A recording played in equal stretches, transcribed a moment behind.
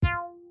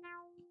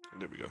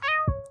There we go.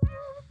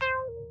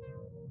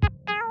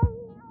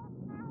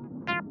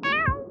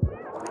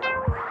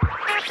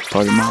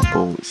 Pardon my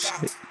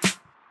bullshit.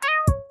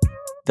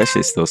 That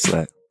shit still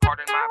slap.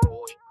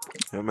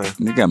 Yeah, man.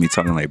 They got me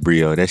talking like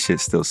Brio. That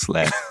shit still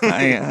slap.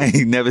 I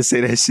ain't never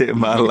say that shit in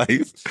my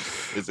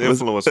life. It's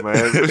influence,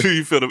 man.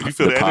 You feel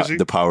the energy?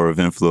 The power of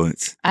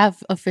influence.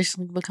 I've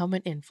officially become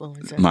an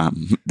influencer.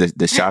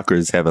 The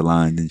chakras have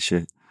aligned and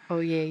shit. Oh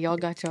yeah, y'all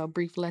got y'all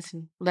brief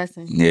lesson.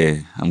 Yeah,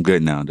 I'm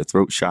good now. The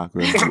throat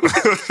chakra,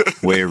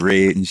 wear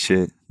red and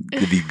shit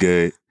to be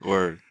good.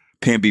 Word.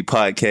 PNB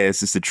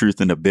Podcast, it's the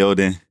truth in the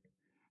building.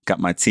 Got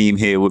my team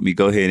here with me.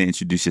 Go ahead and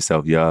introduce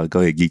yourself, y'all.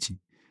 Go ahead, Geechee.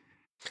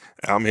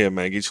 I'm here,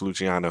 man. Geechee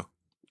Luciano.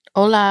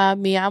 Hola,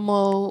 mi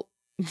amo.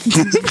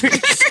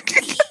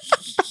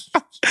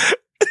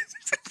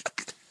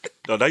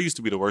 No, that used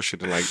to be the worst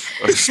shit in like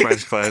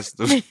Spanish class.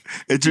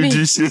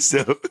 Introduce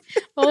yourself.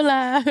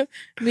 Hola,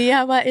 mi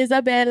ama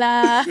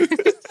Isabella.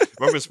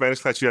 Remember in Spanish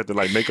class you had to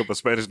like make up a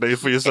Spanish name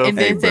for yourself? And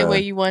then Hey, say bruh. where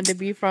you wanted to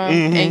be from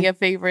and your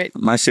favorite.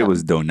 My shit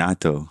was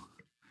Donato.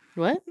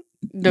 What?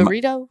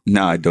 Dorito?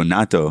 Nah,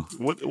 Donato.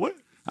 What?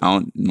 I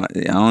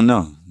don't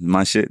know.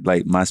 My shit,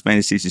 like my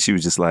Spanish teacher, she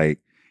was just like,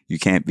 you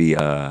can't be.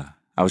 I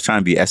was trying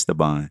to be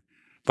Esteban,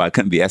 but I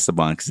couldn't be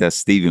Esteban because that's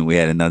Steven. We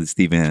had another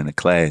Steven in the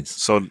class,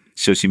 So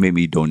she made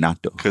me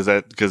Donato.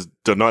 because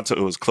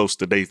Donato was close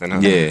to Dathan, huh?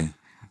 Yeah,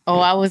 Oh,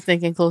 I was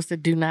thinking close to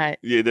do not.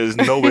 Yeah, there's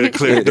nowhere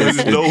clear.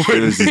 There's nowhere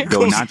it was just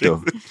close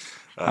Donato. to-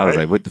 I was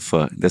like, what the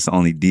fuck? That's the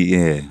only D.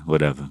 Yeah,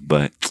 whatever.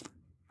 But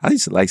I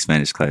used to like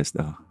Spanish class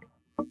though.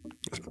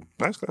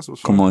 Spanish class was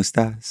fun. Como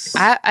estás?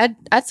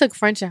 I took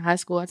French in high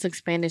school. I took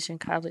Spanish in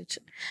college,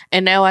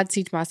 and now I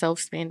teach myself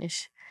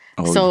Spanish.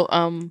 Oh, So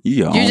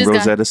you your you own just got-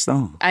 Rosetta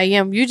Stone. I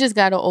am. You just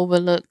gotta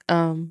overlook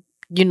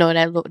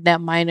that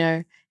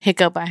minor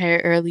hiccup I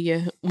had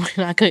earlier when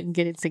I couldn't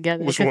get it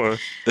together. Which one?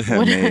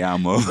 Me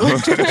amo.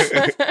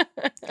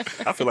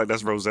 I feel like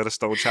that's Rosetta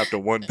Stone chapter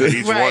 1,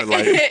 page 1.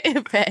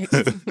 Like, Facts.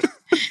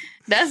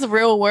 That's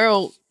real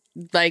world,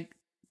 like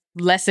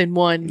lesson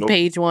 1, Nope.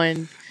 page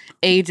 1,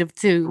 age of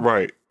 2.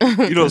 right. You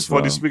know, it's That's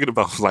funny, wild. speaking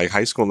about like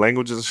high school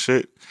languages and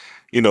shit.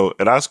 You know,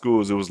 at our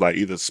schools, it was like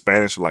either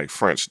Spanish or like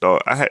French.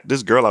 Dog, I had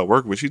this girl I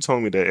work with. She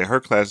told me that in her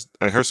class,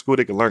 in her school,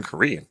 they could learn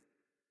Korean.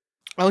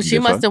 Oh, she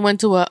The must fuck? have went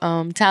to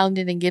a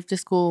talented and gifted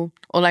school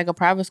or like a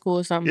private school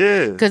or something.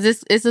 Yeah. Because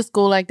it's a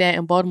school like that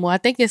in Baltimore. I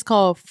think it's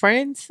called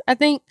Friends. I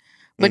think,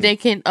 but Mm. they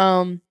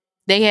can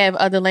they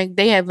have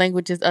they have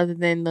languages other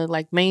than the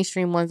like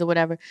mainstream ones or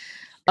whatever.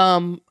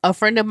 A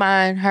friend of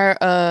mine,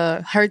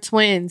 her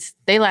twins,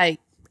 they like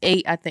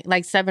 8, I think,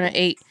 like 7 or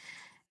 8.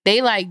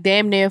 They like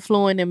damn near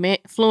fluent in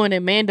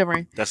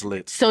Mandarin. That's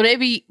lit. So they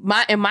be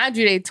and mind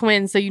you, they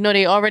twins, so you know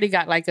they already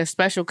got like a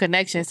special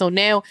connection. So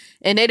now,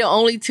 and they the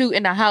only 2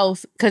 in the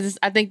house because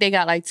I think they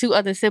got like 2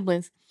 other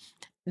siblings,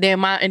 their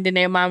mom and then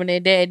their mom and their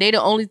dad. They the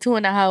only 2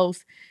 in the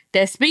house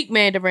that speak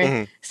Mandarin.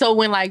 Mhm. So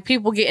when like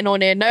people getting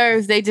on their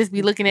nerves, they just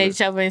be looking at each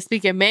other and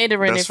speaking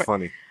Mandarin. That's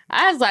funny.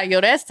 I was like,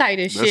 yo, that's tight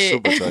as That's shit.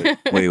 super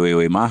tight.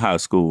 Wait. My high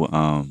school,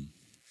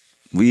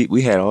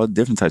 we had all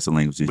different types of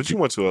languages. But you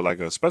went to like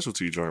a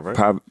specialty joint,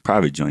 right?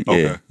 Private joint, yeah.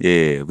 Okay.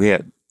 Yeah. We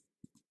had,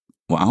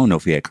 well, I don't know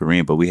if we had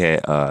Korean, but we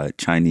had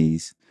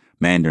Chinese,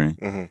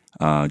 Mandarin,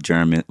 Mm-hmm.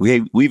 German.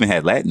 We even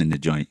had Latin in the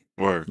joint.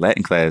 Word.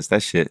 Latin class,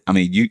 that shit. I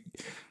mean, you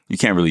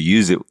can't really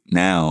use it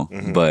now,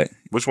 Mhm. but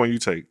Which one you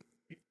take?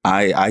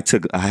 I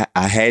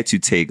had to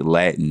take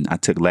Latin. I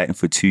took Latin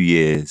for 2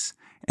 years,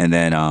 and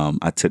then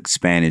I took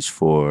Spanish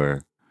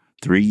for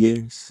 3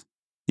 years.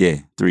 Yeah,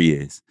 3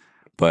 years.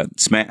 But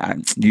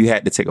you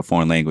had to take a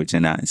foreign language,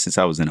 and since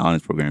I was in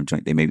honors program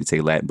joint, they made me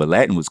take Latin. But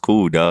Latin was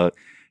cool, dog.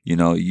 You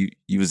know, you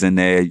was in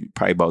there,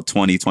 probably about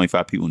 20,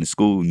 25 people in the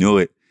school knew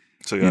it.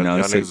 So You y'all, know,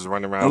 y'all so niggas was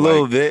running around A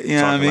little like bit, you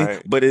know what I talking mean?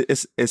 like But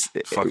it's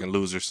fucking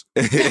losers.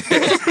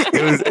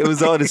 it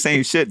was all the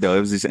same shit though. It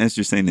was just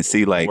interesting to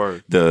see like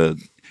Word.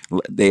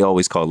 they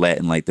always call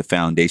Latin like the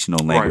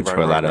foundational language right,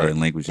 for a lot of right. other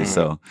languages. Mhm.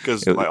 So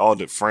Because it- like all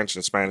the French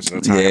and Spanish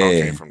and Italian all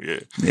Yeah. came from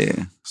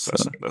yeah, So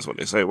that's what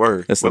they say.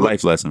 Word. that's the Well,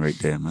 life lesson right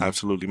there, man.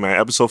 Absolutely, man.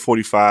 Episode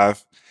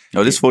 45.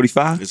 Oh, this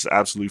 45? It's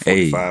absolutely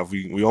 45.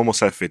 We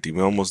almost at 50.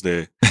 We almost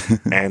there.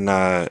 And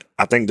I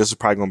think this is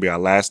probably going to be our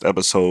last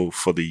episode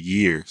for the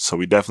year. So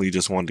we definitely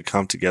just wanted to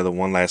come together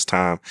one last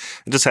time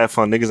and just have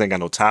fun. Niggas ain't got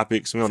no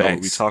topics. We don't know what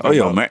we Facts. talking Oh,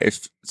 yo, about.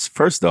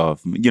 first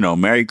off,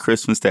 Merry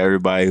Christmas to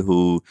everybody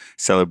who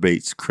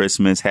celebrates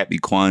Christmas. Happy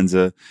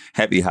Kwanzaa.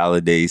 Happy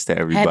holidays to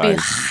everybody.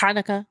 Happy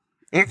Hanukkah.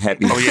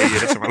 Happy. Oh, yeah,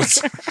 that's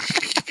right.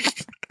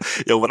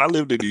 Yo, when I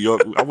lived in New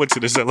York, I went to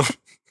this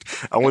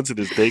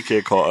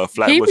daycare called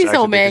Flatbush. He be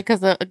so Academic. mad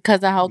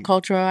because of how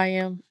cultural I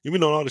am. You be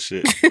knowing all the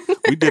shit.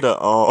 we did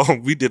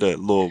a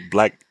little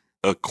black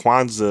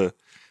Kwanzaa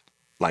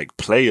like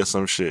play or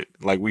some shit.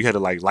 Like we had to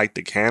like light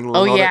the candle.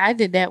 Oh and all yeah, that. I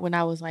did that when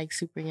I was like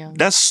super young.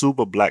 That's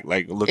super black.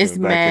 Like looking It's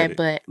back at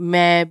it.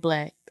 mad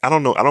black. I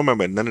don't know. I don't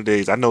remember none of the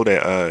days. I know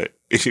that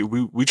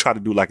we try to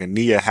do like a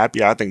Nia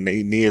happy hour. I think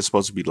Nia is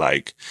supposed to be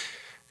like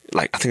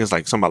I think it's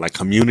like something about like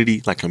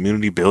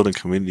community building,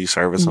 community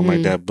service, something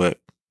like that. But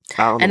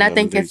I don't know. And I none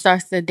think of the it days.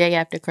 starts the day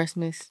after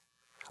Christmas.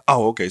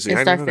 Oh, okay. See, It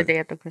I starts didn't the know that. day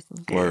after Christmas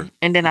Day, Word.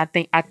 and then I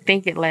think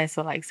it lasts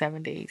for like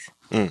 7 days.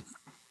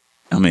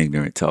 I'm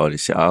ignorant to all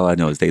this shit. All I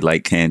know is they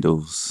light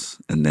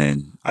candles, and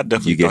then I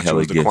definitely you get thought you hella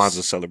was the gifts.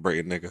 Kwanzaa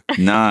celebrating nigga.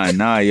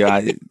 Nah,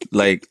 yeah.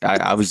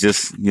 I was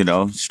just,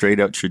 straight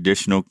up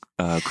traditional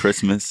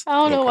Christmas. I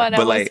don't know why that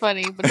But, was like-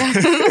 funny, but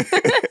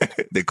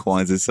The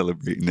Kwanzaa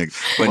celebrating nigga.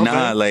 But Okay.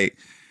 nah, like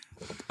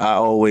I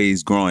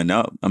always growing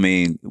up, I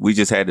mean, we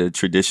just had a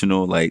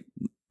traditional like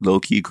low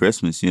key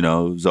Christmas, It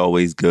was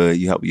always good.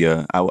 You help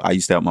I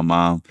used to help my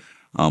mom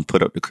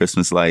put up the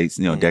Christmas lights,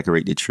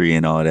 decorate the tree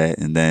and all that.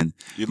 And then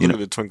You You look at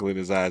the twinkle in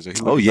his eyes. And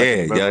he oh looking back yeah,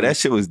 in the yeah, memory. that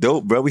shit was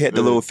dope, bro. We had the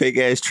Yeah. little fake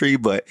ass tree,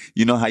 but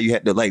you know how you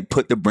had to like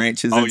put the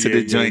branches Oh, into yeah,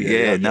 the yeah, joint. yeah,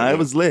 Yeah, yeah. it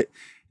was lit.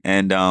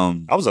 And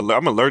I'm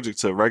allergic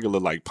to regular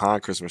like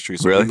pine Christmas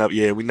trees. So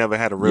Really? we never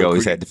had a you real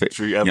always had to fit.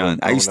 tree ever. Young,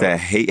 I used to growing up.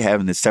 hate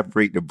having to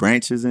separate the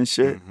branches and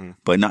shit. Mhm.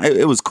 But no,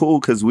 it was cool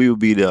because we would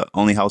be the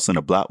only house on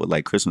the block with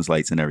like Christmas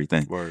lights and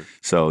everything. Word.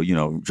 So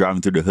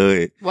driving through the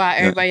hood. while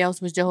everybody else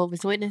was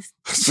Jehovah's Witness.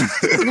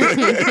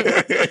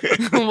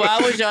 Why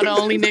was y'all the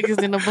only niggas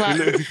in the block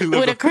He lived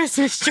with a on-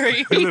 Christmas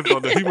tree? He lived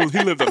on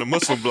the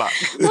Muslim block.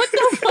 What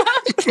the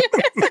fuck?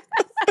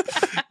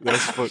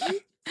 That's fuck.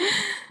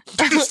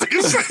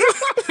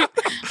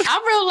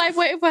 I'm real like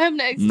waiting for him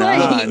to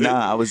explain.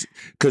 Nah, I was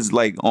because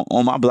like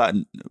on my block,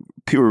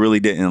 people really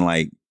didn't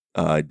like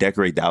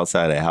decorate the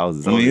outside of their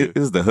houses. I Oh, mean, yeah.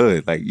 it's the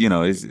hood, like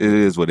it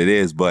is what it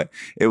is. But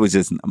it was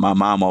just my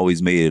mom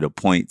always made it a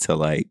point to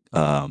like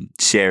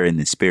share in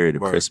the spirit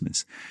of Word.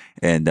 Christmas,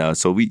 and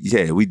so we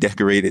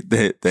decorated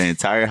the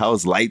entire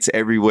house, lights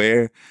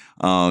everywhere.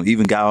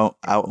 Even got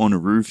out on the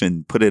roof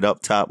and put it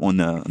up top on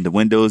the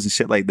windows and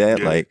shit like that.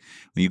 Yeah. Like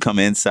when you come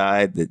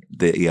inside,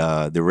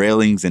 the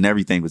railings and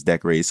everything was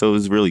decorated, so it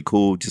was really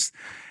cool. Just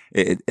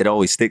it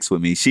always sticks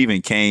with me. She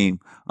even came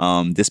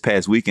this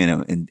past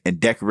weekend and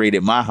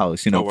decorated my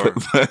house. Oh, word.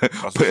 Putting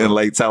what's up.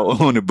 lights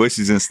out on the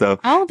bushes and stuff.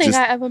 I don't think Just-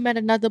 I ever met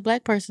another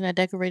black person that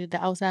decorated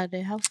the outside of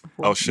their house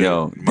before. Oh shit.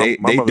 Yo, my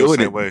they mother do the it.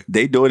 same way.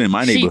 They do it in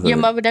my neighborhood. Your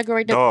mother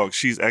decorated the Dog,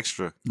 she's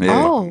extra.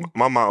 Yeah. Oh.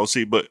 My mom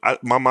OC, but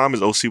my mom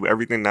is OC with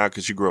everything now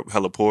because she grew up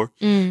hella poor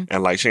and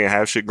like she didn't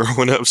have shit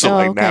growing up. So Oh,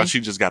 like now okay.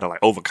 she just got to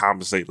like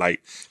overcompensate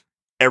like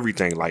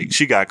everything. Like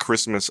she got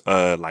Christmas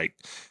like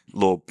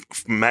little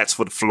mats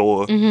for the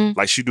floor. Mhm.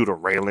 Like she do the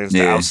railings, the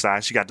Yeah.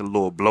 outside. She got the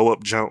little blow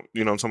up jump.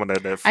 You know what I'm talking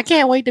about? That I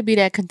can't wait to be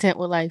that content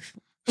with life.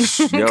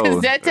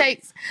 Because that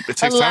takes it a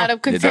takes lot time.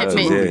 of It does,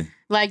 contentment. yeah.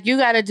 Like you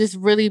gotta just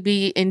really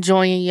be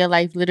enjoying your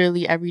life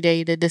literally every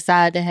day to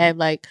decide to have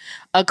like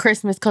a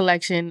Christmas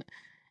collection.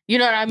 You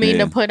know what I mean?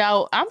 Yeah. To put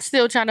out. I'm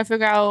still trying to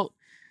figure out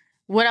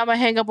what I'm gonna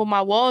hang up on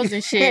my walls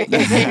and shit.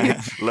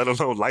 Let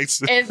alone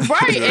lights. And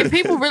right, and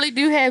people really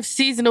do have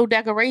seasonal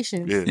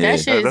decorations. Yeah. That Yeah.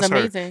 shit is That's her.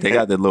 amazing. They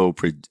got the little.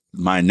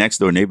 My next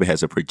door neighbor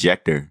has a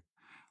projector,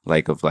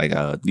 like of like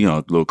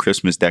little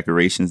Christmas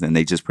decorations, and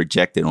they just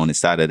project it on the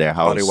side of their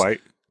house. Are they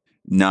white?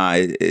 Nah,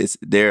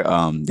 they're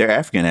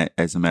African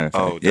as a matter of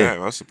fact. Oh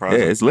damn, I'm surprised.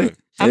 Yeah, it's lit.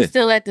 I'm Yeah.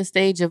 still at the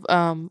stage of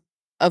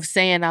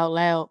saying out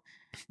loud,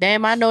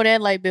 damn, I know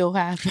that light bill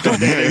high. I was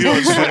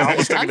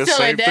thinking I'm the still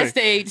same at that thing.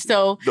 stage.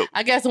 So No.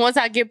 I guess once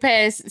I get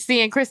past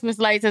seeing Christmas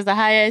lights as a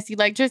high ass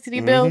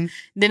electricity bill, Mhm.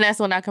 then that's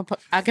when I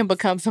can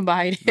become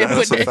somebody that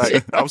That's put a that fact.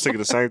 shit. I was thinking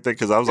the same thing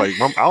because I was like,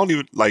 Mom, I don't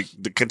even like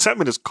the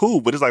contentment is cool,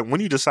 but it's like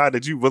when you decide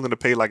that you're willing to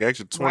pay like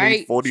extra $20,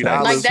 Right.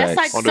 $40 Like that's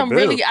like on the some bill.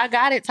 really I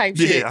got it type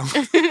shit. Yeah.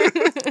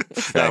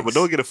 Nah, but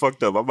don't get it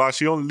fucked up. My mom,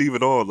 she only leave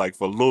it on like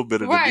for a little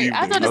bit of the Right. evening.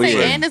 I was going you to know say,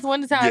 what I'm and it's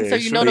winter time, Yeah, so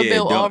you sure. know the Yeah,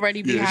 bill don't-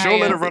 already be Yeah, she high. don't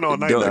let it run all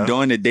night now.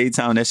 During the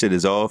daytime, that shit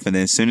is off, and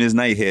then as soon as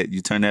night hit,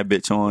 you turn that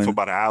bitch on. for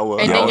about an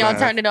hour. And hour then a y'all half.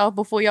 turn it off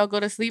before y'all go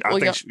to sleep? I Or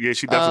think y'all,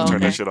 she definitely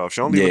turned that okay. shit off.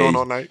 She don't leave it Yeah. on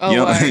all night. Oh, you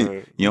don't,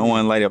 wow. you don't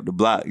want to light up the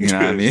block. You know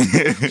what I mean? She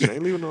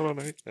ain't leaving it on all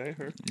night. That ain't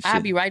her. I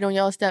be right on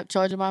y'all step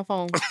charging my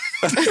phone.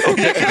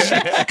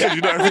 Because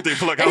you know everything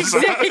plug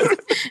outside.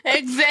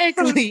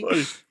 Exactly.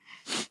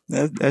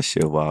 That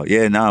shit wild.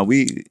 Yeah, nah,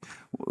 we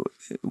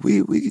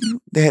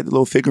they had the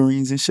little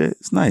figurines and shit.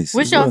 It's nice.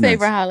 What's It's your real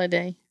favorite nice.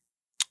 holiday?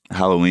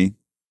 Halloween.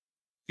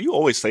 You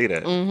always say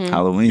that. Mm-hmm.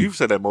 Halloween. You've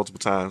said that multiple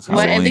times. But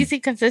at Halloween. least he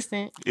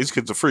consistent. These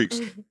kids are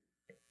freaks.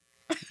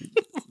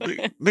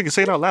 Nigga,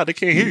 say it out loud. They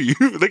can't hear you.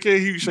 They can't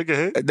hear you shake your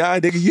head. Nah,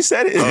 nigga, you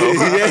said it. Oh.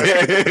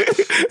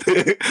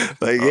 Yeah.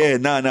 Like, yeah,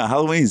 nah.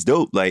 Halloween's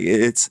dope. Like,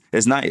 it's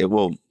not,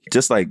 well,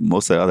 just like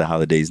most of the other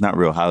holidays, not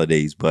real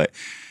holidays, but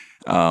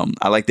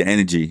I like the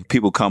energy.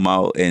 People come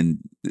out, and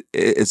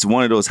it's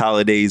one of those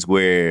holidays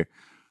where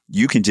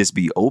you can just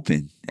be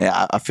open. And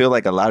I feel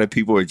like a lot of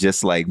people are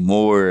just like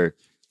more,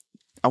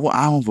 I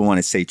don't even want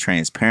to say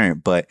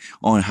transparent, but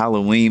on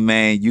Halloween,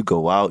 man, you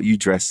go out, you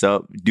dress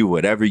up, do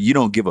whatever. You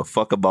don't give a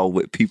fuck about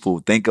what people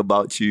think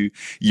about you.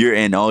 You're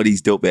in all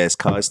these dope ass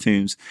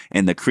costumes,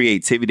 and the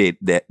creativity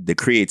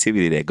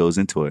that goes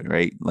into it,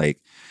 right?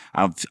 Like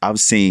I've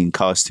seen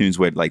costumes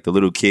where like the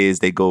little kids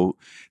they'll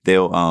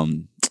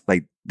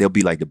like they'll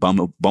be like the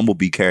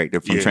Bumblebee character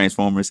from Yeah.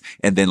 Transformers,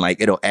 and then like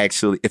it'll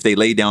actually, if they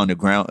lay down on the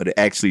ground, it'll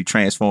actually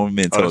transform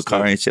them into Oh, a that's car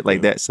dope. and shit like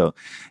Yeah. that. So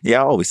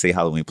yeah, I always say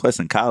Halloween. Plus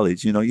in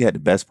college, you know, you had the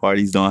best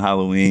parties during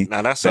Halloween.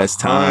 Now that's Best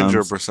times.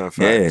 100% fact.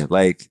 Yeah,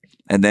 like,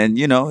 and then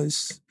you know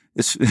it's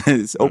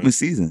it's open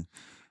season.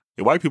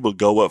 The white people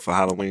go up for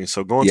Halloween.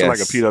 So going to like a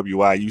Yes.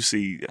 PWI, you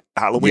see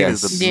Halloween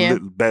is the Yes. Yeah.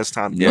 best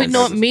time. to Yes. We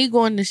go. know me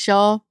going to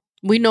Shaw.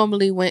 We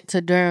normally went to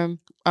Durham,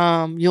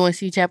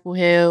 UNC Chapel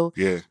Hill,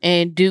 Yeah.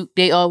 and Duke.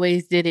 They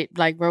always did it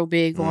like real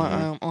big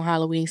Mhm. on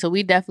Halloween. So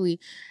we definitely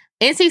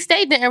NC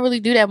State didn't really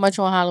do that much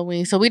on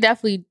Halloween. So we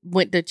definitely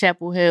went to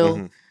Chapel Hill.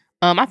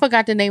 Mhm. I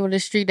forgot the name of the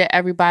street that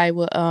everybody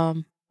would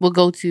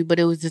go to, but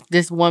it was just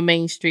this one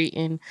main street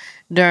in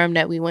Durham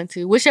that we went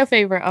to. What's your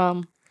favorite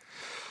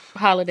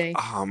holiday?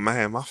 Oh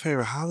man, my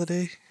favorite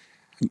holiday.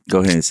 Go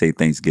ahead and say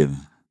Thanksgiving.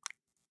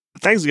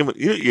 Thanksgiving,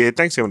 yeah,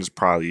 Thanksgiving is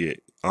probably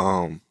it.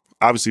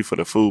 Obviously for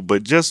the food,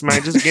 but just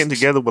getting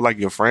together with like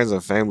your friends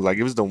and family. Like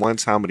it was the one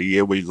time of the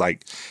year where you,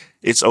 like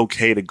it's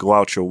okay to go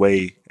out your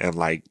way and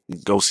like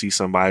go see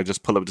somebody,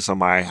 just pull up to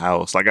somebody's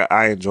house. Like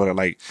I enjoy it.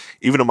 Like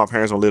even though my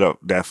parents don't live up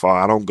that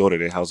far, I don't go to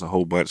their house a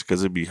whole bunch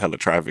because it'd be hella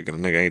traffic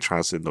and a nigga ain't trying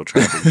to sit in no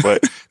traffic.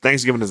 But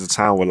Thanksgiving is a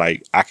time where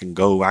like I can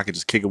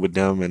just kick it with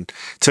them, and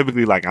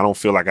typically like I don't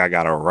feel like I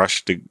gotta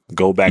rush to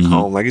go back Mhm.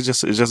 home. Like it's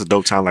just a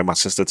dope time. Like my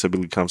sister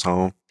typically comes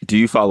home. Do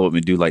you follow up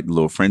and do like the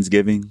little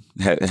Friendsgiving?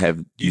 Have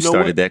you You know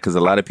started what? that? Because a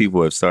lot of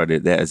people have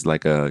started that as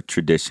like a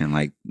tradition.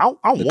 Like, I A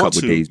want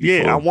couple to. days Yeah,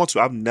 I before. want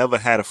to. I've never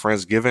had a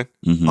Friendsgiving.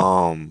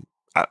 mhm.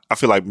 I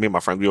feel like me and my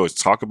friends, we always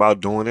talk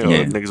about doing it, or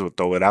Yeah. niggas would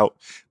throw it out.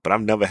 But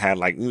I've never had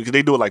like, cause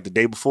they do it like the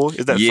day before.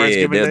 Is that Yeah,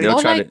 Friendsgiving day? they'll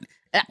Or try like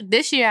to.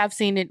 this year, I've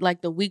seen it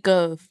like the week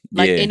of,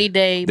 like Yeah, any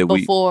day the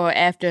week. before or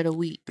after the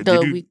week. Did The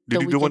you, week. did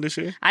the you do one weekend. this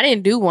year? I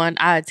didn't do one.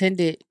 I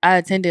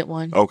attended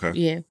one. Okay.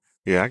 Yeah.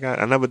 Yeah,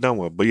 I never done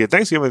one. But yeah,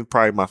 Thanksgiving is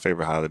probably my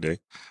favorite holiday.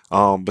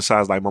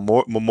 Besides like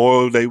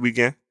Memorial Day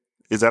weekend.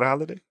 Is that a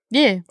holiday?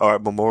 Yeah. All right,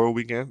 Memorial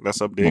weekend.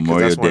 That's up there. 'cause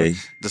Memorial that's when Day.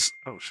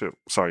 oh shit.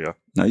 Sorry, y'all.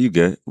 No, you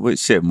good. What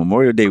shit?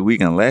 Memorial Day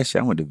weekend last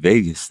year, I went to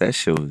Vegas. That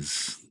shit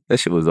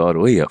was all the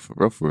way up for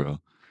real.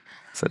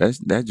 So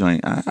that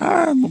joint.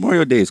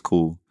 Memorial Day is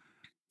cool.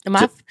 And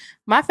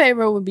my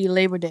favorite would be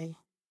Labor Day.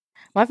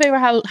 My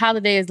favorite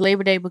holiday is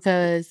Labor Day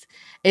because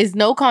it's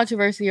no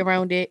controversy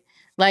around it.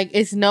 Like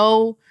it's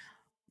no,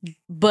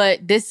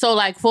 but this so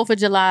like 4th of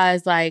July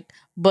is like,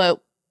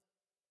 but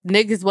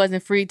niggas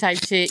wasn't free type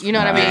shit. You know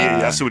what I mean?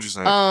 Yeah, I see what you're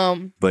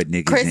saying. But niggas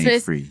ain't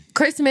Christmas- free.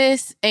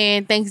 Christmas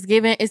and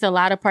Thanksgiving, it's a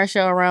lot of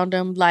pressure around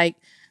them. Like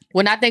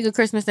when I think of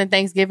Christmas and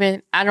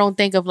Thanksgiving, I don't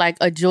think of like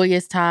a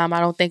joyous time. I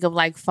don't think of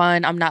like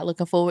fun. I'm not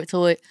looking forward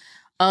to it.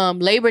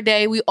 Labor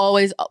Day, we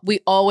always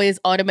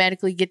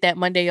automatically get that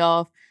Monday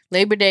off.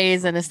 Labor Day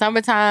is in the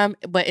summertime,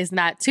 but it's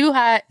not too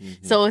hot.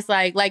 Mhm. So it's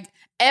like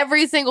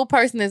every single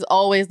person is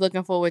always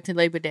looking forward to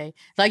Labor Day.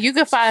 Like you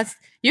could find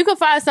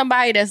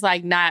somebody that's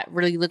like not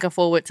really looking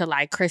forward to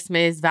like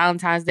Christmas,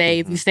 Valentine's Day.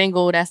 If you're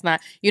single, that's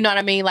not, you know what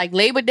I mean? Like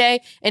Labor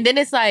Day. And then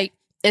it's like,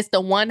 it's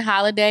the one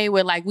holiday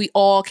where like we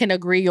all can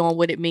agree on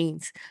what it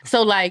means.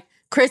 So like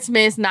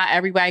Christmas, not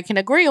everybody can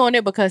agree on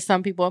it because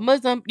some people are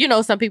Muslim, you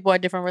know, some people are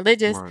different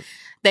religious. Right.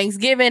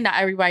 Thanksgiving, not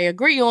everybody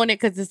agree on it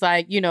because it's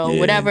like, you know, Yeah.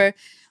 whatever.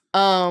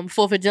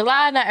 4th of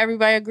July, not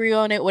everybody agree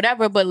on it,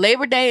 whatever. But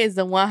Labor Day is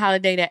the one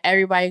holiday that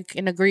everybody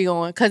can agree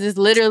on because it's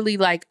literally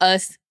like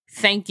us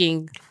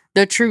thanking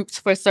the troops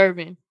for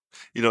serving.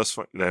 You know, it's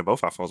funny. Man,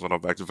 both our phones went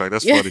off back to back.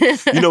 That's Yeah.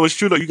 funny. You know, it's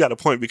true though. You got a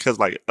point because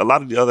like a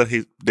lot of the other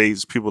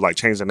days, people like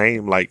change the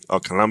name. Like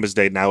Columbus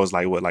Day now is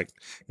like what, like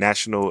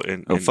national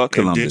and Fuck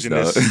Columbus,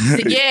 indigenous.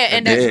 dog. Yeah,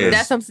 and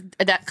Yes.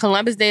 that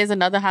Columbus Day is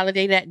another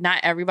holiday that not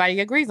everybody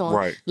agrees on.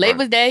 Right. Labor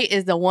right. Day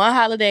is the one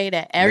holiday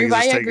that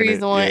everybody taking agrees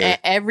it, on, yeah. and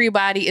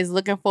everybody is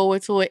looking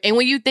forward to it. And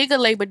when you think of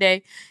Labor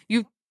Day,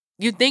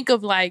 you think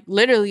of like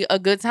literally a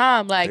good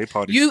time. Day Like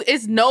parties.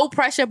 it's no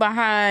pressure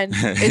behind.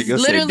 It's You'll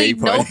say literally day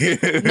no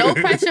party. no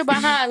pressure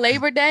behind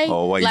Labor Day.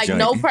 Oh, white like joint.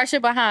 no pressure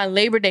behind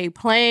Labor Day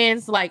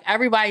plans. Like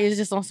everybody is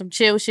just on some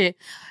chill shit.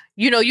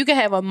 You know, you can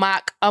have a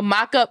mock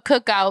up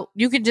cookout.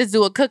 You can just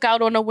do a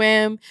cookout on a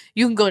whim.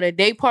 You can go to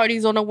day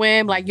parties on a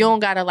whim. Like you don't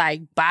gotta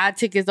like buy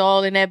tickets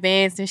all in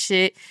advance and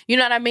shit. You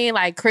know what I mean?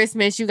 Like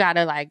Christmas, you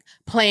gotta like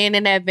plan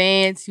in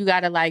advance. You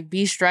gotta like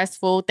be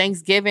stressful.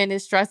 Thanksgiving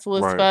is stressful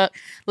as Right. fuck.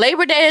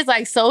 Labor Day is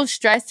like so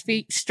stress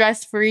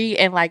free,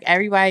 and like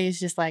everybody is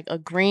just like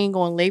agreeing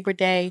on Labor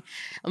Day.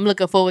 I'm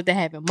looking forward to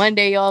having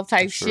Monday off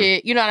type That's true.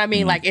 shit. You know what I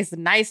mean? Mm. Like it's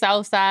nice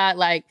outside.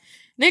 Like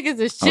niggas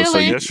is Oh, chilling. so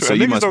you, That's true. so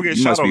you Niggas must, don't get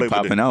you shot must on be Labor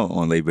Day. popping out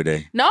on Labor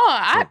Day. No,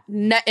 I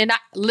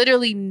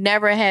literally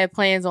never had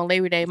plans on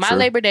Labor Day. My Sure.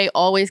 Labor Day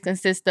always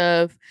consists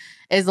of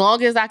as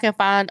long as I can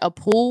find a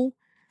pool.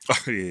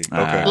 yeah.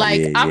 Ah, Okay.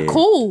 Like yeah, I'm yeah.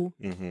 cool.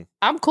 hmm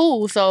I'm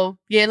cool. So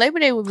yeah, Labor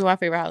Day would be my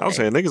favorite holiday. I'm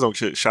saying niggas don't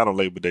get shot on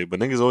Labor Day, but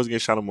niggas always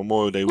get shot on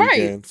Memorial Day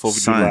Right. weekend, 4th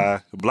of Son.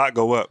 July. The block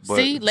go up, but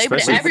See, Labor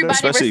Day. especially- Everybody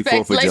especially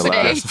respects 4th of Labor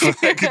July. Day.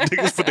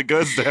 niggas put the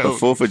guns down. The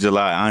 4th of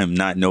July, I am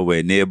not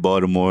nowhere near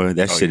Baltimore.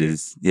 That Oh, shit yeah.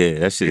 is,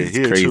 that shit Yeah, is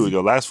here crazy. too.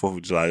 Yo, last 4th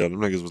of July, yo, them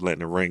niggas was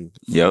letting it ring.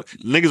 Yep.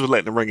 Niggas was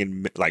letting it ring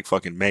in like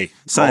fucking May, all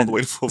Son, the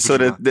way to 4th of so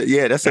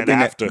July. that's the And thing.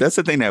 after. That's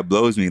the thing that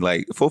blows me.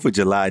 Like 4th of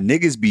July,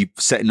 niggas be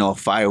setting off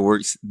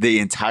fireworks the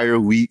entire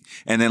week,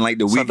 and then like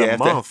the week Sunday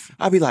after, month.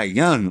 I be like,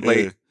 young, like,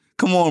 Yeah.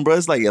 come on, bro.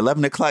 It's like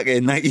 11 o'clock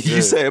at night. Yeah.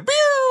 You said,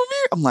 "Pew,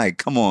 pew." I'm like,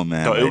 come on,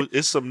 man. No, Like,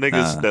 it's some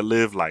niggas nah. that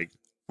live like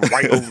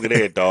right over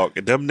there, dog.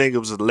 And them niggas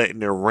was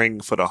letting it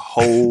ring for the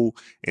whole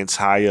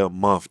entire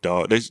month,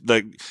 dog. They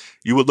like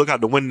you would look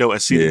out the window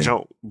and see Yeah. the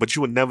jump, but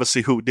you would never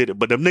see who did it.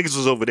 But them niggas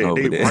was over there.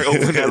 over They there. right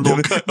over in that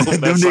little cut. Over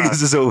them that side.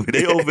 niggas is over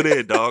They there. over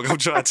there, dog. I'm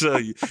trying to tell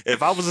you.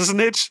 If I was a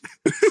snitch,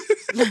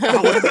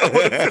 I would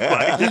been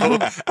like, yo,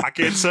 I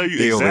can't tell you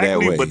They over that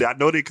exactly, way. but I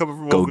know they coming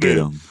from Go over get there.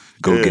 them.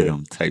 Go Yeah. get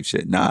them type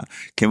shit. Nah,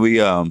 can we,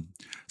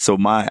 so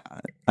I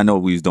know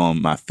we was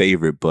doing my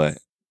favorite, but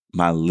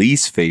my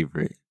least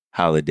favorite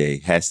holiday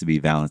has to be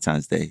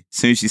Valentine's Day. As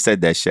soon as she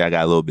said that shit, I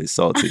got a little bit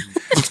salty.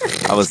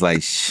 I was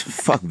like,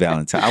 fuck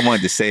Valentine. I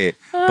wanted to say it,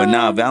 but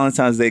nah,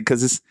 Valentine's Day,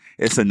 because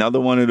it's another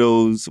one of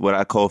those what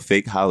I call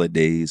fake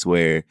holidays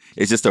where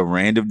it's just a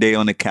random day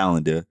on the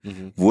calendar.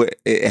 Mhm.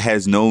 It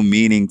has no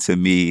meaning to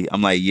me.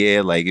 I'm like,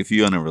 yeah, like if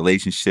you're in a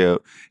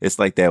relationship, it's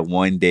like that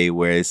one day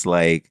where it's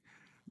like,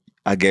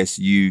 I guess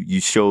you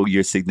show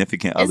your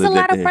significant It's other a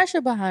lot that of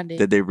pressure behind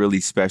it. they're really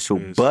special.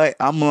 Yes. But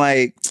I'm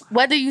like,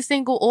 Whether you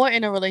single or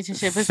in a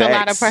relationship, it's a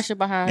lot of Facts. pressure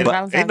behind And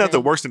Valentine's ain't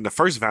nothing Day. worse than the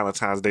first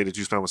Valentine's Day that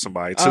you spend with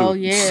somebody too. Oh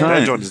yeah. Son.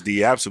 That joint is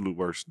the absolute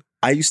worst.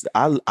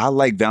 I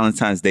like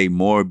Valentine's Day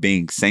more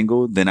being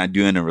single than I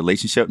do in a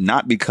relationship.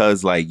 Not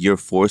because like you're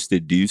forced to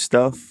do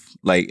stuff.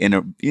 Like in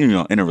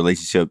a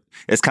relationship,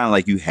 it's kind of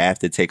like you have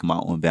to take them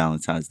out on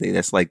Valentine's Day.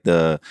 That's like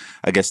the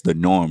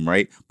norm,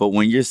 right? But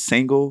when you're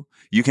single,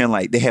 you can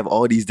like they have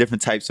all these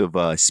different types of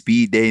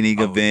speed dating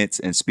Oh. events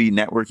and speed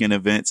networking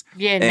events.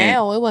 Yeah, And-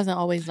 now it wasn't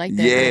always like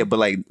that. Yeah, but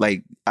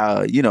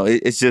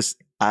it's just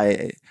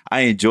I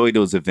enjoy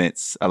those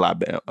events a lot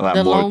better, a lot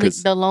the more. lonely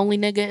 'Cause the lonely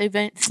nigga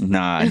events.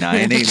 Nah, it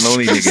ain't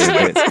lonely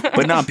nigga events.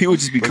 But nah, people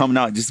just be coming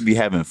out just to be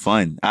having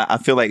fun. I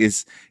feel like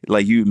it's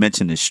like you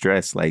mentioned the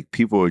stress. Like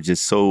people are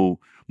just so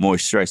more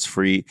stress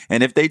free.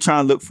 And if they try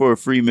and look for a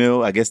free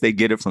meal, I guess they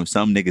get it from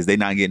some niggas. They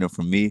not getting it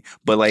from me.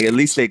 But like at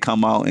least they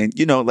come out and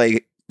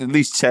like at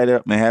least chat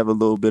up and have a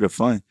little bit of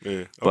fun.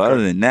 Yeah. But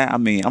other than that, I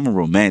mean, I'm a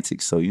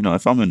romantic. So,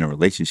 if I'm in a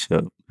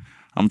relationship,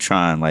 I'm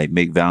trying like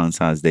make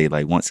Valentine's Day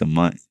like once a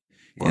month.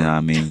 You know what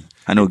I mean?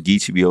 I know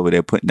Geechee be over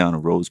there putting down the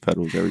rose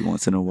petals every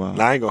once in a while.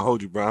 Now, I ain't gonna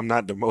hold you, bro. I'm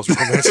not the most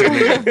romantic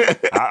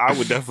nigga. I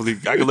would definitely.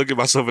 I can look at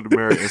myself in the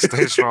mirror and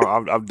stay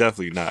strong. I'm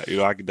definitely not.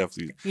 I can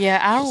definitely. Yeah,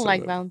 I don't So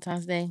like that-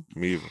 Valentine's Day.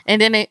 Me either.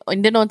 And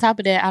then on top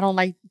of that, I don't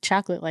like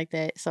chocolate like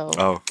that. So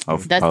Oh,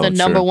 that's the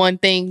number sure. one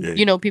thing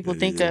Yeah, people yeah,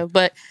 think yeah. of.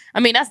 But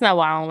I mean, that's not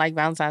why I don't like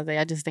Valentine's Day.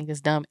 I just think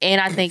it's dumb,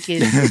 and I think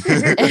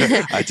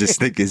it's I just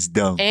think it's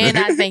dumb. and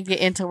I think it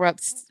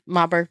interrupts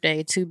my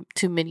birthday too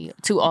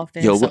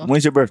often. Yo, so.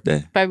 when's your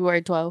birthday?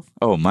 February 12th.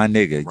 Oh, my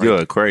nigga, Right. you're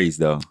a craze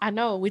though. I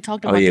know we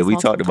talked Oh, about. yeah, this we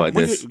multiple talked about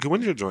times. this.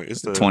 when's your joint?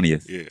 It's the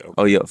 20th. Yeah. Okay.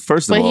 Oh, yeah.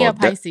 First of But all, he a that-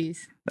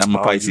 Pisces. I'm a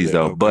Oh, Pisces yeah,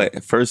 though. okay.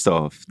 But first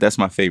off, that's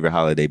my favorite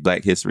holiday,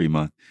 Black History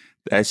Month.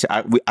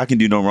 I can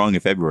do no wrong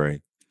in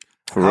February.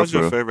 For real, How's for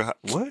your real. favorite?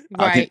 What?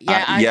 Right?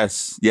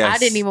 Yes. I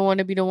didn't even want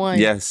to be the one.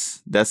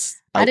 Yes, that's.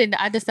 I didn't.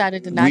 I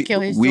decided to not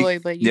kill his joy,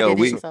 but you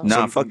did it. So.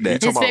 Nah, So fuck you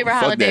that. talking His about- favorite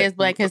fuck holiday that. is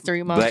Black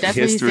History Month. Black That's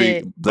History. what he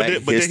said. Black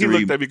But then he History.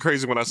 looked at me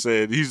crazy when I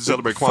said he used to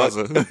celebrate Fuck-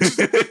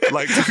 Kwanzaa.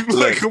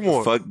 like, come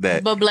on. Fuck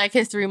that. But Black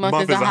History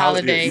Month is a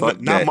holiday.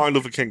 Fuck Not that. Martin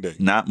Luther King Day.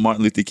 Not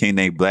Martin Luther King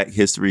Day, Black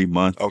History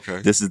Month.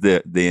 Okay. This is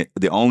the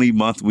only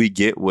month we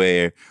get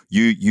where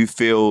you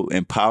feel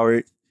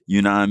empowered.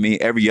 You know what I mean?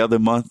 Every other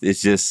month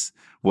it's just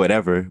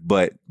whatever.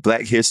 But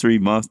Black History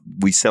Month,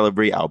 we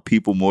celebrate our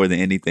people more than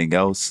anything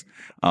else.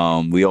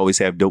 We always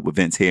have dope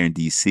events here in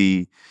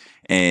DC,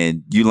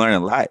 and you learn a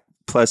lot.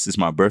 Plus, it's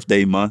my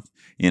birthday month.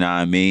 You know what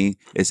I mean?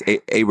 It's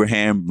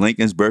Abraham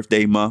Lincoln's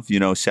birthday month.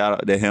 Shout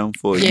out to him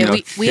for Yeah,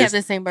 we have his,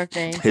 the same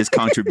birthday. his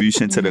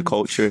contribution to the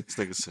culture. This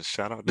nigga said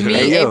shout out to Me, him.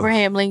 Hey, yo.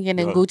 Abraham Lincoln,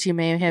 and Yo. Gucci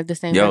Mane have the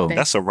same Yo. birthday.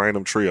 That's a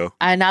random trio.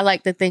 And I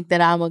like to think that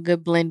I'm a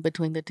good blend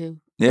between the two.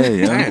 Yeah,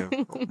 yeah. Damn.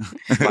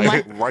 Mi-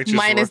 Like, righteous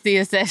Minus right- the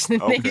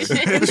assassination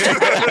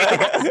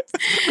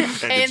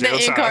and the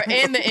jail time.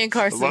 and the I was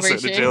incarceration. about to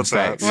say the jail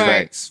time.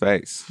 Facts, Right.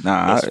 facts.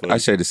 Nah, That's I funny.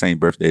 share the same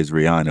birthday as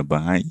Rihanna,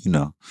 but I ain't,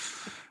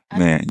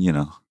 man,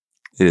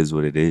 it is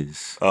what it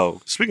is.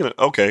 Oh, speaking of,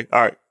 okay,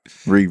 all right.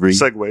 Riri.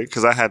 Segue,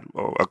 because I had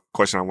a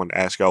question I wanted to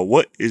ask y'all.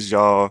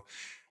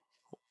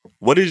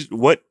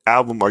 What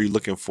album are you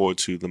looking forward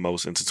to the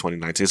most into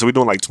 2019? So we're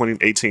doing like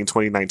 2018,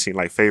 2019,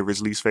 like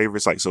favorites, least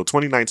favorites. Like, so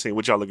 2019,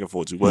 what y'all looking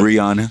forward to? What?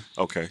 Rihanna.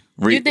 Okay.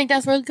 You think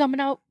that's really coming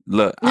out?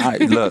 Look,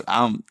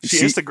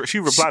 She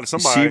replied to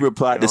somebody. She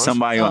replied to You know,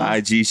 somebody on Oh.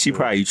 IG. She Yeah.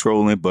 probably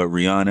trolling, but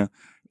Rihanna,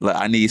 Like,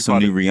 I need some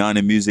new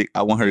Rihanna music.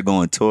 I want her to go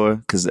on tour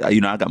because I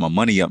got my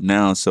money up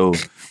now, so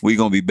we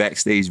gonna be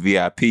backstage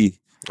VIP.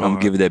 I'm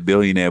gonna give that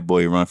billionaire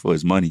boy a run for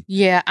his money.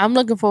 Yeah, I'm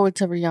looking forward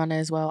to Rihanna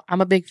as well.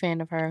 I'm a big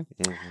fan of her.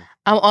 Mhm.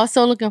 I'm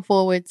also looking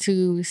forward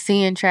to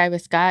seeing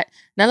Travis Scott.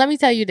 Now, let me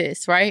tell you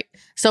this, right?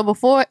 So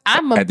before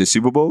At the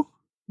Super Bowl?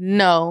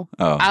 No.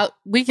 Oh.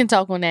 We can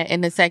talk on that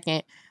in a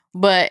second.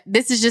 But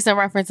this is just a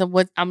reference of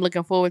what I'm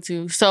looking forward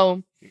to.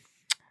 So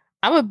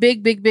I'm a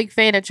big, big, big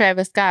fan of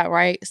Travis Scott,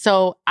 right?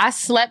 So I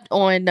slept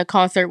on the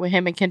concert with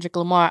him and Kendrick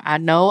Lamar. I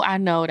know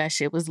that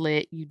shit was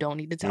lit. You don't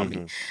need to tell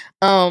me.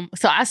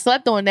 So I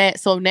slept on that.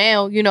 So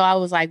now, I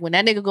was like, when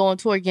that nigga go on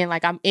tour again,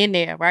 like I'm in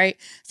there, right?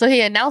 So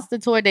he announced the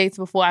tour dates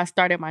before I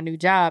started my new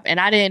job. And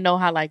I didn't know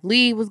how like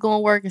leave was going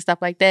to work and stuff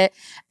like that.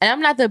 And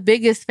I'm not the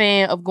biggest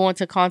fan of going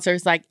to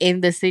concerts like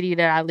in the city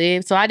that I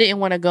live. So I didn't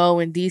want to go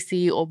in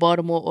DC or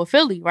Baltimore or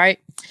Philly, right?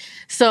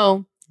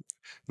 So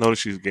notice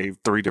she gave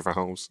 3 different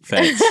homes.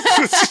 Facts.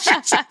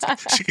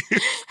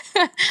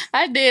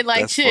 I did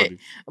like That's shit. funny.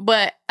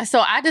 But so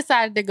I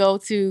decided to go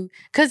to,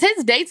 because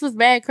his dates was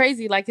mad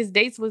crazy. Like his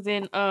dates was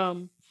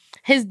on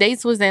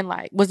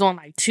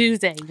like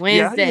Tuesday,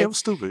 Wednesday. Yeah, it was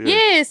stupid.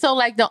 Yeah, so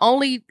like the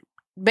only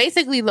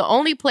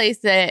place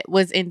that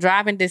was in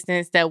driving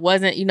distance that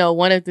wasn't,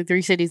 one of the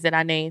 3 cities that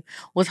I named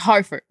was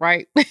Hartford,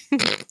 right?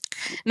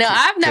 Now,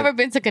 I've never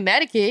been to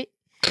Connecticut,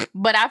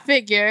 but I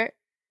figure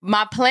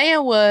my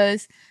plan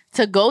was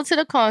to go to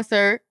the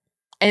concert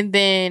and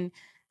then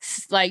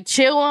like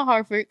chill in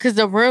Hartford because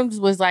the rooms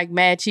was like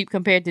mad cheap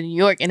compared to New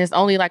York, and it's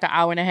only like an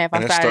hour and a half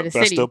outside of the That's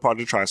city. still part of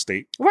the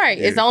tri-state. Right.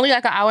 Yeah. It's only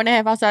like an hour and a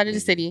half outside of the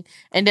city.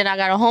 And then I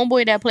got a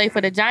homeboy that played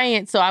for the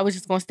Giants, so I was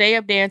just going to stay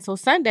up there until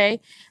Sunday,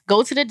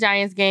 go to the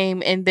Giants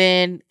game, and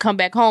then come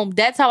back home.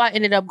 That's how I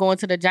ended up going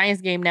to the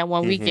Giants game that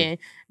one weekend.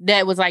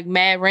 That was like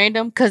mad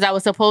random because I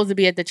was supposed to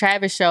be at the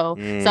Travis show.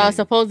 So I was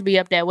supposed to be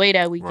up that way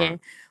that weekend.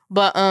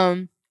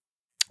 Right.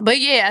 But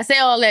yeah, I say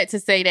all that to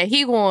say that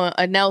he going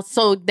to announce.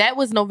 So that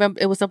was November.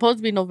 It was supposed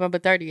to be November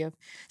 30th.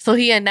 So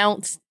he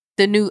announced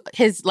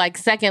his like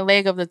second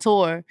leg of the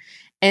tour.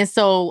 And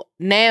so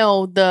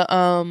now the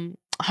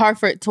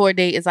Hartford tour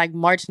date is like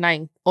March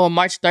 9th or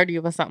March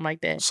 30th or something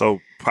like that. So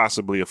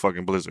possibly a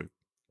fucking blizzard.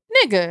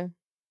 Nigga,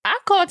 I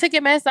called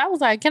Ticketmaster. I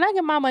was like, can I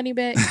get my money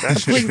back?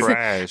 That's Please.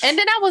 trash. And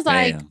then I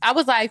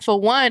was like, for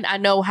one, I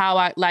know how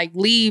I like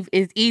leave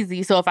is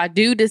easy. So if I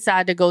do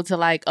decide to go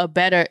to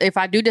if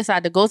I do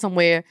decide to go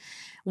somewhere,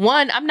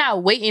 one, I'm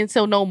not waiting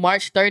until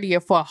March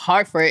 30th for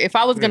Hartford. If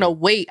I was gonna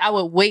wait, I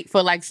would wait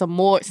for like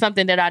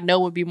something that I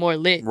know would be more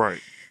lit. Right.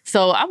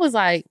 So I was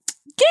like,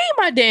 give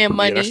me my damn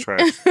money. Yeah, that's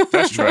trash.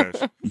 That's trash.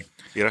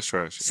 Yeah, that's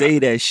trash. Say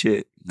that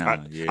shit.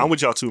 I'm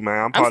with y'all too,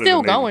 man. I'm part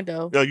still of the Navy. going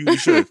though. No, you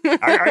should.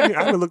 I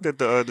haven't looked at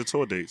the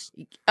tour dates.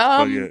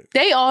 Yeah.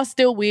 They all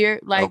still weird.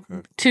 Like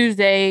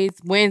Tuesdays,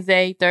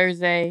 Wednesday,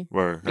 Thursday.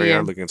 Word. I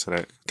gotta look into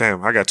that.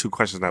 Damn, I got 2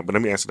 questions now, but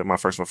let me answer my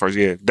first one first.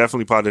 Yeah,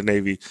 definitely part of the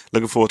Navy.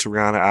 Looking forward to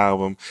Rihanna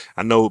album.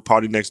 I know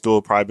Party Next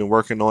Door probably been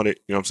working on it.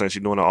 You know what I'm saying?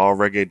 She's doing an all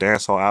reggae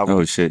dancehall album.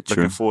 Oh shit,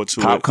 Looking true. forward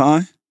to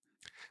Popcorn?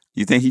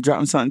 You think he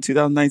dropping something in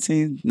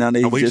 2019? Now they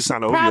it. just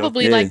signed over.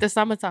 Probably like the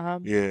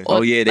summertime. Yeah.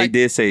 Or they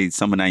did say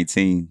summer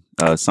 19.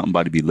 Something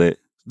about to be lit.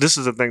 This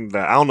is a thing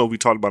that I don't know if we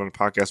talked about on the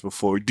podcast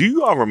before. Do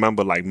you all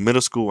remember like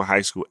middle school and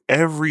high school?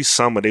 Every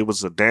summer there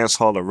was a dance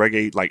hall, a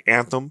reggae like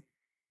anthem.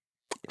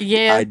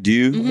 Yeah, I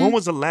do. Mhm. When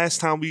was the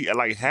last time we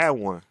like had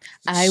one?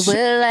 I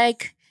will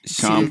like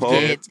Sean to Paul.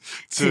 get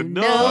to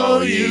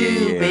know you,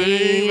 yeah.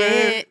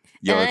 baby.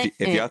 Yo,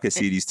 if y'all could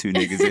see these 2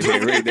 niggas in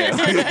here right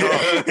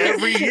now.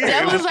 Every year.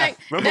 That was like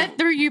Remember- that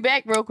threw you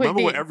back real quick.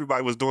 Remember when then.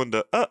 everybody was doing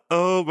the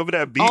remember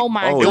that beat? Oh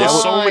my Oh, There that was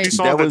was- so many god!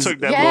 songs that took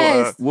that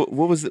Yes. what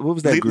was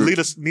that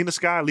group? Nina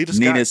Sky, Lita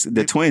Sky.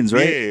 The twins,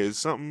 right? Yeah,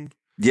 something.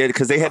 Yeah,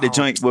 because they had the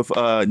joint with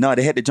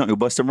they had the joint with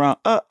Busta Rhymes.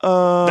 That's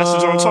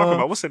what I'm talking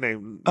about. What's her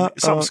name?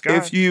 Something Sky.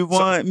 If you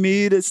want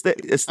me to stay,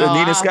 it's the Oh,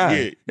 Nina Sky.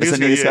 Yeah, It's the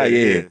Nina Sky.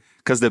 Yeah.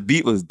 Because the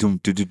beat was doom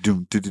doom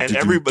doom doom. And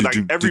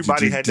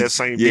everybody had that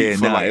same beat.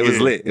 Yeah, it was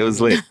lit. It was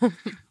lit.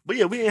 But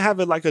yeah, we didn't have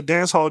it like a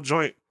dance hall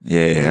joint.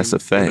 Yeah, that's a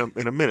fact.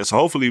 In a minute, so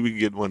hopefully we can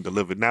get one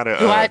delivered. Now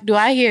that Do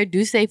I hear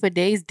Do Say for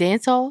Days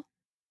dance hall?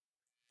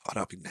 oh,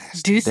 that'd be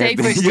nasty. Do Say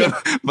for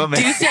my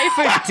man. Do Say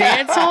for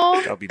dance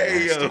hall? That'd be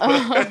nasty.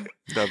 Uh,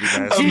 That'd be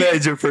nasty.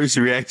 Imagine your first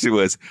reaction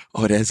was,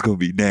 "Oh, that's gonna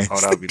be nasty."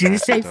 Oh, that'd be Do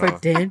nasty. Say for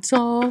dog. dance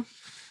hall?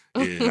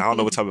 Yeah, I don't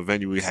know what type of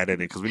venue we had that in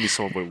because we need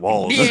someone with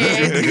walls. Yeah,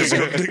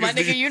 Niggas my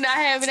nigga, you not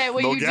having that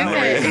where no you just gallery.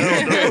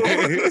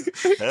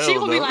 had. Hell She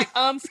gonna be no. like,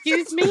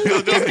 excuse me.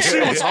 She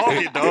was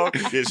talking, dog.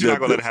 Yeah, she's not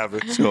gonna let it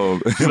happen. So,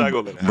 She's not gonna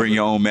let it happen. bring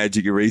your own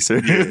magic eraser.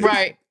 Yeah.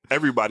 Right.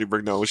 Everybody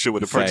bring their own shit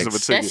with the purchase of a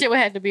Facts. That ticket. shit would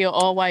have to be an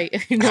all white.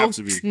 No, Have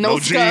to be. no No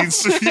stuff.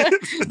 jeans.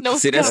 No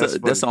See, stuff.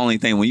 that's the only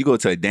thing. When you go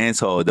to a dance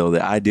hall, though,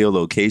 the ideal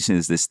location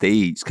is the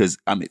stage. Because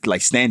I mean,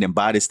 like standing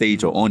by the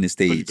stage or on the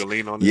So you stage. can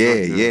lean on the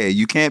Yeah, joint, yeah.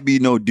 You can't be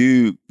no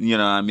dude, you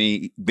know what I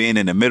mean, being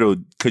in the middle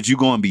because you're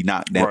going to be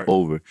knocked down Right.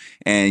 over.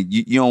 And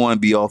you don't want to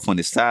be off on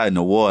the side in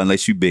the wall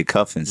unless you big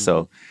cuffing.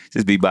 So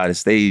just be by the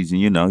stage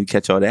and, you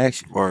catch all the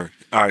action. Or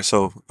all right,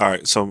 so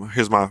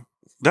here's my.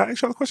 Did I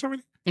ask y'all a question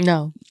already?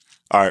 No.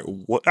 All right,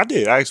 what I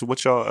did. I asked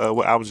what y'all,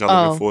 what albums y'all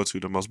looking Oh. forward to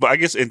the most. But I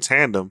guess in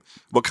tandem,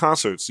 what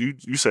concerts? You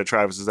said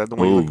Travis. Is that the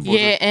one you Ooh. looking forward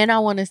Yeah, and I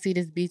want to see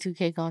this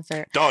B2K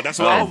concert. to? Dog, that's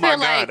what. I Oh my feel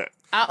like god.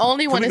 I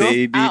only want to. we go?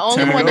 See, Baby, I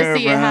only turn want to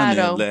see it around high and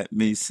though, Let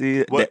me see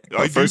it. What?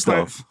 That- first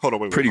off, hold on,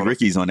 wait, Pretty hold on.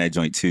 Ricky's on that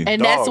joint too.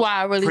 and that's Dog, why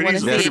I really want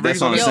to Pretty's- see it.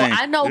 that's what I'm Yo, saying.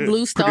 I know Yeah. Blue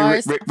Pretty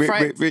Stars Rick.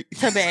 front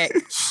to back.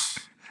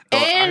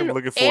 Dog, I am And,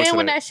 looking forward to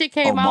when that. that shit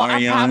came out, I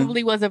Omarion.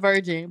 probably was a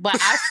virgin, but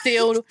I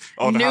still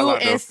On the knew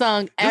highlight, though. and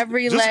sung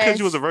every just because last.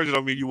 you was a virgin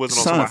don't mean you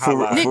wasn't on Son, some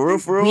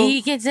highlight. for real.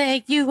 We can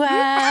take you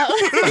out.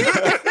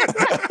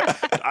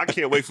 I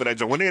can't wait for that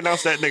joint. When they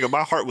announced that nigga,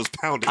 my heart was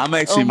pounding. I'm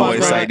actually Oh my more God.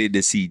 excited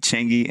to see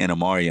Chingy and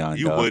Omarion.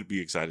 you dog. would be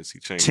excited to see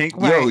Change. Yo,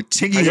 Right.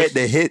 Chingy How had your-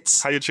 the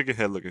hits. How your chicken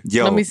head looking?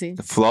 Yo, Let me see.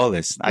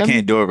 flawless. I Let me-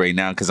 can't do it right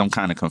now because I'm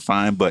kind of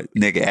confined. But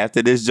nigga,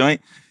 after this joint,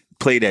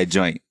 play that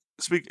joint.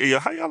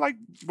 How y'all like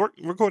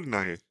recording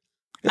out here?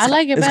 I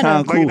like it It's better. kind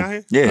of Like it cool. out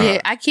here? Yeah.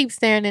 Yeah, I keep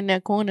staring in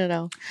that corner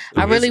though.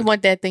 I really Listen.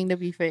 want that thing to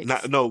be fixed.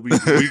 No, we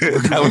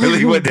I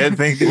really want that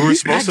thing to we were be- I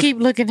supposed to. keep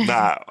looking at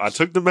Nah, I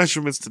took the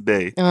measurements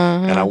today, it.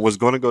 and I Uh-huh. was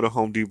going to go to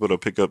Home Depot to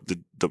pick up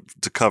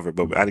the cover,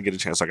 but I didn't get a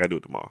chance. So I got to do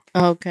it tomorrow.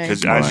 Okay.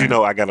 Because as Alright. you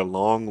know, I got a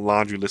long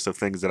laundry list of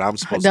things that I'm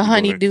supposed The to be doing.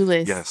 honey-do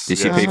list. Yes. Did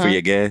she yes. pay for Uh-huh.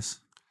 your gas?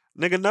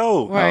 Nigga,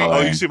 no. Right. Oh, you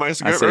Alright. see my I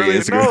Instagram said earlier?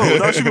 Instagram.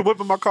 No, she been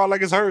whipping my car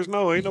like it's hers.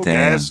 No, ain't no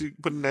Damn. gas. She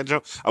putting that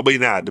jump. Oh, but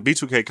nah, the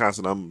B2K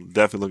concert, I'm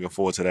definitely looking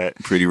forward to that.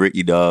 Pretty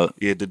Ricky dog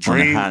Yeah, the on the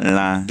Dream.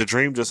 hotline. The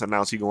Dream just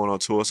announced he going on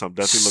tour, so I'm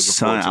definitely looking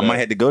Son, forward to I that. might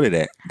have to go to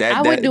that. That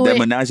I would that, do that it.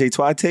 Menage a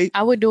Trois tape.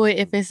 I would do it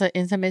if it's an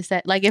intimate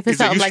set. Like if it's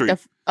It's at something U like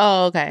Street.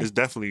 okay. It's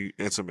definitely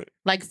intimate.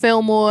 Like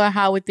Fillmore,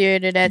 Howard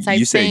Theater, that type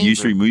You said thing. U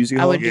Street Music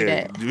I Hall? would do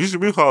Yeah, that. you should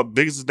be called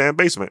biggest damn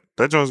basement.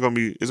 That joint's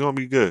it's gonna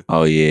be good.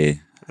 Oh yeah,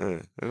 Yeah,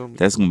 it's gonna be-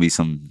 that's gonna be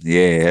some.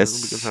 Yeah,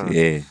 It's that's gonna be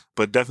a good yeah.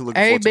 but definitely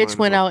looking Every forward to bitch learning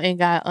went more. out and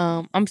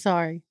got I'm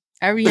sorry.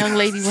 Every young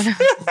lady went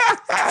out.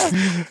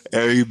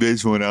 Every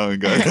bitch went out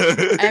and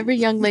got. Every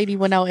young lady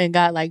went out and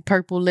got like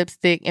purple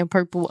lipstick and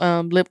purple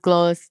lip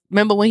gloss.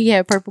 Remember when he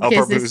had purple Oh,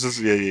 kisses? Purple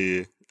Kisses?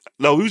 Yeah.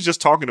 No, we was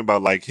just talking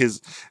about like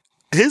his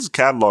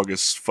catalog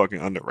is fucking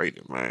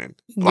underrated, man.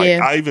 Like Yeah.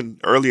 I even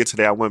earlier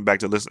today I went back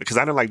to listen because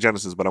I didn't like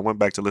Genesis, but I went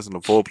back to listen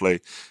to Full Play.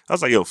 I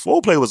was like, yo,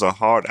 Full Play was a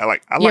hard. I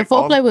like Full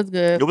all- Play was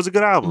good. It was a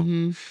good album.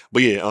 hmm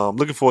But yeah,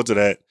 looking forward to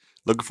that.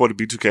 Looking forward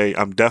to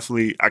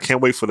B2K. I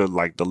can't wait for the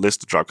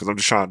list to drop because I'm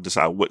just trying to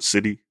decide what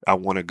city I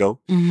want to go.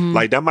 hmm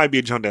Like that might be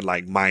a joint that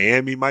like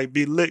Miami might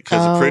be lit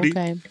because of pretty,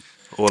 Okay.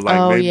 or like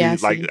Oh, maybe yeah, I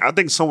like see. I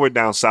think somewhere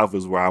down south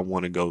is where I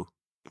want to go.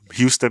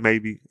 Houston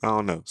maybe, I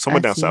don't know, somewhere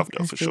I down see, south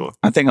though I for see. sure.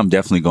 I think I'm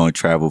definitely going to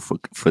travel for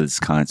this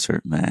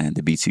concert, man.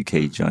 The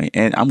B2K joint,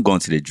 and I'm going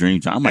to the Dream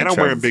joint. I might And I'm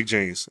travel. wearing big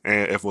jeans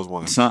and F was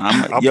one. Son,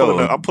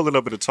 I'm pulling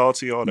up in a tall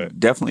tee, all that.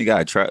 Definitely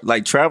got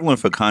to traveling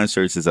for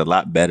concerts is a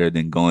lot better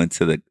than going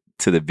to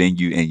the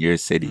venue in your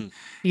city. Mm.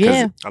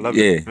 Yeah. I love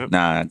Yeah, it. Yep.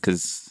 nah,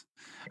 because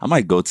I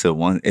might go to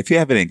one. If you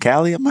have it in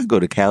Cali, I might go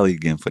to Cali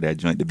again for that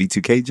joint, the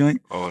B2K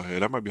joint. Oh yeah,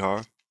 that might be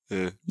hard.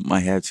 Yeah.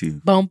 Might have to.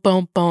 Bum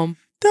bum bum.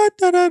 Da,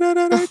 da, da, da,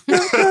 da, da,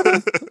 da.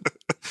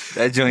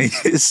 That joint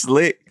is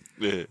slick.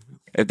 Yeah.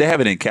 If they have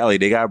it in Cali,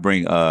 they gotta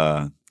bring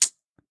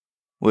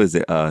what is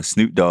it?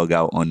 Snoop Dogg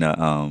out on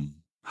the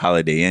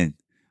Holiday Inn.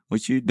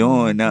 What you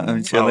doing?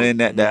 Nothing,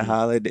 chilling at that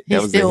holiday.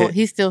 That was the hit.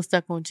 He's still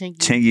stuck on Chinky.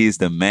 Chingy is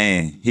the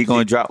man. He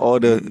gonna drop all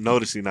the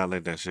Notice he not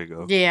letting that shit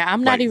go. Yeah,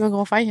 I'm not Like- even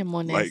gonna fight him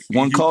on this. Like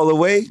one you- call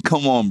away.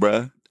 Come on,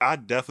 bruh. I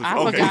definitely.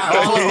 I okay. forgot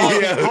all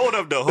about it. Hold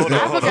up though. Hold I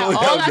up. Hold forgot.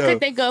 up. All I no. could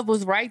think of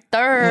was right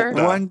there.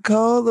 Nah. One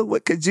call away,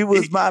 cause you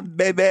was my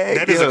baby.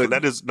 That is Yo,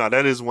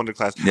 that is one of the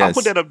classics. I'll Yes.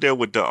 put that up there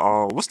with the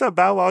what's that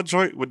Bow Wow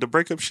joint with the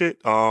breakup shit?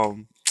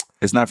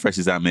 it's not fresh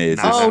as I made.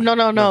 Nah, Oh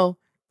nah,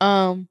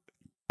 no.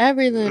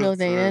 Every little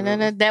thing.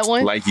 That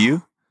one. Like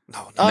you?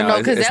 No, Oh No, no,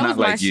 because it's that not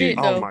was my like you. shit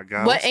Oh, though. my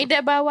God. But ain't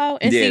that Bow Wow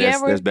and Yeah,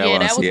 Sierra? that's Bow Wow yeah,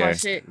 and that was my Sierra.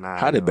 shit. Nah,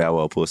 How did Bow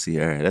Wow pull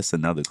Sierra? That's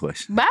another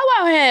question. Bow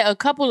Wow had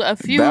a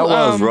few. Bow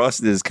Wow's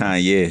Roster's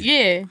Kanye.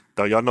 Yeah.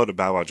 Dog, y'all know the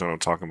Bow Wow joint I'm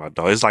talking about,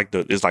 dog. It's like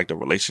the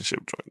relationship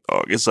joint,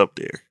 dog. It's up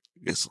there.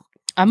 It's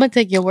I'm gonna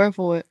take your word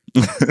for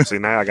it. see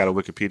now I got to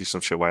Wikipedia some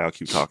shit while y'all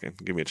keep talking.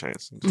 Give me a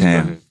chance. Just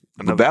Damn. go ahead.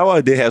 But Another- Bow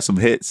Wow did have some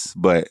hits,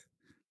 but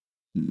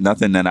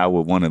nothing that I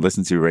would want to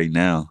listen to right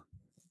now.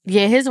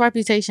 Yeah, his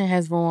reputation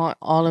has ruined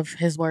all of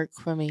his work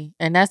for me,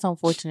 and that's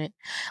unfortunate.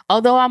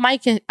 Although I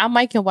might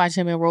can watch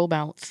him in Roll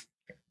Bounce.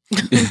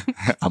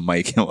 I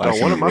might can watch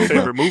Dog, one him of my real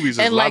favorite movies is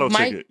And, like, Lotto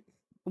Mike- Ticket.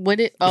 Would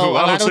it? Oh,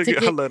 Lotto I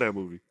Ticket. love that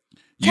movie.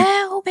 You-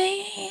 Tell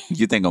me.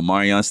 You think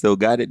Omarion still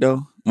got it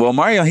though? Well,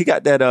 Omarion, he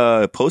got that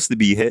supposed to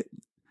be hit.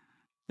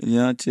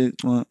 Yeah, So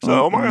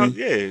Omarion,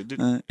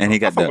 yeah. and he I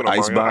got fuck the with Omarion.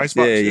 Icebox.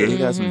 Icebox, Yeah, yeah. he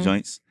got some Mhm.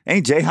 joints.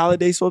 Ain't Jay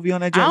Holiday supposed to be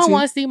on that I joint don't too?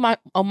 want to see my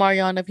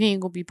Omarion if he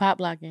ain't gonna be pop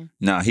blocking.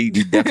 Nah, he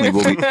definitely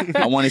will be.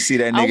 I want to see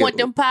that nigga. I want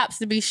them pops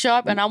to be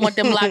sharp and I want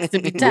them blocks to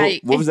be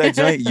tight. What was that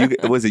joint?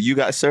 Was it You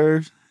Got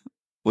Served?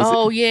 Was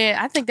oh it? yeah,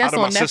 I think that's Out of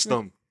my on Netflix.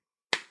 system.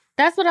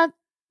 That's what I.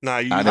 Nah,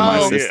 you Out of my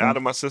yeah, system? out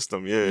of my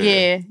system. Yeah.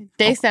 Yeah,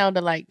 they sound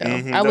alike though.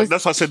 Mhm. I was.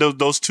 That's why I said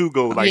those two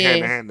go like Yeah.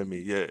 hand in hand to me.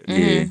 Yeah.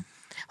 Mhm. Yeah.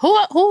 Who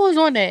was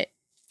on that?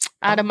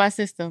 Out of my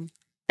system.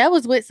 That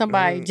was with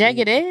somebody. Mm.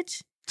 Jagged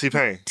Edge.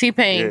 T-Pain.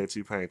 T-Pain. Yeah,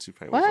 T-Pain.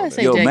 Why did I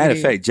say Yo, Jagged matter of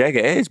Edge? fact, Jagged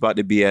Edge about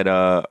to be at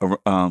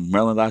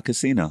Maryland Live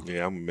Casino.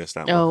 Yeah, I'm gonna miss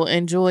that Oh, one.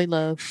 enjoy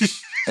love.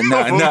 No.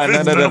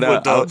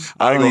 But, dog,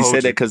 I I ain't gonna only hold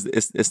said that you. because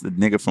it's the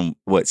nigga from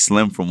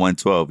Slim from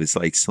 112. It's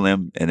like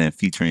Slim and then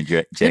featuring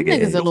Jagged niggas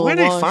Edge. a little Where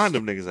they washed. find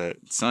them niggas at?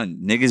 Son,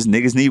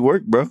 niggas need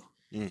work, bro.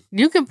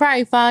 You can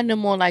probably find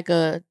them on like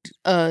a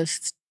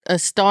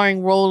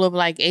starring role of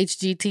like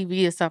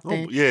HGTV or Oh,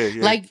 something. yeah.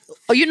 Like,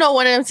 you know,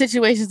 one of them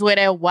situations where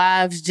their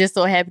wives just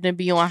so happen to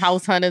be on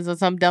House Hunters or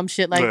some dumb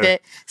shit like Yeah.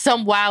 that.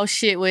 Some wild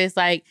shit where it's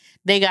like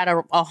they got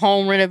a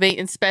home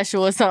renovating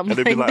special or something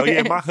And they'd be like, "Oh that.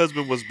 yeah, my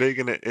husband was big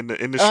in the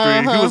industry.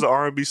 Uh-huh. He was an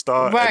R&B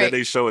star." And Right. then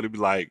they show it. It'd be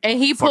like, And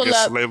he pull fucking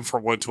up, Slim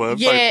from 112.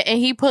 It's yeah, like, and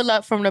he pull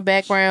up from the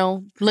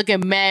background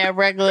looking mad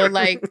regular.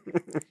 Like,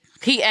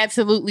 he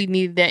absolutely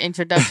needed that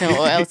introduction,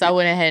 or else I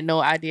wouldn't have had no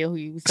idea who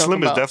he was talking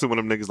Slim is about. definitely one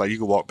of them niggas. Like you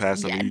can walk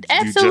past him, Yeah, and you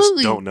just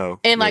absolutely. don't know.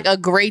 And Yeah. like a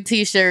gray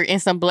t-shirt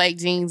and some black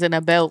jeans and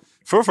a belt.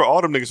 for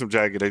all them niggas from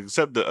Jagged Edge,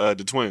 except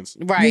the twins.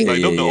 Right.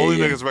 Like them, the only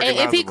niggas And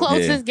recognizable. if he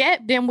closed Yeah. his gap,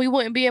 then we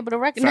wouldn't be able to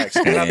recognize Facts.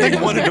 And I think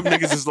Yeah. one of them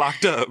niggas is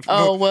locked up.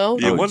 Oh, well.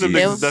 Yeah, Oh, one of them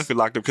geez. niggas is definitely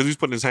locked up because he's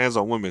putting his hands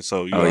on women.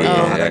 So you Oh already know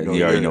yeah, how that goes.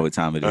 you already Yeah. know what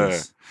time it Yeah.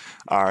 is.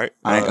 All right.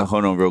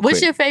 Hold on real What's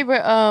quick. your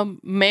favorite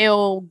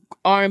male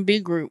R&B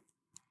group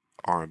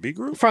R&B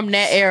group? from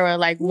that era?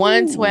 Like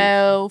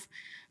 112,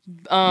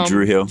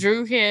 Drew Hill.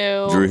 Drew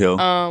Hill.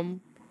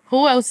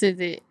 Who else is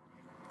it?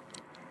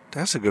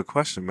 That's a good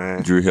question,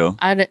 man. Drew Hill.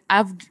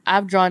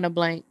 I've drawn a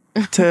blank.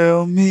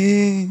 Tell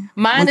me.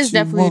 Mine what is you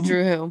definitely want.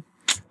 Drew Hill.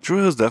 Drew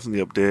Hill's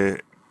definitely up there.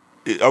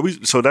 Are we?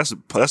 So that's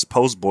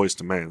post Boys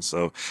to Men.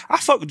 So I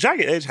fuck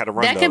Jagged Edge had a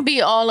run. That can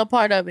be all a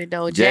part of it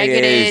though. Jagged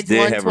Jagged Edge Edge,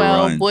 did have a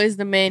 112, run. Boys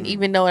the Men,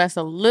 even though that's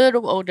a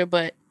little older,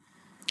 but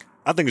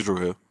I think it's Drew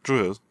Hill.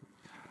 Drew Hill.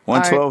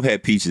 112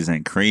 had peaches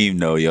and cream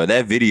though, yo.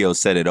 That video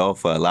set it off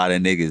for a lot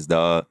of niggas,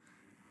 dog.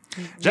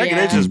 Jagged yeah.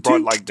 Edge just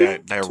brought like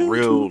that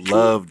real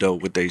love though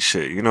with they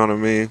shit. You know what I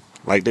mean?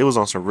 Like they was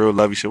on some real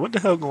lovey shit. What the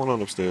hell going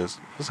on upstairs?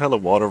 There's hella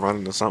water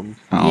running or something.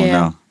 I don't Yeah.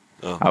 know.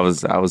 Oh. I was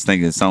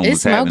thinking something It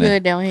was smell happening.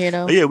 good down here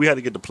though. But yeah, we had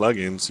to get the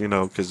plugins, you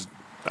know, because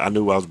I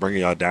knew I was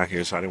bringing y'all down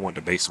here, so I didn't want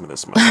the basement to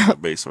smell like the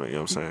basement. You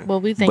know what I'm saying? Well,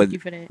 we thank But you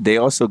for that. they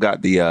also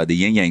got the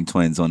Yin Yang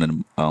Twins on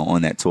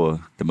that tour,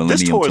 the This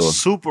Millennium tour Tour.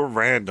 is super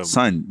random.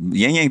 Son,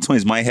 Yin Yang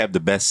Twins might have the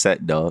best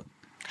set, dog.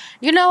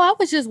 You know, I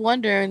was just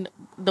wondering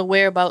the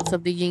whereabouts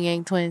of the Yin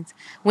Yang Twins.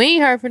 We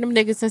ain't heard from them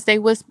niggas since they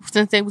was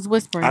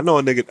whispering. I know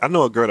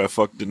a girl that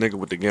fucked the nigga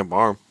with the gimp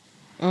arm.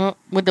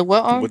 With the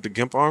what arm? With the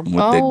gimp arm? With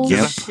Oh the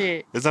gimp.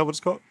 shit! Is that what it's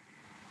called?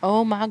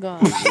 Oh my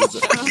god!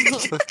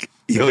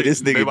 Yo,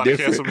 this They nigga about to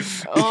different. cancel me.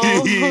 Oh,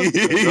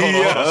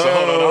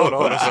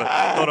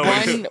 Hold on,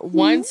 wait.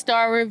 one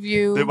star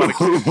review. They about to,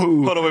 hold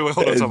on, wait, hold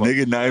on. This Time out.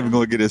 nigga not even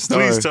gonna get a star.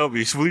 Please tell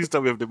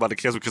me if they're about to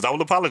cancel because I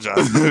will apologize.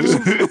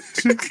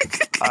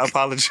 I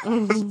apologize.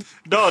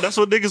 No, that's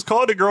what niggas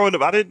called it growing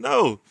up. I didn't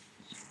know.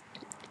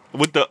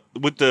 With the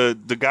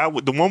guy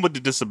with the one with the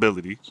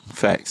disability,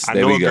 Facts. I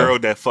There know we a go. girl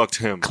that fucked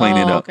him, Clean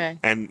it up. Okay.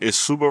 and it's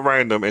super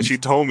random. And she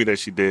told me that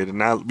she did,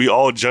 and we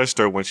all judged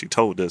her when she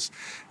told us.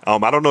 I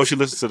don't know if she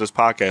listens to this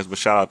podcast, but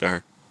shout out to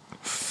her.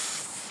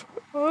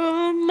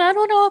 I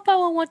don't know if I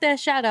would want that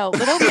shout out,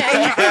 but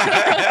okay.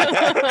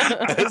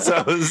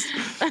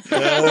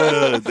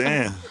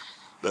 Damn.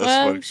 That's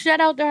Well, funny. shout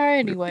out to her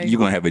anyway. You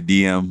gonna have a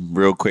DM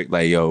real quick,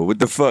 like, yo, what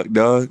the fuck,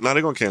 dog? No,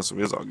 they're gonna cancel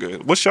me. It's all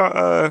good. What's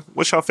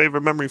your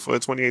favorite memory for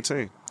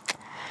 2018?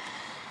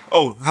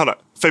 Oh, hold on.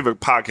 Favorite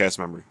podcast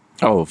memory.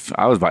 Oh,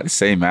 I was about to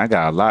say, man, I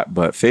got a lot,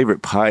 but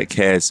favorite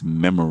podcast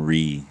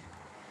memory.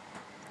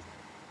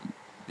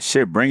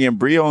 Shit, bringing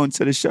Brio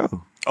onto the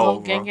show.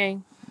 gang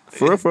gang.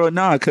 For real,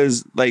 nah,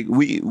 because like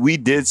we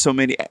did so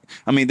many.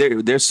 I mean,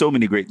 there's so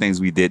many great things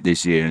we did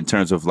this year in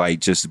terms of like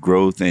just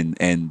growth and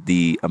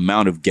the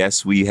amount of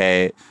guests we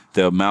had,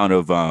 the amount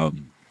of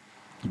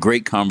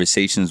great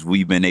conversations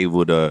we've been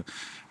able to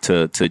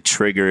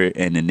trigger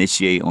and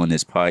initiate on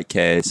this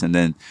podcast, and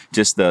then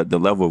just the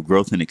level of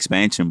growth and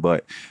expansion.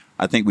 But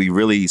I think we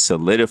really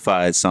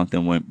solidified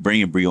something when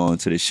bringing Brio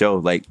onto the show,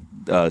 like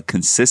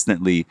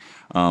consistently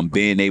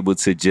being able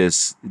to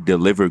just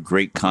deliver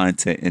great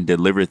content and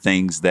deliver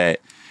things that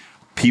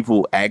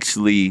people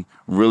actually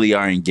really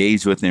are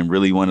engaged with and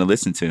really want to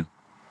listen to.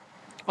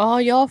 Oh,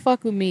 y'all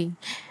fuck with me,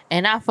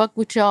 and I fuck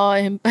with y'all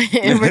in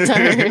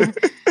return.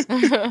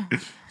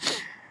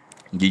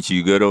 Get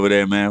you good over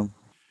there, man?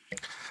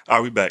 All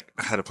right, we back.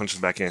 I had to punch us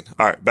back in.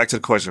 All right, back to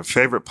the question.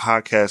 Favorite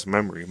podcast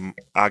memory.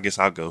 I guess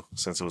I'll go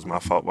since it was my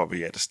fault why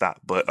we had to stop.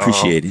 But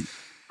Appreciate it.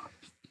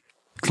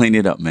 Clean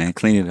it up, man.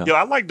 Clean it up. Yo,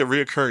 I like the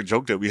reoccurring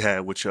joke that we had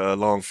with your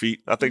long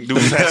feet. I think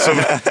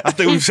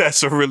we've had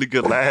some really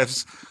good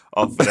laughs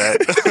off of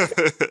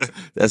that.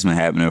 That's been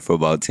happening for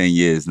about 10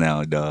 years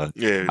now, dog.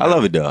 Yeah, I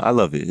love it, though. I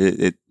love it.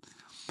 It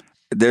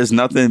there's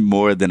nothing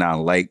more than I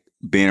like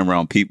being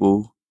around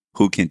people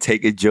who can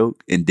take a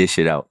joke and dish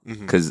it out.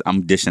 Because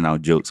I'm dishing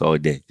out jokes all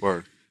day.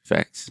 Word.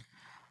 Facts.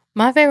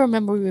 My favorite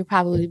memory would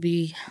probably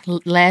be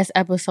last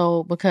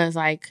episode because,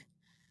 like,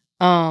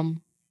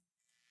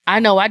 I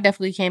know I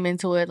definitely came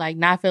into it like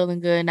not feeling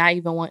good, not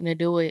even wanting to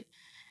do it,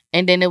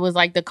 and then it was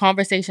like the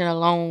conversation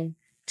alone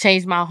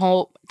changed my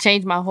whole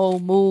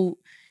mood.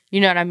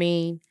 You know what I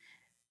mean?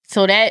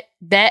 So that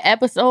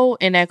episode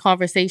and that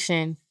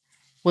conversation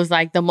was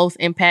like the most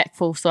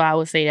impactful. So I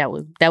would say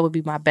that would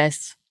be my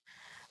best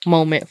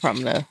moment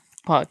from the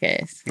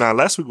podcast. Nah,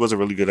 last week was a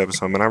really good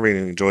episode, man. I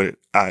really enjoyed it.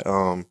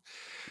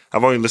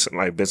 I've only listened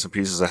like bits and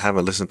pieces. I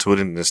haven't listened to it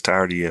in its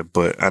entirety yet,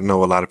 but I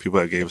know a lot of people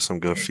that gave some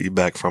good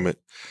feedback from it.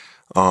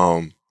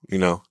 You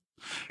know,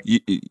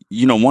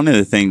 you know, one of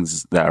the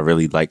things that I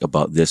really like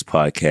about this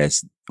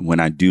podcast, when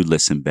I do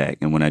listen back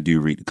and when I do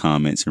read the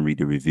comments and read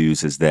the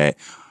reviews, is that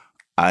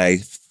I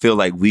feel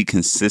like we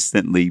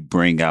consistently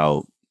bring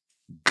out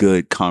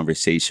good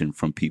conversation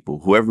from people.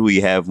 Whoever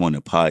we have on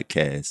the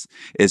podcast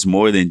is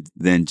more than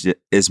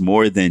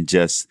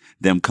just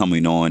them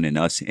coming on and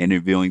us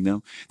interviewing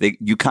them.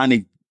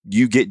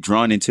 You get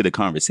drawn into the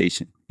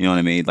conversation. You know what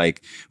I mean?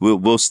 Like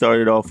we'll start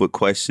it off with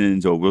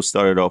questions or we'll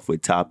start it off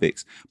with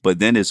topics, but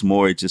then it's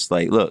more just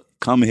like, look,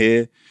 come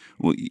here.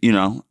 You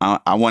know,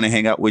 I want to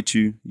hang out with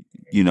you.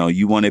 You know,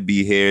 you want to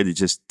be here to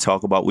just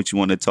talk about what you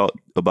want to talk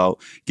about,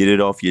 get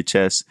it off your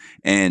chest.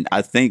 And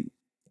I think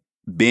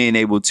being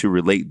able to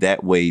relate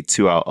that way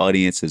to our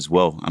audience as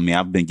well. I mean,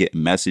 I've been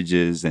getting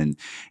messages and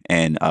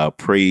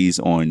praise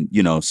on,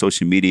 you know,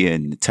 social media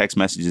and text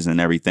messages and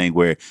everything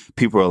where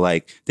people are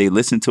like, they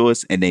listen to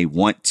us and they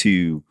want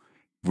to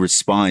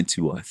respond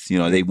to us. You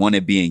know, they want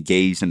to be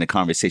engaged in the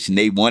conversation.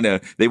 They want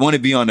to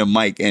be on the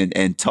mic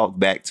and talk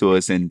back to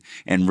us and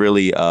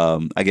really,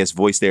 I guess,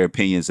 voice their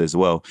opinions as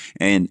well.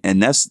 And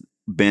that's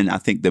been, I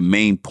think, the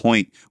main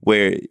point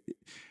where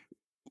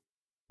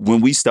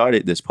when we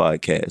started this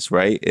podcast,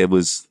 right, it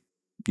was,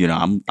 you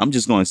know, I'm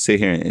just going to sit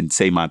here and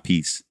say my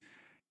piece,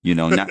 you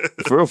know, not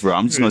for real.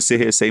 I'm just going to sit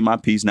here and say my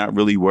piece, not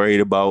really worried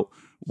about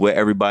what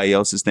everybody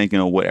else is thinking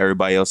or what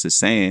everybody else is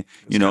saying,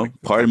 you know,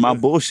 part of my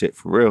bullshit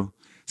for real.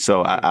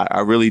 So I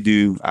really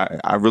do.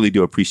 I really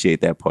do appreciate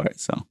that part.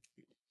 So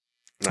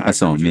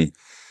that's on me.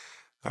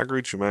 I agree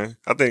with you, man.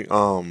 I think,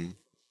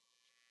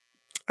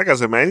 like I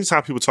said, man,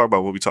 anytime people talk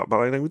about what we talk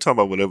about, like, we talk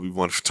about whatever we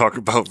want to talk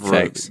about.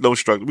 No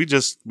struggle. We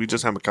just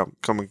have a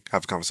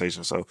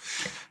conversation. So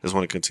just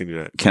want to continue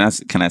that.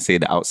 Can I say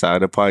the outside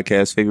of the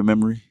podcast favorite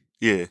memory?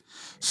 Yeah.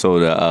 So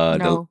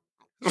no.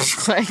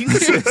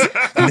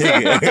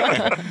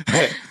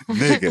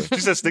 Nigga.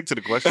 She said stick to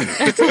the question.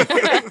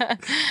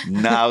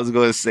 Nah, I was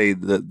gonna say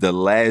the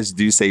last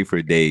Do Say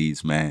for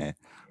Days, man.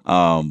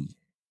 The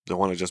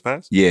one that just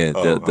passed? Yeah,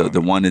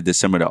 the one in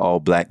December, the all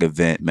black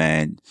event,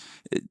 man.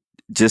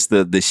 Just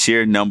the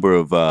sheer number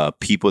of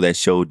people that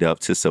showed up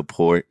to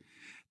support,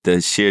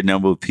 the sheer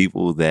number of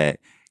people that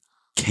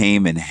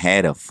came and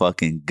had a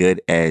fucking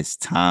good ass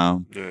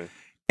time. Yeah.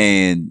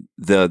 And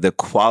the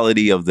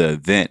quality of the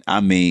event, I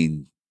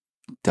mean,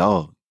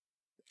 dog,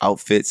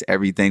 outfits,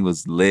 everything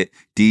was lit.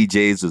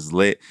 DJs was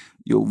lit.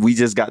 Yo, we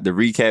just got the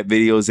recap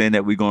videos in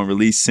that we're going to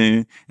release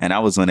soon. And I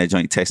was on that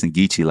joint texting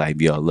Geechee like,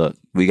 yo, look,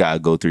 we got to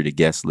go through the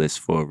guest list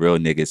for a real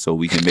nigga so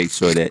we can make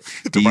sure that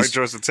the right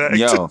choice attack.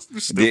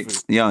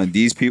 And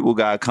these people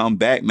got to come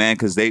back, man,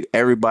 because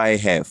everybody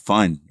had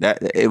fun.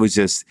 It was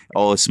just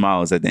all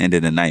smiles at the end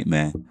of the night,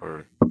 man.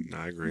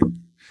 I agree.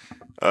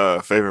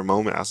 Favorite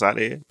moment outside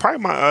there? Probably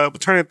my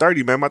turning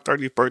 30, man. My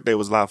 30th birthday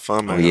was a lot of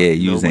fun, man. Oh, yeah,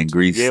 you was in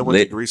Greece. Yeah, I went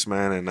to Greece,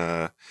 man, and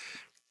I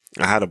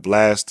had a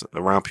blast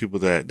around people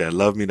that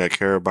love me, that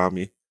care about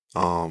me.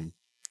 You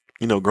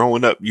know,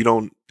 growing up, you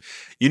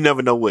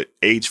never know what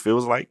age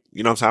feels like.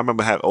 You know what I'm saying? I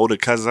remember having older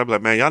cousins. I'd be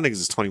like, man, y'all niggas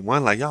is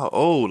 21. Like, y'all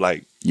old.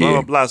 Like, blah,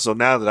 blah, blah. So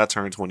now that I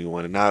turned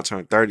 21 and now I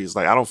turned 30, it's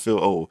like, I don't feel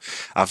old.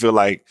 I feel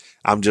like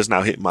I'm just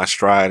now hitting my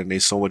stride and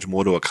there's so much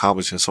more to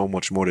accomplish and so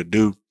much more to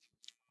do.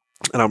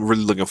 And I'm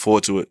really looking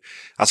forward to it.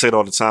 I say it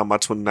all the time. My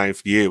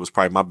 29th year was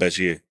probably my best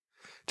year.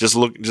 Just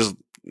look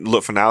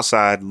from the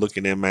outside,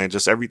 looking in, man.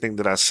 Just everything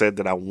that I said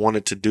that I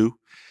wanted to do,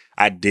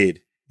 I did.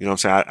 You know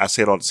what I'm saying? I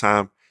say it all the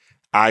time.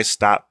 I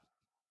stopped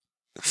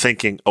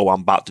thinking, oh,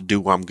 I'm about to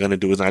do what I'm going to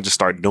do. And I just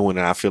started doing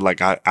it. I feel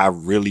like I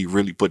really,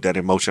 really put that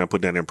in motion. I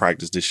put that in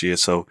practice this year.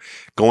 So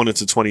going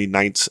into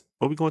 2019,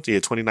 what are we going to? Yeah,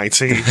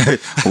 2019.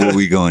 What are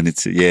we going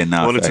into? Yeah,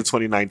 now going into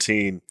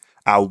 2019,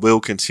 I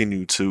will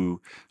continue to,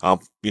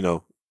 you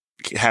know,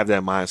 have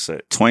that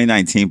mindset.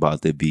 2019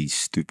 about to be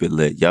stupid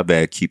lit. Y'all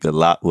better keep it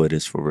locked with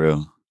us for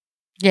real.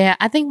 Yeah,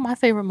 I think my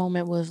favorite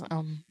moment was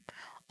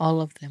all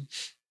of them.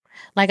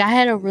 Like, I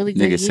had a really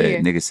good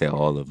year. Nigga said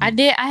all of them. I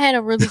did. I had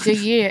a really good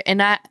year,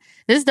 and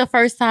this is the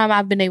first time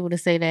I've been able to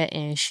say that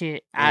in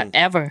shit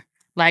ever.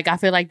 Like, I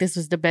feel like this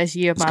was the best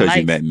year of my life. Because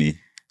you met me.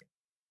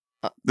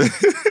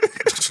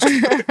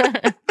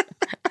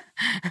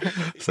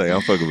 Say,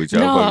 I'm fucking with you.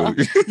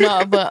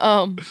 No,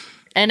 but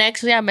and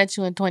actually, I met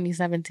you in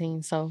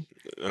 2017. So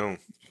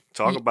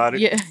talk about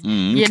it. Yeah,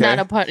 you're not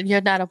a part.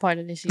 You're not a part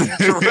of this year.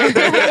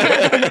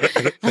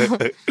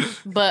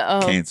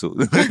 But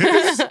canceled.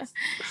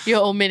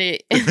 You're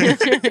omitted.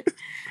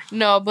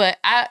 No, but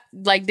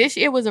this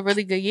year was a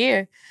really good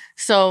year.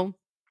 So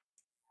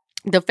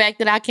the fact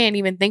that I can't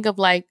even think of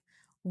like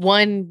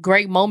one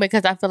great moment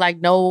because I feel like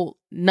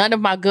none of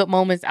my good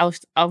moments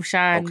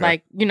outshine Okay.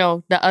 like, you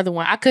know, the other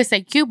one. I could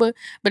say Cuba,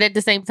 but at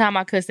the same time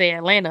I could say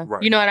Atlanta.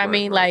 Right, You know what I right,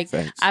 mean? right. Like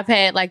Facts. I've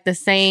had like the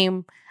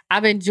same.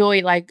 I've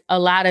enjoyed like a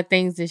lot of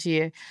things this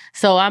year,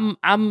 so I'm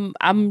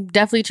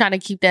definitely trying to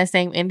keep that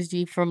same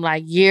energy from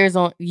like years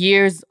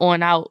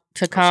on out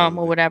to come Absolutely.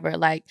 or whatever.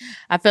 Like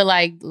I feel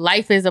like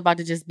life is about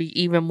to just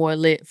be even more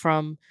lit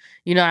from,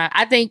 you know.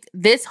 I think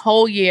this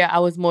whole year I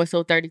was more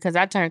so 30 because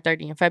I turned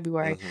 30 in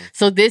February, Mhm.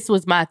 so this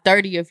was my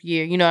 30th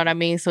year. You know what I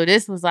mean? So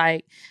this was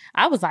like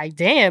I was like,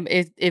 damn,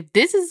 if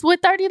this is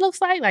what 30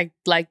 looks like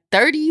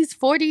 30s,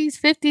 40s,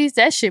 50s,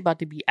 that shit about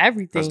to be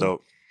everything. That's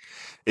dope.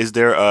 Is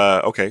there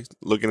okay,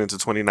 looking into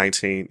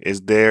 2019,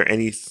 is there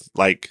any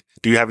like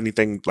do you have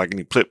anything like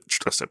any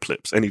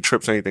any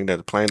trips, anything that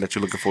are planned that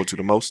you're looking forward to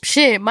the most?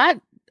 Shit,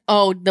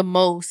 the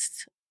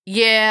most.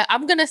 Yeah,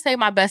 I'm gonna say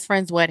my best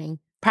friend's wedding.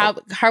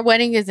 Her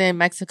wedding is in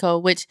Mexico,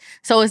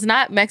 so it's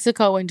not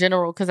Mexico in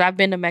general because I've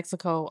been to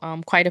Mexico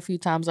quite a few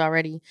times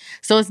already.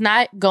 So it's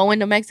not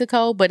going to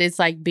Mexico, but it's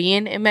like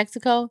being in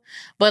Mexico.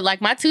 But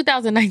like my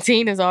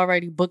 2019 is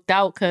already booked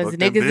out because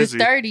Booked and niggas is busy.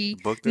 30.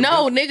 Booked and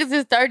No, busy. niggas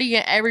is 30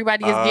 and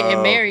everybody is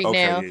getting married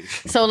Okay, now. yeah.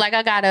 So like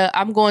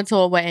I'm going to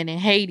a wedding in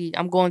Haiti.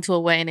 I'm going to a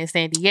wedding in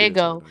San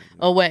Diego,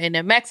 a wedding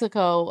in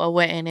Mexico, a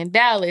wedding in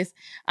Dallas.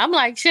 I'm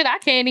like, shit, I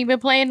can't even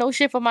plan no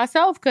shit for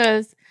myself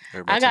because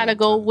Everybody I gotta telling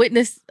go me.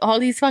 witness all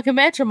these fucking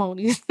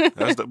matrimonies.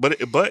 That's but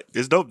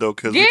it's dope though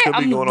because Yeah, it could be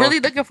I'm going really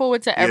on. looking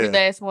forward to every Yeah.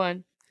 last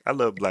one. I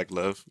love Black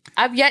love.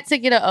 I've yet to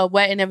get a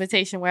wedding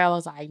invitation where I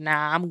was like,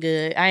 nah, I'm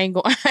good. I ain't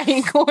going. I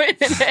ain't going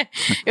to that.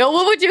 Yo,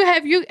 what would you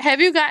have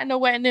you gotten a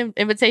wedding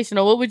invitation,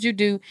 or what would you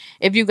do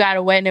if you got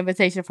a wedding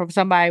invitation from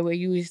somebody where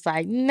you was just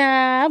like,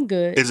 nah, I'm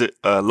good. Is it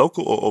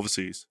local or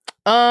overseas?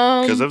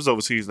 Because if Um, it's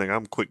overseas, nigga,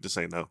 I'm quick to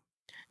say no.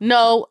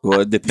 no,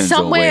 Well, it depends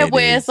somewhere on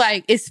where it's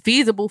like it's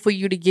feasible for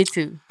you to get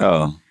to.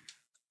 Oh,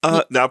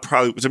 Now,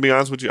 probably to be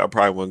honest with you, I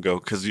probably wouldn't go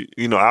because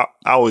you know I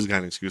always got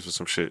an excuse for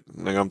some shit.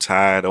 Like I'm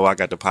tired. Oh, I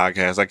got the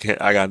podcast.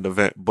 I got an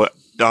event. But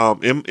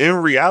in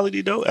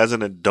reality though, as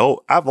an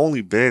adult, I've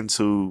only been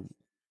to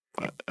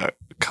a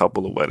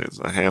couple of weddings,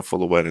 a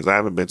handful of weddings. I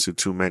haven't been to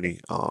too many.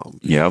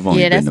 yeah, I've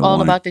only Yeah, been that's to all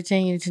one. about to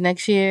change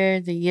next year,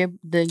 the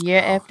year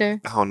after.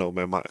 I don't know,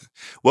 man.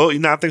 Well, you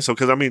know, I think so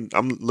because I mean,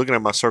 I'm looking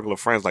at my circle of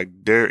friends. Like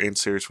they're in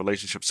serious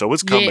relationships, so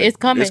it's coming. Yeah, it's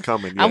coming. It's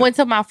coming. I Yeah. went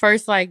to my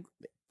first like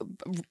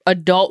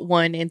adult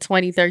one in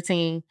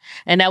 2013,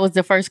 and that was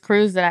the first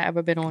cruise that I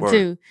ever been on Word.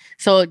 too.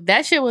 So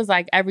that shit was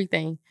like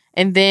everything.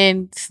 And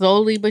then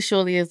slowly but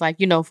surely, it's like,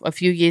 you know, a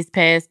few years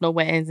passed, no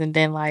weddings, and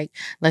then like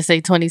let's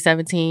say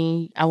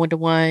 2017, I went to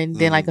one.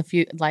 Then like a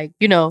few, like,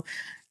 you know,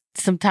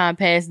 some time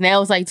passed. Now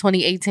it's like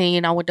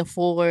 2018, I went to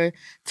 4.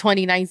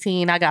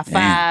 2019, I got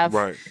 5.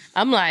 Right.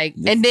 I'm like,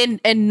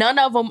 and none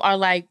of them are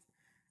like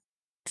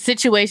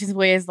situations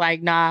where it's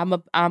like, nah,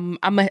 I'm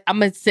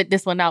gonna sit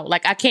this one out.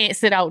 Like I can't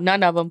sit out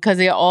none of them because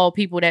they're all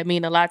people that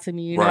mean a lot to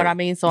me. You know what Right. I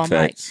mean? So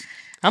Facts.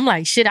 I'm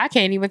like, shit, I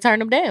can't even turn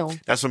them down.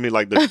 That's for me.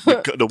 Like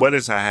the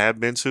weddings I have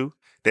been to,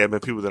 they have been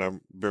people that I've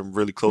been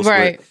really close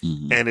Right. with.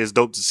 Mhm. And it's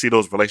dope to see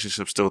those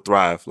relationships still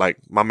thrive. Like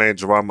my man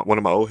Gerard, one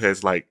of my old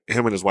heads, like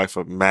him and his wife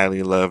are madly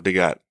in love. They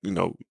got, you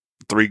know,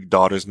 3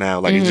 daughters now.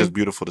 Like it's just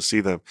beautiful to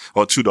see them.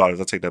 Or 2 daughters.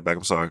 I take that back.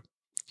 I'm sorry.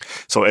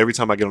 So every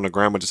time I get on the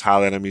gram, I just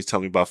holler at him. He's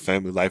telling me about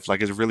family life.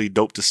 Like it's really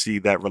dope to see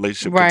that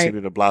relationship Right.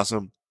 continue to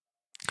blossom.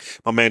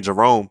 My man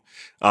Jerome,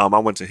 I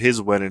went to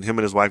his wedding. Him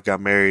and his wife got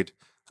married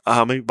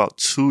maybe about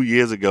 2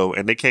 years ago,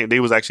 and they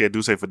was actually at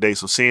Duce for Day.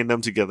 So seeing them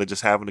together,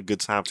 just having a good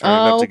time, turning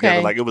Oh, up together,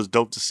 okay. like it was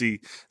dope to see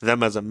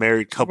them as a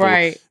married couple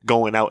Right.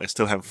 going out and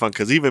still having fun.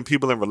 Because even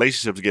people in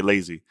relationships get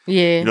lazy.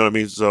 Yeah. You know what I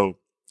mean? So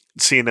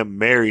seeing them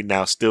married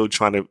now, still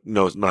trying to,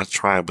 not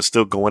trying, but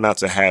still going out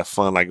to have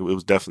fun, like it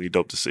was definitely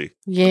dope to see.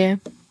 Yeah.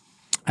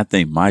 I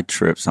think my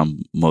trips,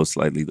 I'm most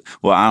likely.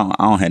 Well, I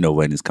don't have no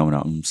weddings coming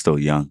up. I'm still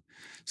young,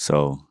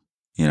 so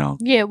you know.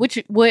 Yeah.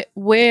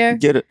 Where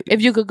Get it.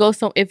 if you could go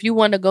if you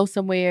want to go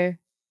somewhere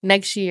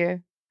next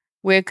year,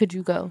 where could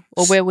you go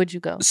or where would you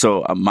go?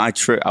 So my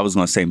trip, I was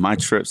gonna say my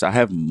trips. I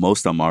have most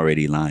of them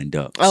already lined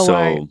up. Oh,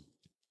 so,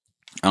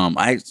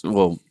 right.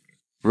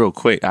 real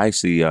quick, I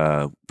actually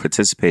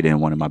participated in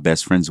one of my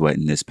best friend's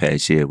wedding this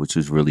past year, which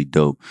was really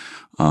dope.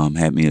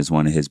 Had me as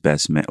one of his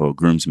best men or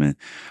groomsmen,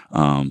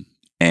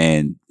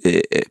 and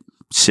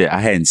shit, I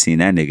hadn't seen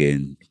that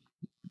nigga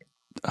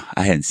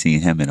I hadn't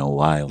seen him in a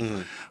while.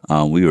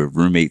 We were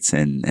roommates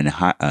in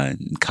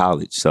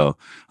college, so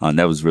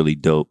that was really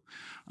dope.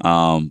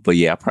 But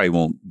yeah, I probably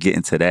won't get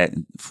into that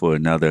for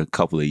another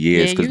couple of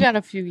years. Yeah, 'cause you got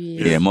a few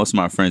years. yeah, most of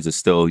my friends are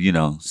still,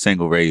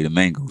 single, ready to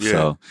mingle. Yeah.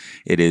 So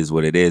it is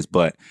what it is.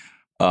 But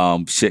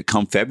shit,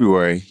 come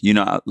February,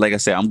 like I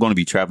said, I'm going to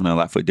be traveling a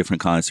lot for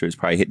different concerts.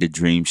 Probably hit the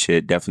Dream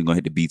shit. Definitely going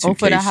to hit the B2K Oh,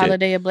 for the shit.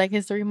 holiday of Black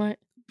History Month.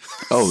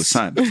 Oh,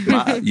 son,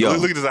 yo,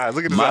 Look at his eyes.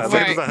 Look at his My eyes.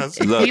 Look at his Right. eyes.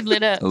 Look, He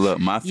lit up. look,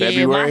 my Yeah,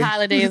 February. my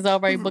holiday is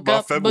already booked My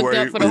up for the February-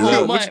 whole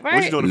Look, month, what you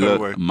right? doing in Look,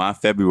 February? my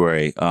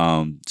February.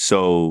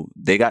 So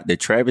they got the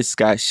Travis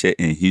Scott shit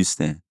in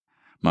Houston.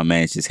 My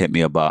man just hit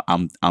me about.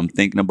 I'm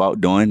thinking about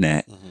doing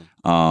that.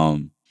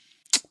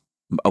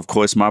 of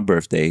course, my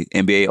birthday.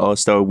 NBA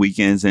All-Star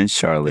Weekends in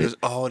Charlotte.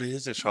 It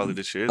is in Charlotte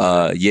this year.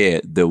 Isn't it? Yeah,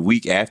 the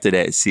week after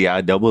that,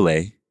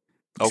 CIAA.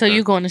 So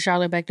you going to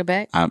Charlotte back to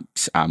back? I'm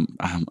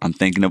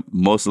thinking of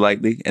most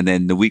likely, and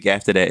then the week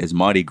after that is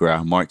Mardi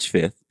Gras, March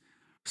 5th.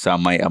 So I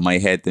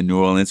might head to New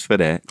Orleans for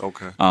that.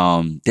 Okay.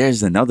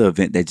 There's another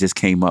event that just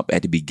came up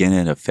at the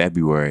beginning of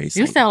February.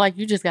 You sound like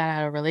you just got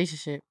out of a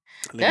relationship.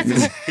 That's all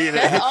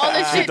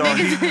the shit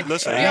niggas.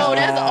 Listen,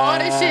 That's all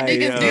the shit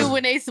niggas do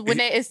when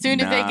they as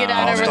soon as they get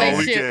out of a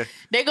relationship.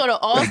 They go to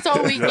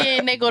All-Star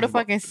Weekend. They go to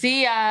fucking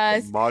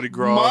CIs, Mardi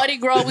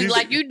Gras. We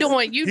like you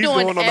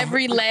doing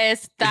every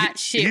last thought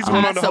shit He's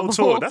possible. going on the whole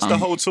tour. That's the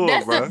whole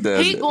tour,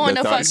 bro. He going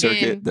to fucking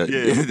circuit.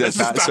 Yeah, The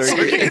thought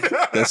circuit.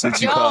 That's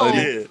what you call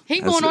it.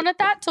 He going on a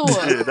thought tour.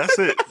 Yeah, that's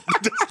it.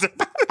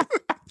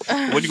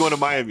 When you going to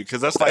Miami?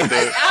 Because that's like the.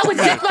 I was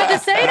just about to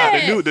say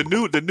that.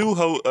 The new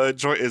whole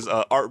joint is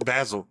Art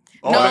Basel.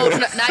 No,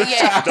 not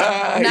yet.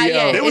 Not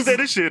yet. It was there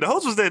this year. The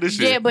host was there this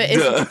year. Yeah, but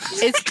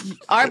it's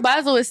Art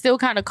Basel is still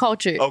kind of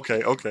cultured.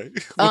 Okay.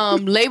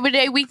 Labor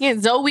Day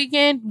weekend, Zoe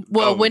weekend.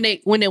 Well,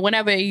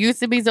 whenever it used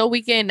to be Zoe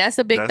weekend, that's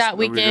a big thought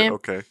weekend.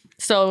 Okay.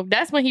 So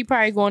that's when he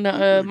probably going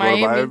to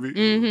Miami.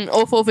 Mm-hmm.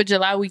 Or 4th of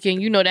July weekend.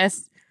 You know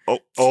that's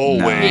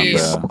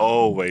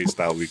always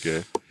thought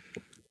weekend.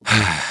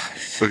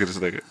 Look at this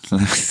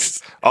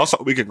nigga. Also,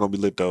 weekend gonna be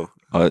lit though.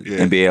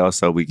 NBA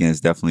All-Star Weekend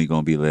is definitely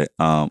gonna be lit.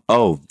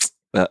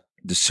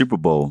 The Super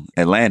Bowl,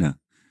 Atlanta.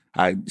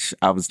 I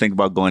was thinking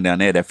about going down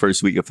there that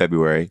first week of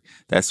February.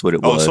 That's what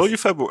it was. So you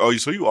February.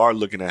 So you are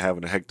looking at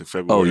having a hectic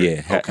February. Oh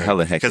yeah,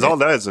 hella hectic. Because all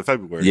that is in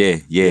February.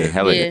 Yeah,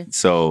 hella. Yeah.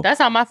 So that's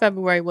how my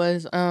February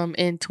was.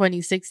 In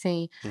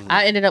 2016,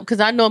 I ended up because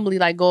I normally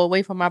like go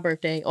away for my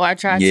birthday, or I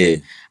tried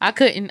to. I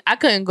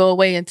couldn't go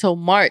away until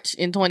March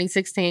in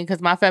 2016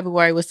 because my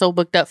February was so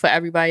booked up for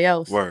everybody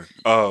else. Word.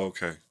 Oh,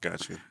 okay,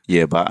 got you.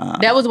 Yeah, but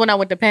that was when I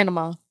went to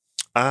Panama.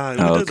 We talked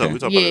about it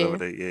the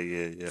other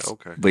day. Yeah.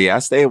 Okay. But yeah, I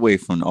stay away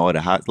from all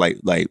the hot like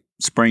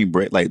spring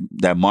break, like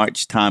that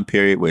March time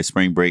period where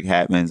spring break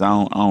happens. I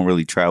don't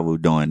really travel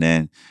during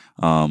then.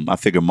 I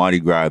figure Mardi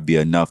Gras would be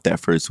enough that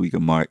first week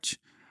of March.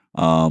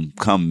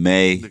 Come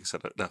May,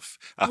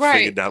 I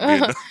figured that would be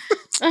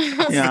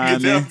enough. Yeah,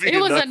 it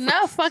was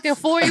enough fucking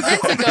 4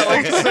 events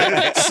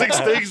ago. 6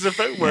 things in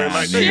February,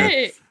 like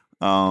shit.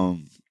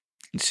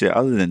 Shit.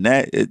 Other than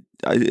that,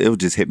 it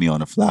would just hit me on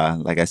the fly.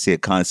 Like I see a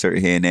concert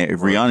here and there. If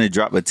Rihanna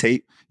drop a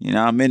tape,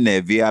 I'm in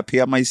there VIP.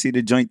 I might see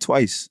the joint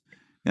twice.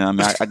 You know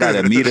what I mean? I got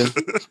to meet her.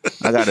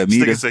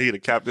 Nigga say he the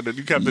captain.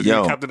 You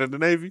captain of the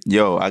Navy?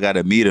 Yo, I got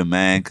to meet her,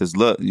 man. Because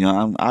look,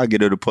 I'll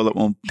get her to pull up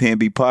on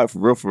PNB Park for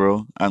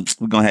real.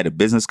 We're going to have the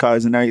business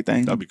cards and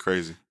everything. That'd be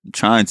crazy. I'm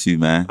trying to,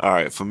 man. All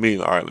right, for me,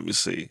 let me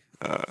see.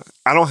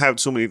 I don't have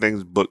too many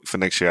things booked for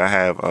next year. I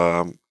have,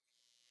 I'm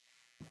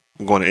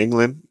going to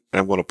England. And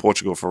I'm going to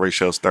Portugal for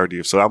Rachel's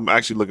 30th. So I'm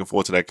actually looking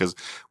forward to that because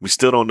we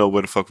still don't know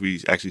where the fuck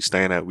we actually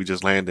staying at. We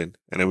just landing.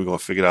 And then we're going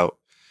to figure it out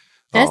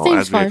that seems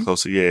as we fun. get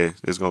closer. Yeah,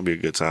 it's going to be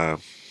a good time.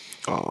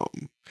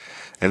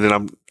 And then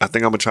I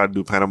think I'm going to try to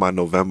do Panama in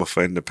November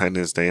for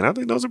Independence Day. And I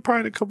think those are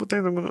probably a couple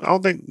things I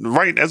don't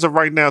think, as of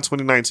right now,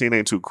 2019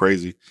 ain't too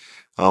crazy.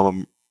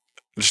 I'm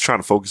just trying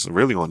to focus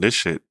really on this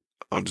shit.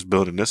 I'm just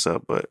building this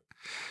up. But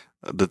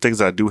the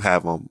things I do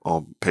have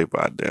on paper,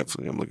 I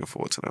definitely am looking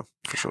forward to them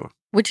for sure.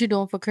 What you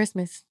doing for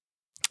Christmas?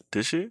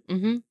 This year?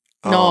 Mm-hmm.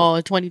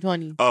 No,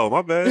 2020. Oh,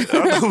 my bad.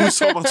 I know we was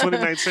talking about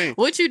 2019.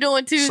 What you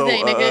doing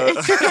Tuesday,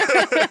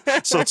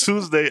 nigga? So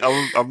Tuesday,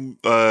 I'm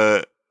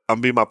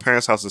be at my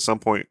parents' house at some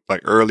point,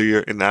 like earlier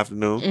in the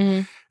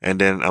afternoon,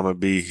 and then I'm gonna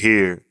be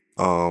here.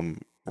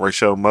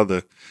 Rachel's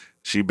mother,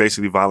 she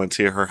basically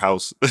volunteered her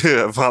house for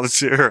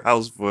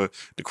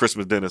the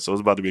Christmas dinner. So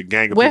it's about to be a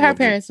gang of Where people. her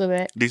parents live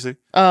at? DC.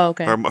 Oh,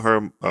 okay. Her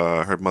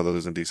mother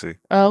lives in DC.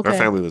 Oh, okay. Her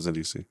family lives in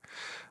DC.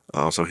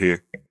 So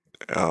here.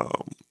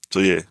 So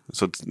yeah,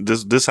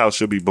 this house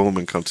should be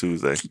booming come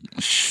Tuesday.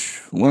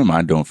 What am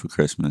I doing for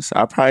Christmas?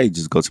 I'll probably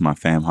just go to my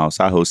fam house.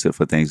 I host it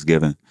for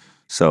Thanksgiving,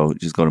 so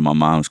just go to my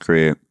mom's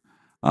crib.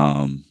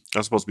 I'm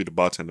supposed to be the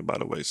bartender, by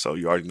the way, so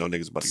you already know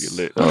niggas about to get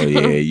lit. Oh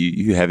yeah,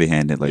 you heavy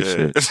handed like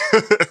shit.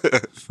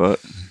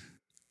 Fuck.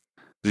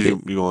 You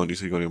going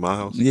to my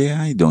house?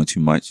 Yeah, I ain't doing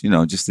too much.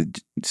 Just a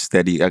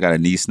steady. I got a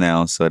niece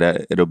now, so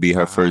that it'll be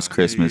her first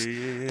Christmas.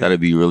 Yeah. That'll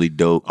be really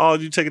dope. Oh,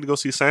 you take it to go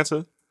see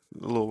Santa?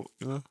 A little,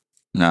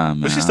 Nah,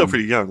 man. But she's still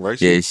pretty young, right?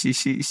 She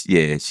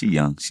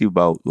young. She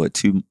about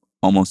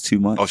almost 2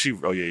 months. She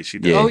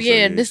did. Yeah. Oh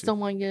yeah, this the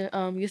one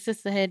your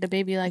sister had the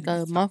baby like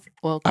a month,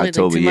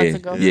 October, 2 months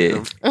ago.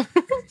 Yeah.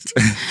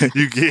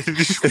 You get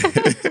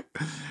it.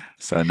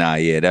 So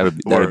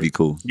that'll be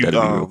cool.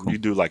 That'll be real cool. You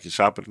do like your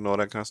shopping and all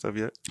that kind of stuff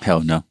yet? Hell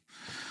no.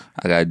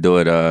 I gotta do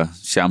it.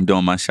 I'm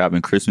doing my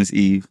shopping Christmas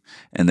Eve,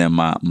 and then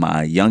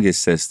my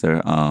youngest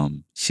sister,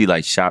 she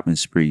likes shopping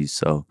sprees.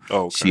 So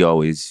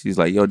she's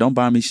like, "Yo, don't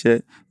buy me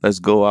shit. Let's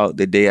go out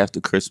the day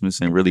after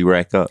Christmas and really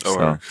rack up."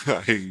 Oh,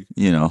 so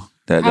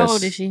How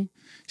old is she?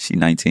 She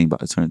 19, about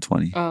to turn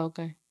 20. Oh,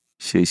 okay.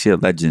 She a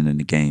legend in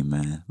the game,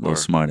 man. Little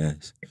smart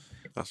ass.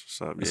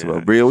 That's what's up. Yeah.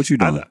 Bria, what you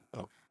doing?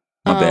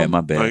 My bad. Um, My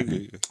Oh, bad.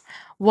 you good.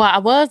 Well, I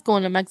was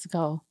going to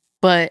Mexico,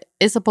 but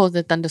it's supposed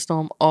to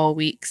thunderstorm all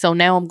week. So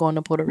now I'm going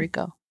to Puerto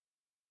Rico.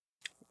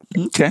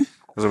 Okay. It's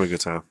gonna be a good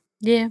time.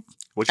 Yeah.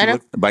 What you I know.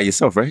 look? By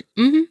yourself, right?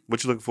 Mm-hmm.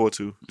 What you looking forward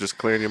to? Just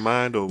clearing your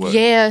mind or what?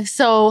 Yeah.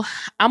 So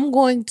I'm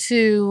going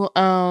to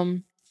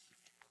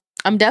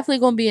I'm definitely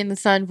gonna be in the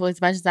sun for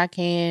as much as I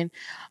can.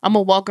 I'm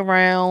gonna walk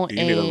around You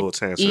need a and little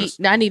tan, eat.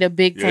 sis. I need a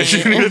big Yeah, tan.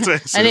 you need a tan,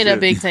 sis, I need yeah. a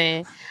big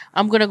tan.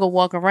 I'm gonna go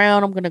walk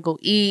around. I'm gonna go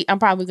eat. I'm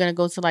probably gonna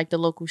go to like the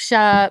local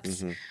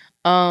shops.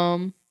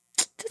 Mhm.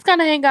 Just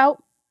kind of hang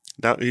out.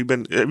 Now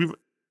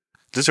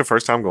this your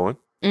first time going?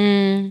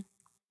 Mm,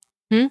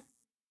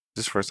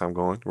 This your first time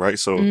going, right?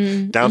 So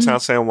mm, downtown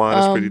San Juan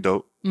is pretty Um,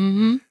 dope.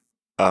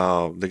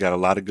 mm-hmm. They got a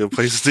lot of good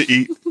places to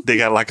eat. They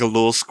got like a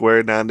little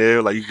square down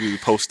there, like you can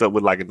post up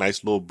with like a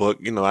nice little book.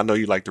 You know, I know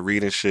you like to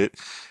read and shit.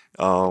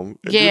 And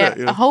do Yeah, that,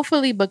 you know.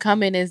 hopefully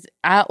Becoming is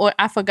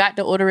I forgot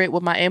to order it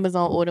with my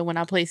Amazon order when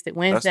I placed it That's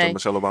Wednesday. the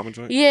Michelle Obama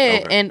joint.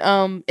 Yeah, Okay.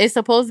 and it's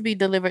supposed to be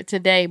delivered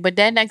today, but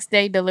that next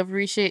day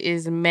delivery shit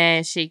is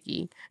mad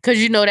shaky. Cause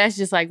you know that's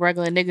just like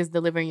regular niggas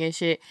delivering your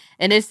shit,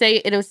 and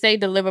it'll say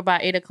delivered by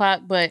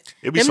 8:00, but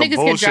It'd be them some niggas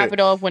can bullshit. drop it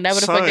off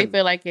whenever the fuck they Son,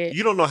 feel like it.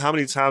 You don't know how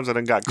many times I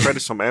done got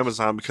credits from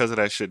Amazon because of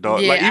that shit,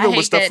 dog. Yeah, Like I even hate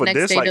with stuff that for next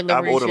this, day like I've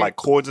delivery ordered shit. like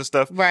cords and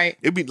stuff. Right,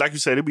 It'd be like you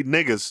said, it'd be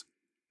niggas,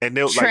 and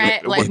they'll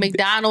Trap, like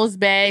McDonald's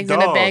bags in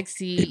the Dog. back It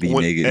seat. be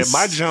when, niggas. and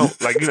my jump,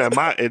 like you know,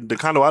 in the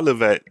condo I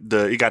live at,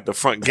 it got the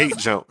front gate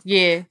jump.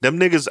 Yeah, Them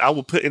niggas, I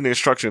will put in the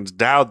instructions,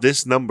 dial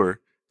this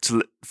number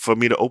for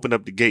me to open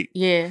up the gate.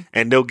 yeah,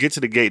 And they'll get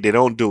to the gate, they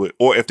don't do it.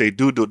 Or if they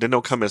do it, then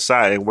they'll come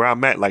inside. And where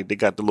I'm at, like they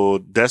got the little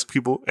desk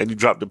people and you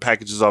drop the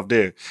packages off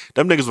there.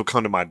 Them niggas will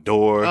come to my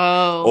door.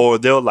 oh, Or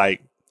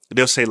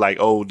they'll say like,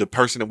 oh, the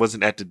person that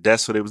wasn't at the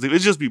desk, so they was. It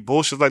just be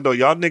bullshit. Like, no,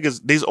 y'all niggas,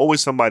 there's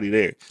always somebody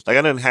there. Like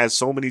I done had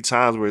so many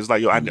times where it's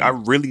like, yo, I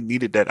really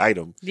needed that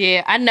item.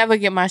 yeah. I never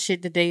get my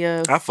shit the day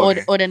of I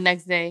fucking- or the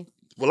next day.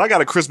 Well, I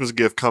got a Christmas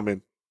gift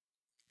coming,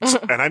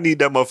 and I need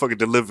that motherfucker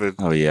delivered.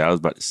 Oh yeah, I was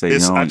about to say.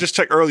 I just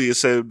checked earlier. It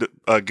said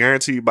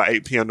guaranteed by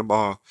 8 p.m.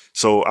 tomorrow.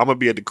 So I'm gonna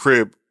be at the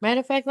crib. Matter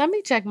of fact, let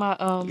me check my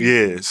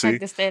Yeah, check see,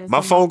 the status. my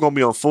on phone gonna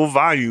be on full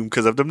volume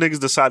because if them niggas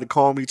decide to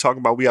call me talking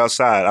about we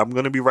outside, I'm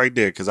gonna be right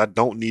there because I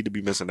don't need to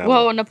be missing that.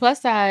 Well, one. on the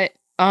plus side,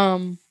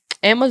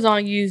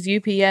 Amazon use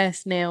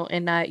UPS now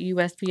and not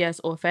USPS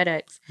or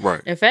FedEx.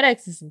 Right. And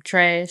FedEx is some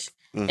trash,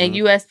 Mhm. and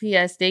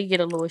USPS they get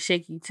a little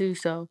shaky too.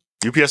 So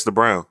UPS the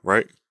brown,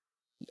 right?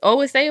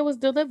 always say it was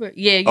delivered.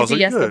 Yeah, Oh, so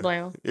you UPS the good.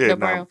 brown. Yeah, the nah.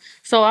 brown.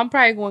 So I'm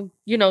probably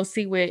going,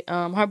 see what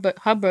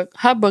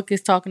her book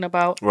is talking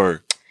about,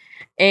 Word.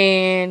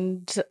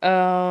 and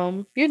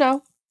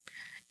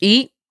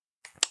eat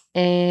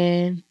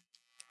and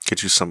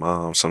Get you some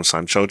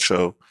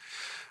sancocho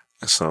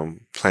and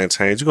some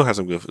plantains. You gonna have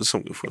some good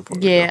food. In Puerto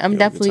yeah, Rico. I'm You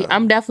have a good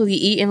time. definitely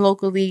eating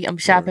locally. I'm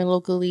shopping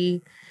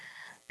locally.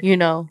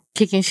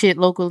 Kicking shit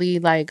locally.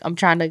 Like I'm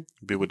trying to.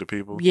 Be with the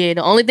people. Yeah,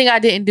 the only thing I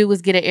didn't do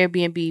was get an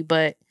Airbnb,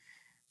 but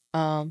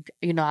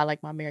I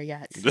like my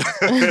Marriotts.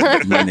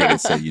 My nigga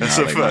said, That's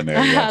I a like my fact.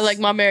 Marriotts. I like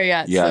my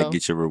Marriotts. You gotta so.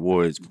 get your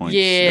rewards points.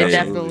 Yeah, Absolutely.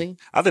 definitely.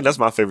 I think that's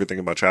my favorite thing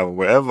about traveling.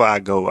 Wherever I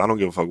go, I don't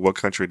give a fuck what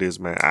country it is,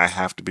 man. I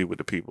have to be with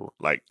the people.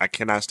 Like I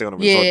cannot stay on a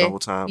resort Yeah. the whole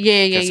time.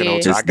 Yeah, Can't stay on the yeah.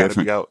 hotel. It's I gotta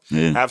different. be out.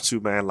 Yeah. Have to,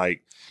 man.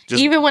 Like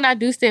just Even when I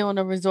do stay on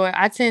a resort,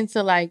 I tend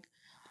to like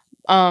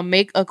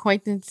make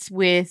acquaintance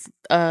with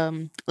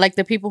like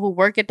the people who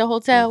work at the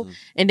hotel, Mhm.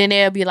 and then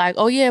they'll be like,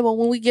 oh yeah, well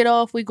when we get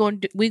off we going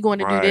to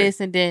Right. do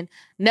this, and then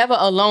never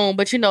alone,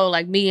 but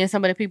like me and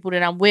some of the people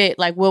that I'm with,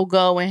 like we'll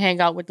go and hang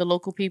out with the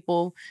local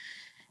people.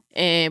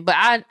 But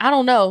I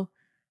don't know,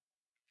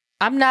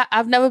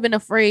 I've never been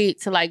afraid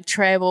to like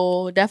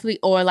travel, definitely,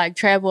 or like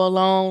travel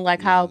alone,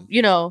 like how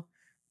Mhm.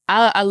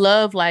 I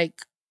love like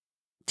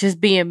just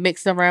being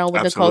mixed around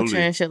with the culture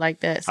Absolutely. and shit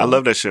like that. I So.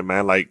 love that shit,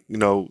 man. Like,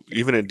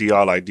 even in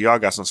DR, like DR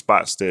got some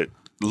spots that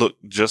look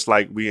just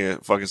like we in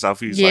fucking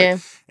Southeast. Yeah.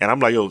 Like, and I'm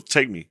like, yo,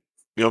 take me.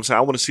 You know what I'm saying?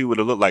 I want to see what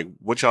it look like.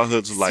 What y'all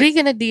hoods is like.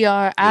 Speaking of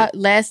DR, Yeah.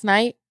 last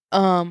night,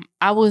 I've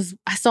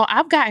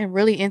gotten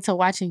really into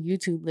watching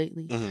YouTube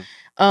lately.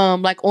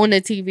 Mhm. Like on the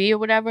TV or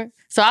whatever.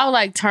 So I would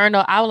like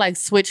I would like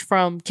switch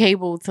from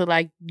cable to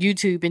like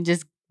YouTube and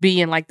just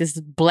be in like this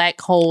black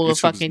hole of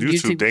fucking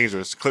YouTube.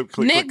 dangerous. Click,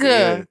 Nigga.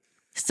 yeah.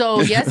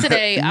 So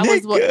yesterday I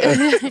was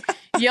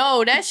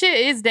yo, that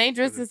shit is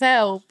dangerous as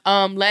hell.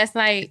 Last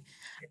night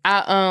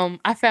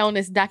I found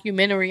this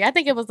documentary. I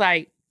think it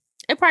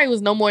probably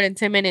was no more than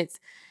 10 minutes.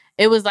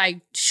 It was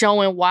like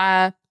showing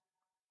why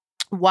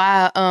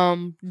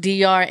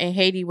DR and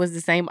Haiti was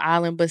the same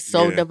island but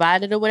so Yeah.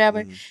 divided or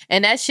whatever. Mhm.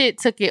 And that shit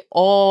took it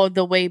all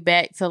the way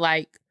back to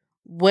like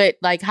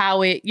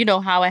how it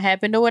how it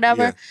happened or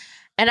whatever. Yeah.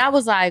 And I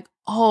was like,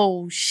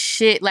 oh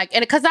shit. Like,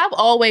 and because I've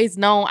always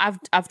known,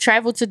 I've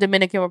traveled to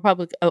Dominican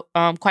Republic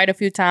quite a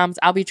few times.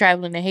 I'll be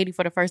traveling to Haiti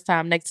for the first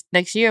time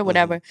next year or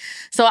whatever.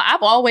 So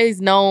I've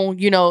always known,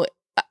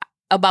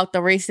 about the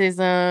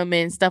racism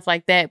and stuff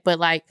like that. But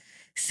like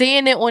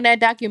seeing it on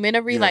that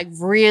documentary, Yeah. like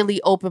really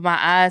opened my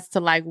eyes to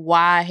like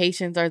why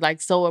Haitians are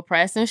like so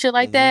oppressed and shit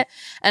like that.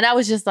 And I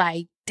was just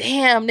like,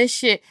 damn, this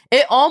shit.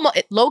 It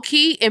almost low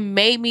key. It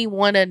made me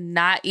want to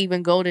not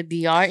even go to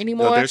DR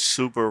anymore. No, they're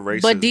super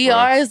racist. But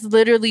DR is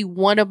literally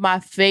one of my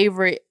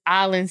favorite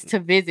islands to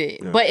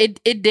visit. Yeah. But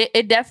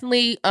it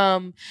definitely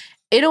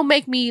it'll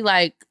make me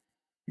like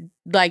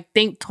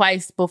think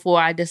twice before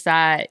I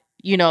decide,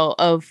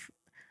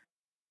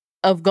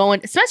 of going,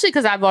 especially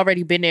because I've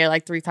already been there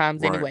like 3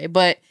 times anyway.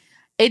 But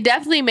it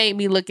definitely made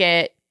me look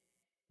at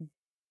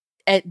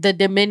the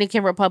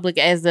Dominican Republic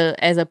as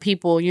a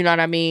people, you know what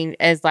I mean?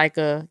 As like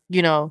a,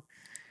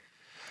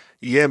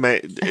 Yeah, man,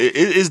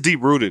 it's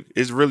deep rooted.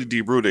 It's really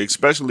deep rooted,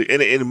 especially,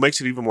 and it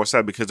makes it even more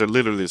sad because they're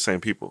literally the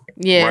same people.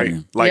 Yeah, right.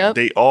 Like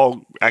they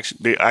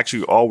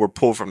actually all were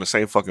pulled from the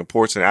same fucking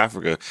ports in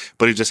Africa,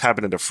 but it just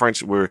happened that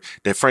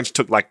the French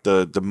took like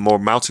the more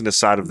mountainous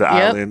side of the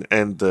island,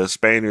 and the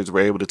Spaniards were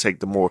able to take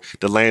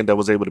the land that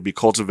was able to be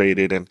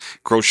cultivated and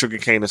grow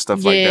sugarcane and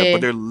stuff like that.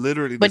 But they're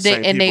literally the same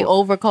people. And they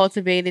over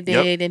cultivated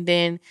it, and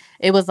then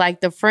it was like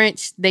the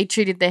French, they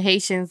treated the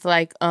Haitians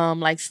like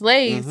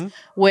slaves,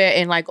 where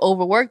and like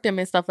overworked them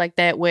and stuff like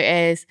that,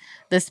 whereas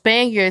the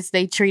Spaniards,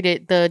 they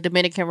treated the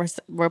Dominican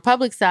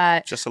Republic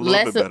side just a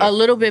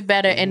little bit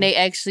better, and they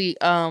actually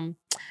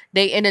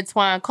they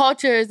intertwined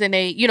cultures, and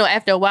they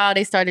after a while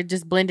they started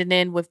just blending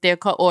in with their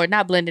or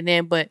not blending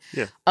in, but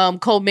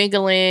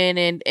co-mingling,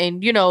 and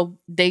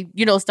they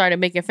started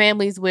making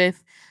families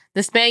with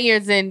the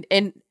Spaniards and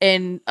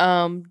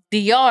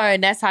DR,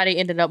 and that's how they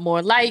ended up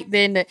more light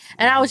than and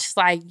I was just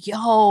like,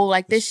 yo,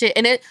 like this shit.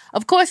 And it,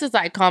 of course, it's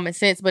like common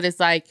sense, but it's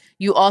like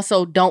you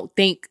also don't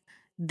think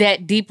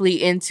that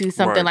deeply into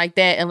something like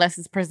that unless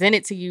it's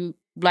presented to you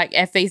like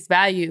at face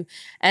value.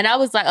 And I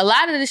was like, a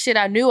lot of the shit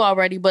I knew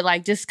already, but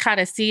like just kind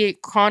of see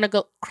it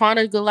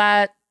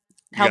chronicalized.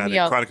 Help me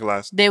out.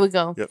 Chronicalized. There we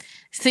go. Yep.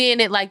 Seeing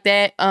it like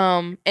that,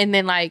 and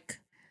then like.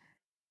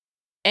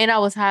 And I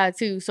was high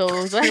too, so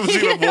it was like he was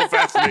even more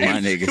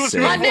fascinated.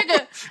 My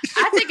nigga,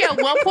 I think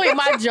at one point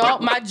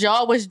my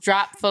jaw was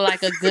dropped for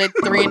like a good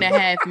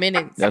 3.5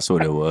 minutes. That's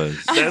what it was.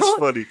 That's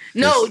funny.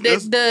 No,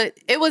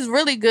 it was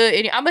really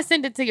good. I'm gonna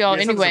send it to y'all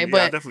anyway.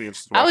 But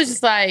I was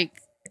just like,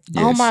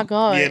 oh my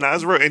god. Yeah, no,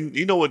 it's real. And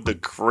you know what the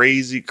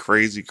crazy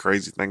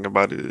thing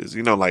about it is?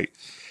 Like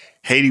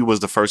Haiti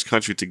was the first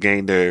country to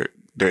gain their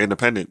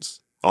independence.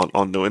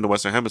 In the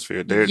Western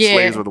Hemisphere, their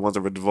slaves were the ones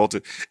that were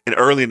revolted, and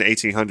early in the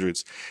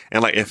 1800s.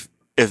 And like if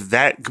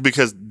that,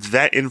 because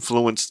that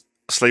influenced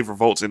slave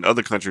revolts in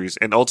other countries,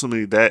 and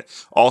ultimately that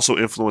also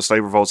influenced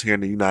slave revolts here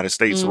in the United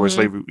States, where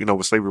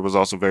slavery was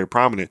also very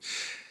prominent.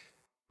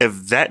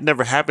 If that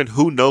never happened,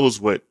 who knows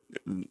what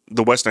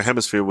the Western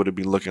Hemisphere would have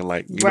been looking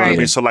like? You know what I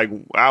mean? So like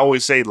I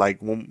always say, like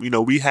when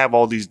we have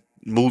all these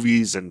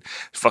movies and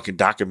fucking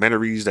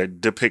documentaries that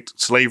depict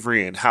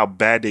slavery and how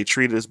bad they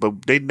treated us,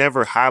 but they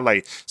never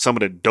highlight some of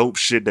the dope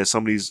shit that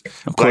some of these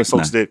black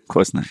folks did. Of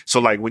course not.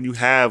 So like when you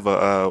have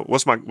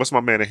what's my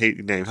man in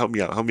Haiti name? Help me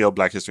out,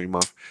 Black History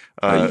Month.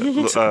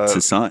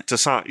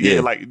 Toussaint. Yeah,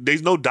 like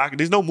there's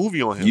no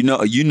movie on him. You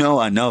know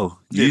I know.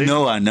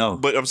 I know.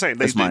 But I'm saying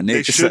that's my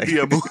nigga. They should be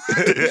a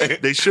movie.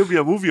 They should be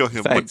a movie on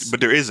him,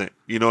 but there isn't.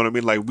 You know what I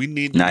mean? Like we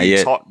need to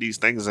be taught these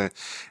things, and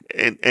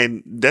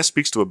that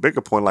speaks to a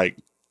bigger point. Like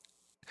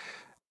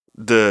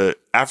the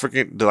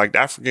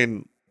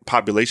African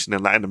population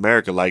in Latin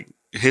America, like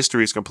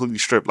history is completely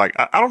stripped. Like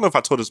I don't know if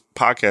I told this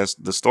podcast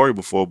the story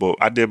before, but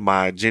I did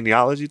my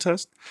genealogy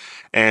test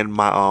and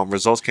my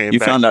results came back. You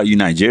found out you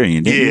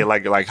Nigerian, didn't you?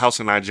 like House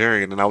of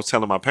Nigerian, and I was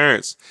telling my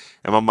parents,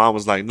 and my mom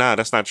was like, "Nah,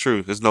 that's not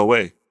true. There's no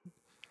way."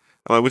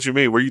 I'm like, "What you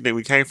mean? Where you think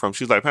we came from?"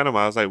 She's like,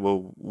 "Panama." I was like,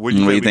 "Well, where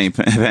you think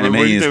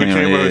Panamanians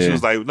came from?" She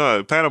was like,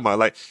 "No, Panama."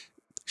 Like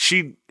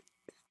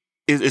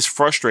it's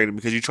frustrating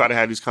because you try to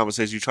have these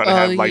conversations, you try to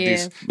have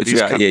these, but you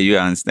gotta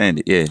understand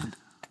it. Yeah,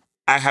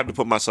 I have to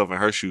put myself in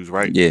her shoes,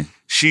 right? Yeah,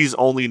 she's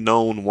only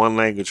known one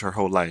language her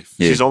whole life.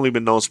 Yeah. She's only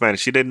been known Spanish.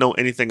 She didn't know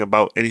anything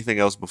about anything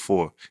else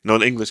before. The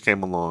English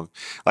came along.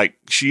 Like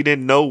she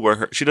doesn't know where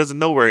her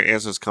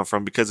ancestors come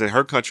from because in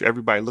her country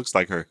everybody looks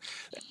like her.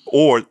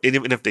 Or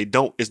even if they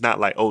don't, it's not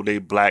like, oh, they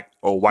black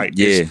or white.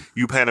 Yeah. It's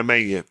you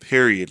Panamanian,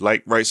 period.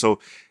 Like, right. So,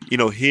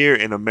 here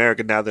in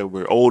America, now that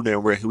we're older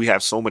and we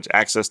have so much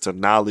access to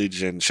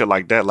knowledge and shit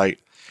like that,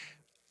 like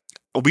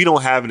we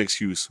don't have an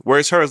excuse.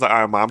 Whereas her is like, all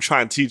right, Mom, I'm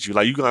trying to teach you.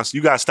 Like you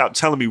gotta stop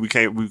telling me we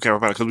can't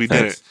because we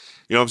didn't.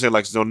 You know what I'm saying?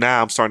 Like, so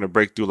now I'm starting to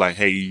break through, like,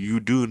 hey, you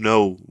do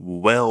know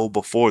well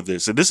before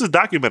this. And this is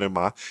documented,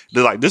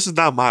 they're like, this is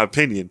not my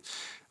opinion,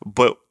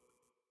 but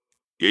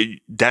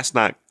that's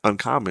not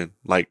uncommon.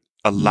 Like,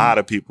 a lot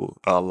of people,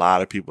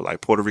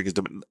 like Puerto Ricans,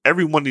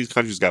 every one of these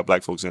countries got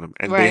black folks in them,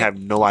 and they have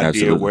no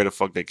idea where the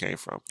fuck they came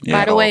from. Yeah.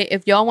 By the way,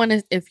 if y'all want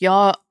to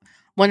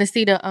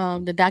see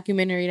the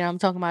documentary that I'm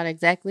talking about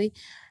exactly,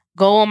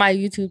 go on my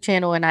YouTube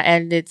channel, and I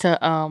added it to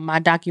my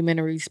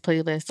documentaries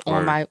playlist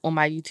on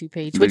my YouTube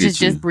page, which is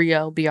just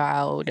Brio,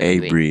 BRIO.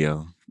 Hey,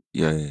 Brio.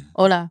 Yeah.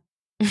 Hola.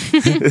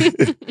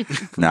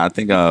 Now I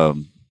think I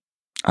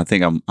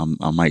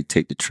might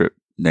take the trip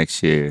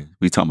next year.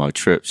 We talking about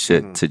trip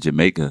shit to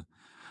Jamaica.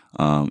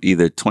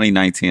 Either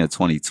 2019 or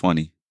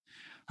 2020.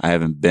 I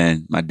haven't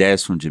been. My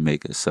dad's from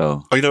Jamaica,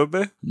 so Oh, you never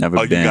been? never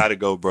Oh, you been. gotta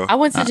go, bro. I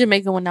went to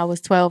Jamaica when I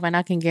was 12, and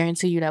I can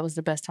guarantee you that was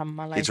the best time of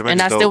my life. Jamaica's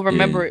And I still dope.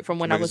 remember Yeah. it from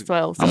when I was Jamaica's-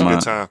 12. That's So. a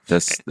good time.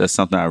 That's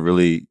something I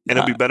really. And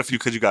it'll be better for you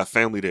because you got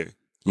family there.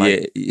 yeah,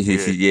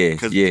 yeah.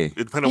 Because it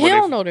depends on He what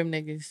don't know them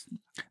niggas.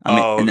 I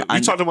mean, Oh, and you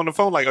talked to them on the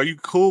phone. Like, are you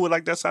cool with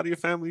like that side of your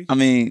family? I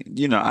mean,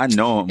 you know, I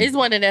know him. It's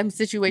one of them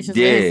situations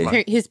Yeah.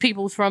 where his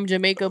people's from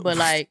Jamaica, but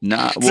like,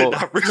 Nah, Is it well,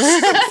 not really?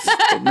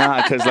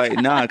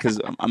 cause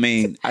I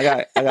mean,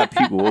 I got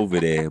people over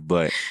there,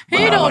 but he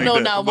But not don't like know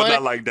that. not But one.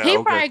 not like that, He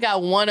okay. probably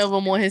got one of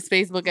them on his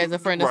Facebook as a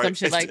friend or some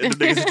shit like And that.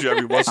 the niggas hit you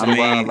every once in I a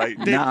while. mean, Like,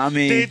 nah, I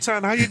mean,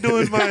 Dayton, how you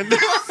doing, man?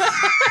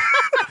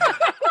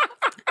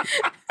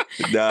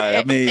 nah,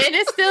 I mean, and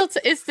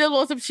it's still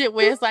on some shit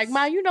where it's like,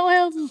 Ma, you know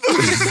him,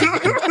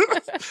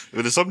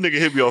 But if some nigga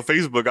hit me on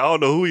Facebook, I don't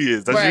know who he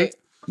is. That's right?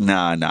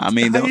 nah. I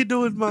mean, you. How you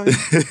doing, man?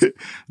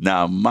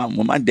 nah.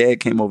 When my dad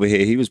came over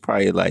here, he was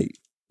probably like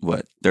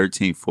what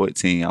 13,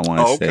 14, I want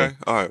to Oh, say. okay.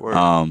 All right.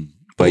 Word.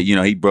 But you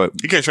know, he brought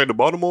He came straight to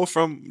Baltimore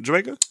from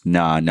Jamaica?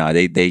 nah.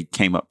 They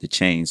came up the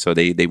chain, so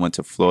they went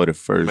to Florida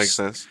first. Makes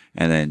sense.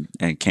 and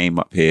came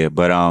up here.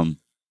 But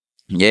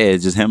yeah,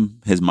 it's just him,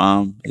 his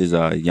mom, his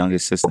younger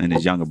sister, and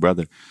his younger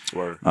brother.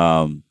 Word.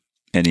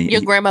 And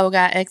Your grandmother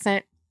got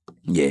accent.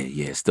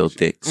 yeah, still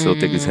thick as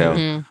hell.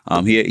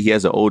 Mhm. He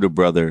has an older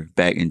brother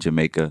back in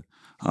Jamaica,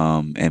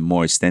 and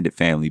more extended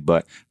family,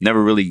 but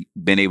never really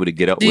been able to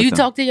get up Do with you him.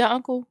 talk to your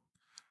uncle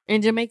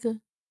in Jamaica?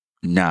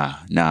 Nah,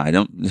 I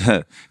don't.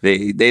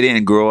 They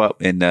didn't grow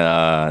up in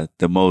the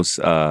most.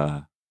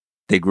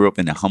 They grew up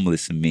in the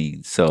humblest of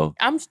means. So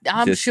I'm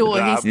Just- sure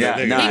Nah, he's. yeah,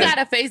 he nah. got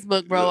a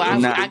Facebook, bro. I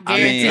Nah, I I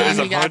guarantee mean, you He's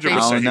he got a 100%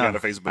 Facebook. I he don't got a know.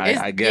 Facebook.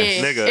 It's- I guess.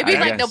 yeah. Nigga, It'd be I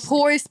like guess. the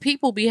poorest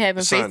people be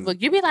having Son.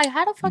 Facebook. You be like,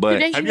 how the fuck But- do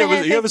they Have even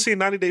have you ever Facebook? seen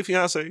 90 Day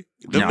Fiance? Them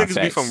Nah, niggas be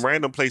facts. from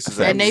random places.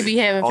 Facts. And they be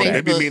having Oh,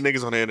 they be Facebook. meeting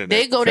niggas on the internet.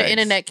 They go to Facts.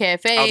 internet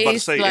cafes. I was about to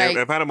say, like,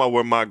 in Panama,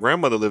 where my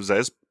grandmother lives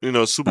at,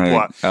 it's, super Right.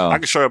 quiet. Oh. I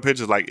can show her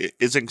pictures. Like,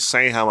 it's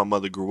insane how my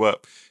mother grew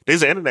up.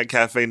 There's an internet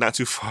cafe not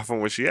too far from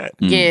where she at.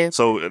 yeah,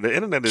 So the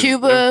internet is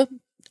Cuba,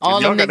 all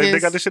y'all them got niggas. they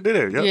got this shit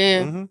there. Yep.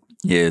 Yeah. Mhm.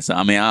 Yeah, so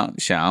I mean, I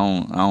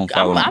don't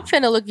follow I'm him.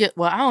 finna look at.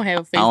 Well, I don't have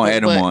a Facebook. I don't have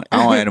him but on. I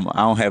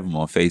don't have him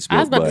on Facebook. I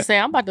was about but to say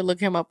I'm about to look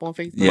him up on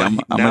Facebook. yeah, I'm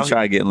Now gonna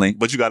try to get linked.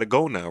 But you got to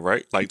go now,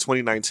 right? Like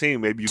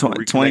 2019, maybe you can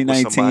reconnect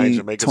with somebody in 2019,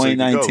 Jamaica so you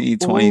can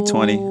go.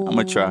 2020. I'm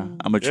gonna try.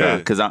 Yeah.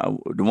 Because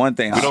the one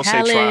thing We don't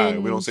say try.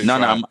 We don't say no,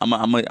 try.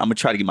 I'm gonna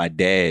try to get my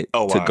dad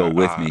Oh, to go alright,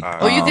 with alright, me.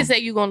 alright. Or you Um, can say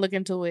you gonna look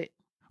into it.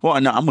 well,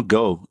 no, I'm gonna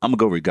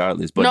go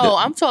regardless. But No,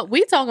 the-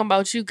 we talking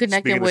about you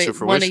connecting Speaking into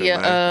with one of fruition,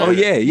 your. man. Oh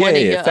yeah, one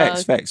of yeah, your,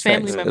 facts.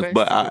 family members.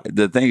 But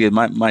the thing is,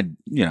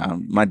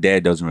 my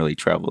dad doesn't really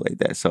travel like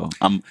that, so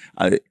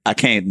I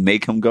can't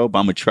make him go, but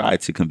I'm gonna try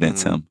to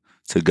convince him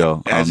to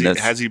go.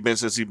 Has he been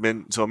since he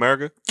been to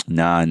America?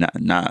 Nah,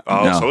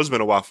 Oh, no. so it's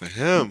been a while for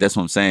him. That's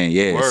what I'm saying.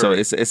 Yeah. So Word.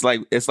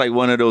 it's like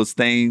one of those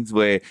things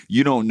where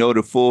you don't know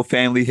the full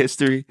family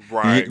history.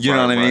 Right, You know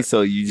right, what I mean? right.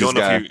 So you You just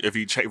don't know got. if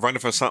he running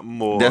for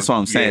something or. That's what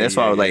I'm saying. Yeah, That's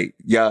why I was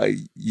yeah, like,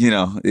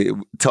 yeah,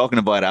 talking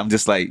about it. I'm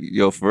just like,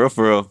 yo, for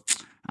real.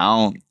 I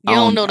don't. You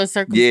don't know the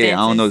circumstances. Yeah,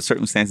 I don't know the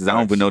circumstances. I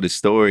don't even know the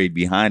story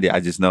behind it. I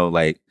just know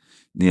like,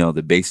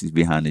 the basics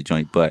behind the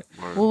joint. But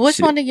yeah. Well, what's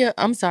Shit. one of your?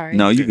 I'm sorry.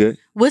 no, you good.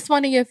 What's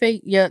one of your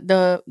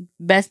the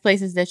best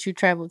places that you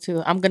traveled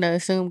to? I'm gonna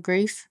assume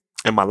Greece.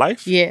 In my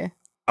life, Yeah.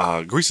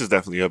 Greece is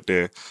definitely up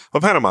there.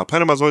 But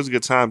Panama's always a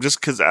good time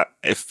just because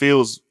it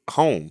feels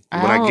home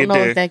when I I don't get know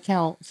there. if that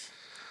counts.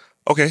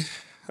 Okay.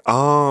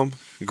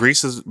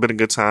 Greece has been a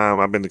good time.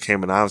 I've been to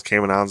Cayman Islands.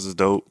 Cayman Islands is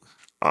dope.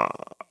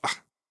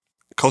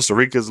 Costa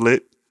Rica's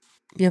lit.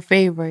 Your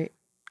favorite.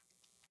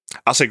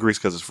 I'll say Greece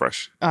because it's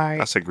fresh. All I'll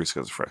right. say Greece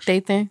because it's fresh.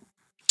 Dathan.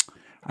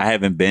 I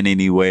haven't been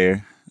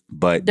anywhere,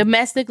 but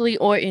Domestically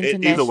or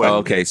internationally. way. Oh,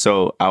 okay,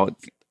 so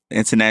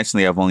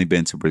internationally, I've only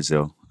been to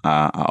Brazil.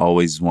 I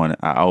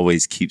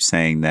always keep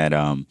saying that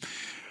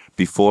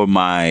before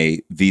my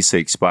visa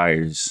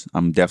expires,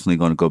 I'm definitely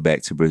going to go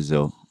back to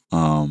Brazil.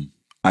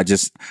 I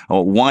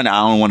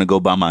don't want to go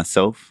by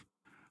myself.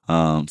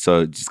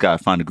 So just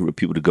gotta find a group of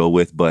people to go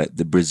with. But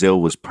the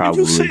Brazil was Man,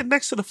 probably you sitting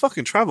next to the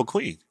fucking travel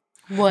queen.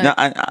 What? no,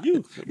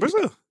 You,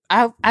 Brazil.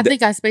 I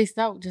think I spaced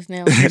out just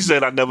now. He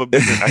said I never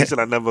been. He said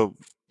I never.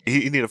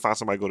 He need to find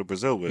somebody to go to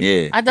Brazil with.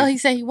 yeah. I thought he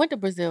said he went to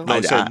Brazil. No, he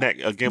I- said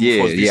again Yeah,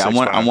 before his visa I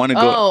want expires. to go.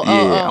 Oh,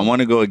 I oh.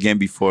 want to go again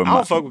before I my.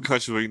 don't fuck with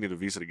countries where you need a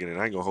visa to get in.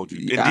 I ain't gonna hold you.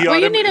 Yeah. In DR, Well,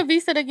 you them- need a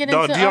visa to get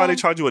No, into. DR they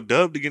charge you a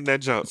dub to get in that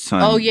jump.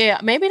 Son, Oh yeah,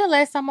 maybe the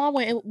last time I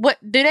went. What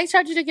did they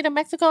charge you to get in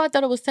Mexico? I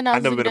thought it was $10.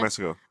 I've never been to get in-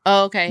 Mexico.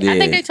 Oh, okay. I Yeah.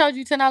 think they charge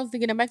you $10 to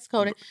get in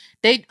Mexico.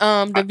 They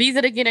the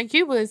visa to get in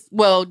Cuba is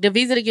the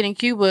visa to get in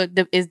Cuba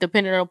is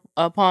dependent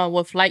upon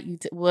what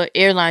flight what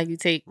airline you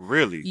take.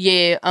 Really?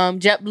 Yeah,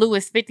 JetBlue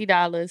is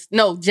 $50.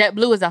 No,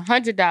 JetBlue is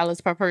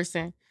 $100 per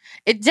person.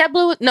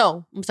 JetBlue.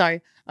 No, I'm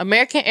sorry.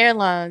 American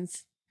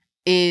Airlines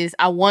is,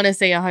 I want to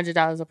say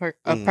 $100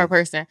 per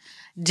person.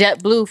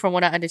 JetBlue, from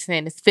what I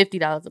understand, is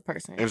 $50 a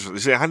person. Interesting.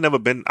 See,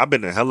 I've been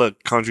to hella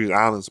countries,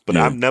 islands, but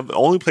Yeah. I've never.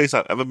 Only place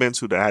I've ever been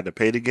to that I had to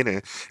pay to get in.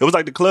 It was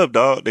like the club,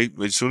 dog. They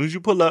as soon as you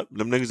pull up,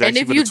 them niggas. And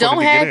if you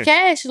don't have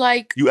cash,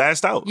 like you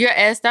asked out. you're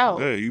asked out.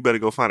 Yeah, you better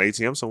go find an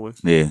ATM somewhere.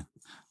 Yeah.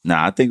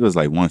 Nah, I think it was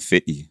like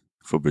 150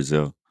 for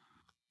Brazil.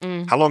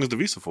 How long is the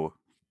visa for?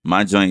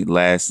 My joint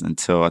lasts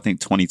until I think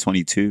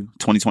 2022,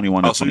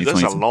 2021 or Oh, so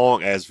 2022. that's a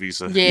long ass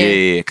visa.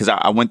 Yeah. Because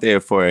I went there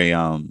for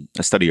a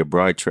study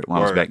abroad trip when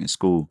I was Word. back in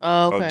school.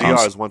 Oh, okay.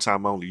 DR is one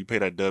time only. You pay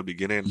that dub to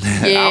get in.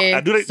 Yeah.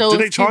 Do So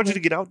they it's charge you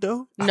cheaper. to get out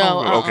though? I No,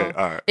 don't remember. Okay,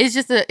 all right. It's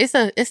just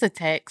it's a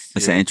tax.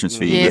 It's an entrance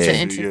fee. Yeah, Yeah, it's an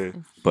Yeah.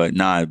 entrance. But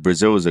nah,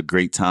 Brazil was a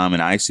great time,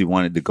 and I actually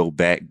wanted to go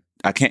back.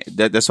 I can't.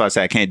 That's why I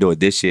say I can't do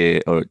it this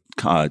year or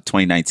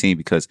 2019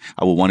 because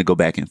I would want to go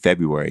back in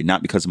February,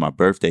 not because of my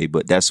birthday,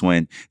 but that's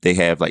when they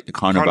have like the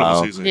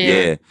carnival. season.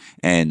 Yeah.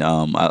 And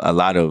a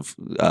lot of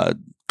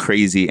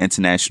crazy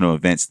international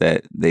events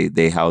that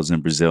they house in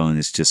Brazil, and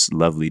it's just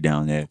lovely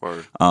down there.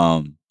 Word.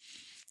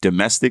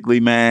 Domestically,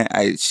 man,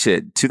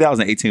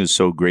 2018 was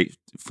so great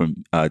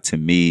to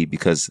me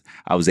because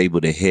I was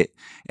able to hit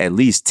at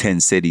least 10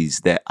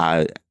 cities that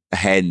I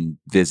hadn't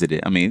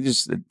visited. I mean,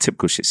 just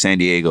typical shit: San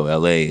Diego,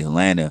 LA,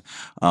 Atlanta,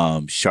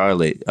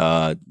 Charlotte,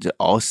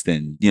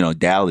 Austin,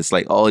 Dallas,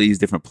 like all these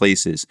different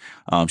places,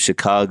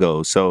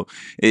 Chicago. So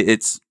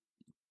it's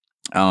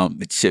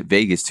shit,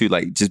 Vegas too.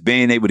 Like just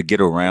being able to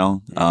get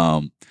around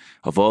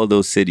of all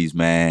those cities,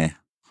 man.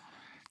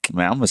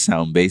 Man, I'm gonna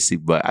sound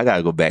basic, but I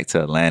gotta go back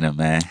to Atlanta,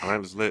 man.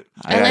 Atlanta's lit.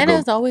 Atlanta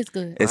is always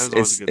good. Atlanta's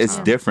always a good It's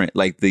time. different.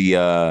 Like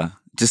the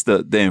just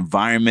the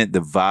environment,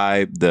 the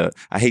vibe.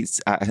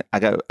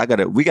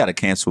 We gotta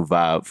cancel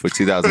Vibe for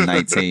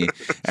 2019.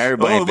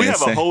 Everybody, we been have a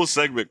saying- whole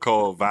segment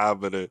called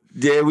Vibe of the.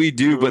 Yeah, we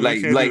do, but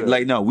We can't do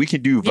that. no, we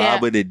can do Vibe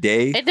Yeah. of the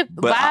day. And the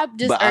but vibe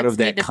just but out irks of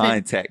me. that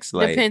Depends- context,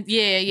 like Depends.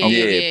 Yeah.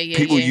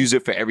 people yeah. use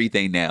it for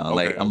everything now.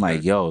 Like I'm like,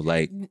 okay. yo,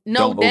 like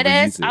No, don't dead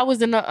ass. overuse it.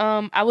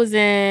 I was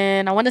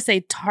in I want to say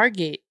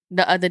Target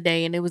the other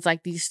day, and it was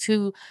like these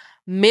two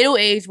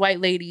middle-aged white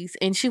ladies,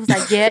 and she was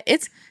like, "Yeah,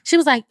 it's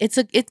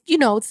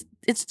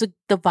the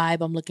vibe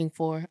I'm looking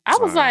for." I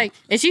was like,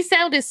 and she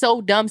sounded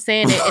so dumb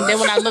saying it, and then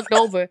when I looked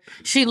over,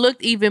 she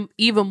looked even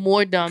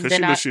more dumb Because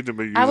than she I. knew she'd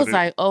been I was using it.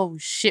 like, "Oh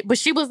shit!" But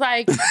she was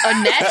like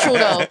a natural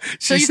though,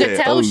 so She you could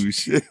said, tell. "Oh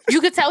shit."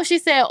 You could tell she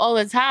said it all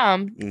the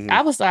time. Mhm.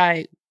 I was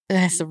like,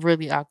 "That's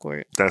really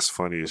awkward." That's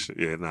funny as shit.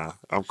 Yeah, nah,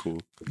 I'm cool.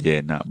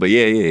 Yeah, no, but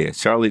yeah.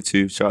 Charlotte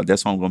too. Charlotte.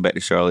 That's why I'm going back to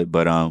Charlotte.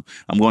 But I'm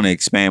going to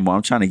expand more.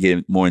 I'm trying to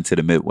get more into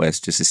the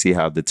Midwest just to see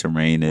how the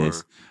terrain is.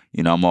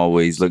 Word. I'm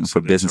always looking for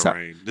The business.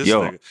 terrain. This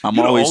Yo, nigga. I'm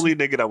You're always. the only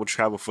nigga that would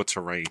travel for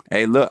terrain.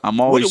 Hey, look, I'm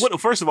always.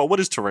 First of all, what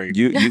is terrain?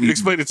 You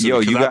Explain it to yo,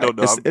 me. 'Cause you I got don't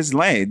know. it's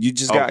land. You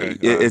just got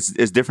Okay, all right.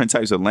 it's different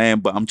types of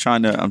land. But I'm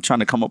trying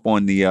to come up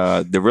on the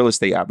real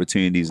estate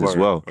opportunities as Word.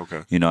 well.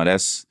 Okay.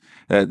 That's.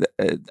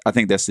 I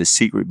think that's the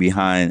secret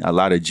behind a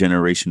lot of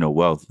generational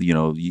wealth.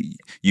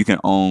 You can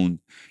own,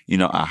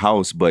 a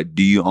house, but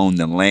do you own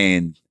the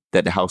land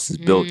that the house is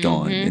built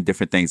on, Mhm. and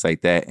different things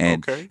like that?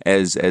 And Okay.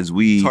 as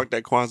we, Talk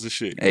that Kwanzaa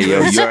shit. hey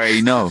yo, you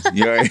already know,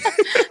 you already.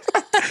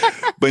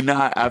 But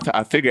nah,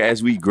 I figure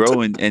as we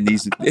grow in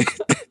these,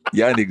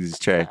 y'all niggas is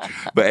trash.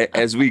 But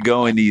as we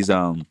go in these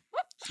and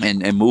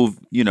move,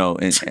 you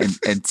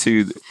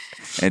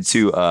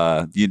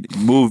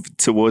move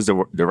towards the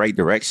right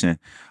direction.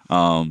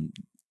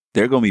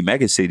 There are going to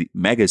be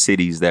mega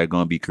cities that are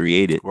going to be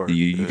created. Word,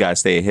 You yeah. got to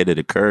stay ahead of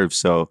the curve.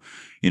 So,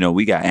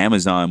 we got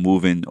Amazon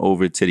moving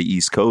over to the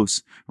East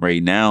Coast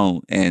right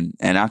now, and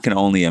I can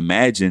only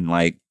imagine,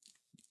 like,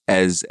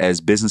 as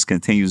business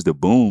continues to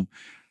boom,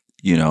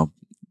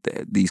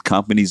 these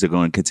companies are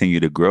going to continue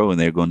to grow, and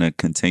they're going to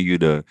continue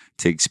to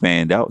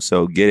expand out.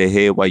 So get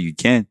ahead while you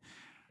can.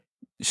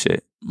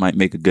 Shit might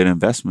make a good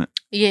investment.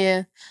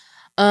 Yeah.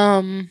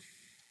 What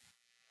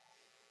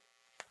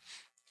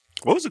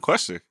was the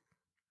question?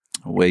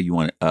 Where you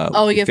want?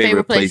 Your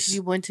favorite place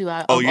you went to?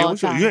 Of Oh, yeah, all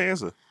what's your, time. you didn't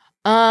answer.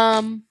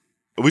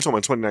 We talking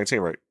about 2019,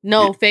 right?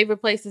 No, Yeah. favorite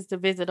places to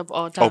visit of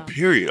all Oh, time.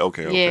 period.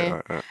 Okay.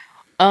 Yeah.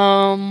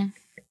 All right.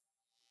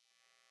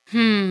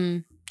 Hmm.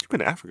 You've been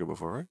to Africa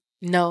before, right?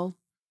 No.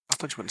 I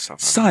thought you went to South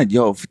Africa. Son,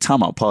 yo,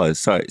 time out, pause.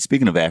 Sorry.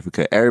 Speaking of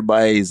Africa,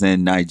 everybody's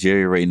in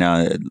Nigeria right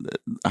now.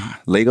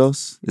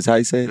 Lagos is how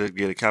you say it?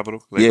 Yeah, the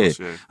capital. Lagos,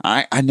 yeah.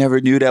 I never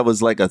knew that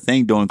was like a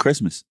thing during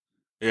Christmas.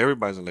 Yeah,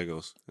 everybody's in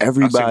Lagos.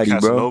 Everybody, I seen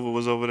bro. Casanova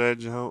was over that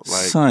joint.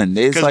 Like, Son,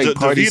 it's like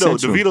party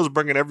central. DeVito's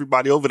bringing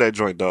everybody over that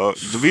joint, dog.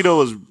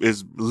 DeVito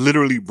is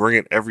literally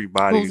bringing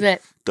everybody. Who's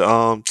that?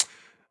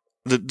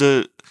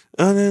 The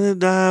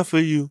die for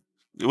you.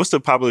 What's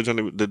the popular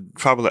joint? The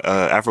popular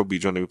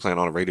Afrobeat joint they be playing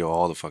on the radio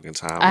all the fucking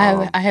time.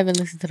 I haven't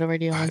listened to the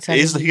radio on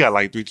He got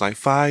like three, like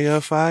fire,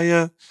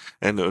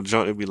 and the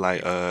joint would be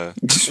like,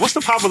 what's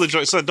the popular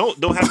joint? Son, don't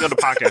have me on the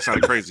podcast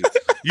sounding crazy.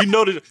 You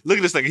know that? Look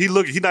at this thing. He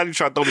not even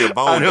trying to throw me a I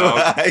bone, know,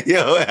 dog.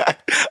 yo,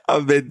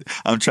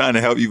 I'm trying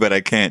to help you, but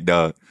I can't,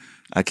 dog.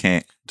 I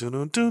can't.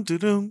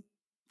 Dun-dun-dun-dun-dun.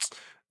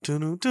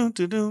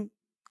 Dun-dun-dun-dun-dun.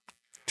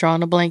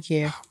 Drawing a blank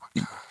here. Oh my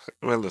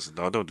Man, listen,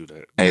 dog, don't do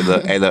that. Hey,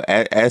 look,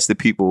 ask the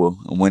people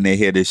when they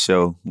hear this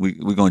show.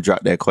 We're going to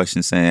drop that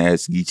question saying,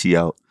 ask Geechee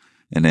out.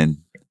 And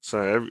then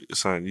Son,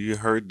 you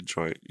heard the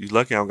joint. You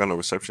lucky I don't got no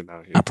reception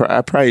out here.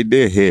 I probably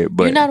did hear it,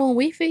 but. You're not on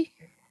Wi-Fi?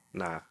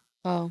 Nah.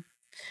 Oh.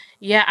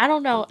 Yeah, I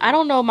don't know. I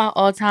don't know my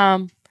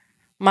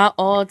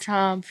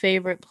all-time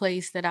favorite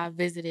place that I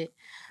visited.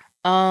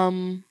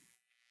 Y'all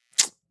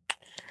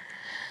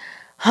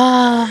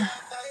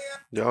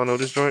know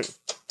this joint?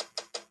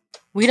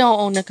 We don't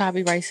own the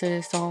copyrights to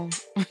this song.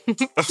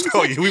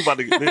 Oh yeah, we about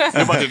to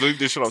delete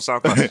this shit on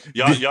SoundCloud.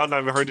 Y'all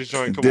not even heard this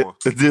joint? Come on.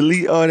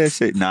 Delete all that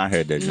shit. Nah, I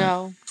heard that joint.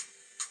 No.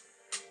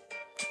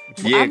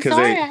 Yeah, because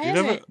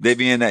they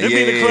be in that. They be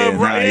in the club,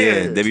 right?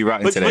 Yeah, they be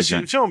rocking to that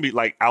joint. She don't be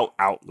like out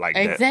like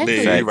exactly.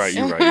 that. Yeah, you're right.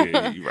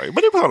 Yeah, you're right.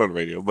 But they put it on the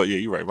radio. But yeah,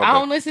 you're right. I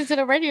don't listen to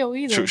the radio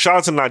either. True. Shout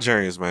out to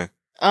Nigerians, man.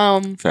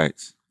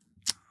 Facts.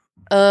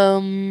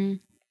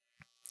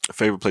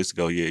 Favorite place to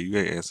go? Yeah, you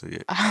ain't answered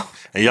yet.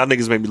 And y'all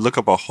niggas made me look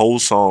up a whole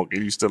song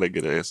and you still ain't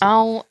get an answer.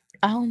 I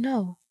don't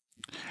know.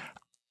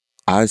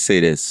 I'd say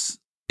this: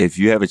 if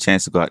you have a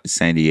chance to go out to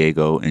San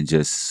Diego and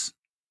just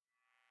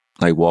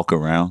like walk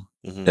around,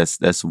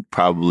 that's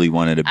probably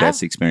one of the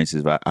best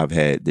experiences I've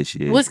had this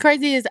year. What's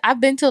crazy is I've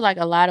been to like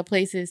a lot of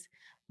places,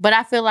 but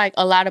I feel like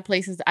a lot of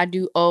places I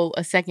do owe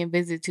a second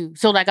visit to.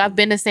 So like I've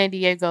been to San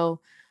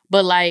Diego,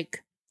 but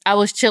like I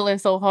was chilling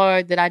so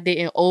hard that I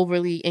didn't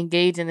overly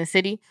engage in the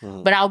city.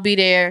 But I'll be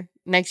there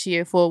next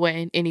year for a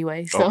wedding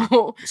anyway.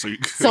 So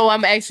so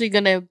I'm actually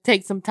gonna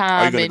take some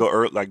time. Are you gonna go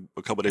early, like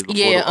a couple days before?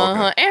 Yeah,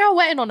 okay. And our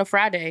wedding on a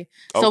Friday.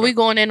 So we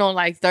going in on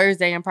like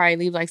Thursday and probably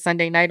leave like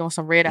Sunday night on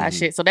some red eye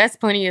shit. So that's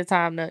plenty of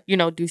time to,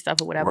 do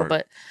stuff or whatever. Right.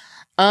 But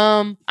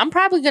I'm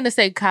probably gonna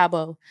say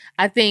Cabo.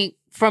 I think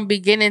from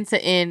beginning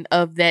to end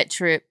of that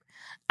trip,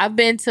 I've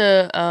been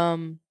to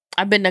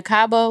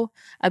Cabo,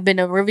 I've been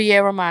to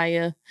Riviera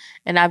Maya,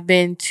 and I've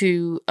been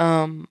to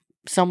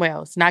somewhere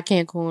else. Not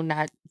Cancun,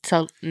 not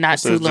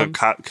Tulum.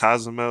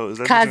 Cozumel? Is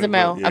that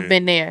Cozumel. Yeah. I've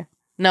been there.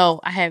 No,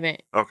 I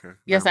haven't. Okay.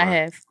 Yes, I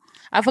have.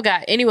 I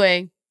forgot.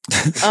 Anyway.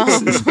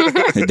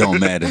 It don't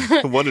matter.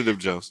 One of them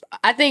jokes.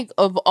 I think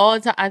of all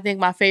time, I think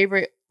my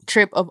favorite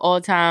trip of all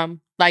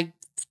time, like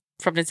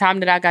from the time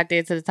that I got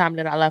there to the time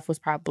that I left, was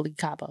probably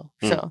Cabo.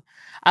 So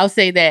I'll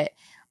say that.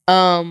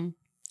 Only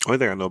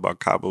thing I know about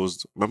Cabo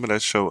is, remember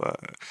that show,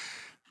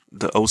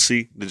 the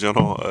OC, the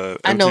general MTV?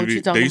 I know what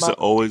you're talking about. They used to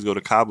always go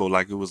to Cabo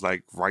like it was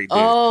like right there.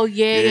 Oh,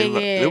 yeah.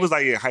 It was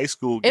like in high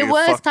school. It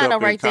was kind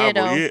of right there,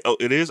 though. Yeah. Oh,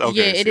 it is? Okay.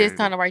 Yeah, it is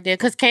kind of right there.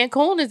 Because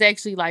Cancun is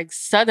actually like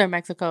southern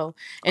Mexico.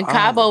 And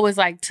Cabo is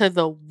like to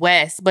the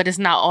west, but it's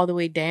not all the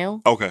way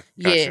down. Okay.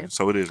 Gotcha. Yeah.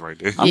 So it is right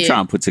there. I'm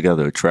trying to put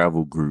together a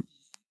travel group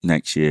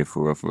next year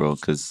for real,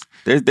 because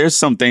there's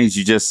some things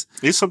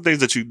there's some things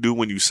that you do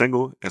when you're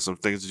single and some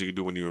things that you can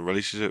do when you're in a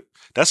relationship.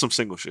 That's some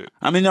single shit.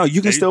 I mean, no,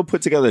 you can still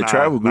put together a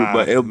travel group,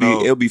 but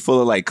it'll be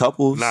full of like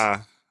couples.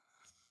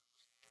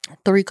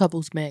 3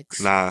 couples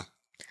max.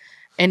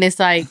 And it's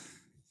like,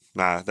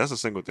 that's a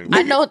single thing.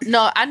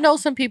 I know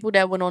some people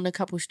that went on the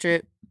couples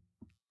trip,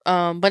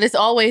 but it's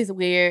always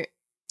weird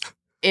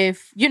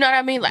if, you know what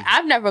I mean? Like,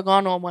 I've never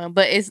gone on one,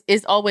 but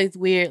it's always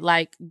weird,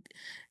 like,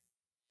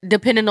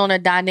 depending on the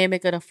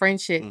dynamic of the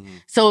friendship.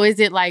 So is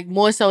it like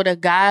more so the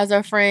guys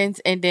are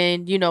friends and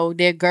then,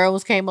 their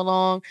girls came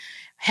along?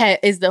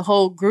 Is the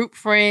whole group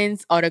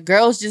friends, or the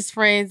girls just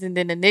friends and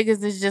then the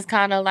niggas is just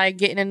kind of like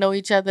getting to know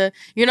each other?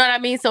 You know what I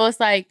mean? So it's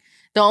like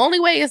the only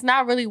way it's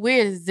not really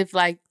weird is if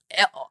like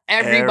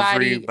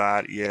everybody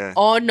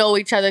all know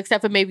each other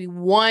except for maybe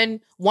one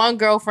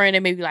girlfriend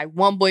and maybe like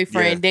one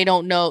boyfriend. They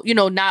don't know,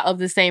 not of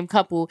the same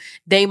couple.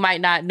 They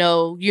might not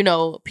know,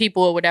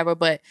 people or whatever.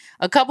 But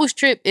a couple's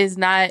trip is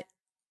not,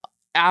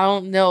 I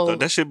don't know.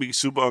 That should be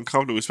super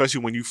uncomfortable,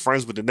 especially when you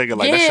friends with the nigga.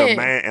 Like, that's your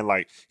man, and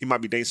like he might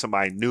be dating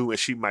somebody new and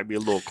she might be a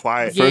little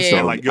quiet. First of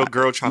all, like your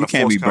girl trying to force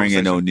conversation. You can't be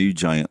bringing no new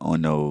joint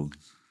on no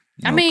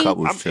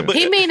couples trip.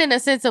 He mean in a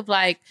sense of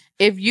like,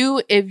 if you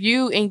and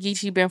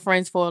Geechee been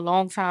friends for a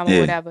long time or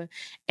whatever,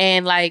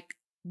 and like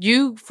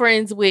you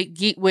friends with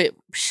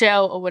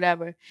Shell or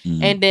whatever,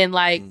 and then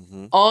like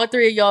all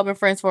 3 of y'all been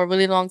friends for a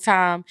really long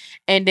time,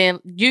 and then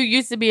you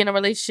used to be in a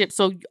relationship,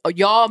 so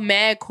y'all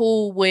mad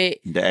cool with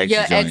your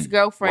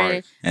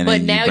ex-girlfriend, right.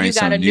 But now you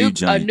got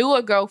a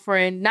newer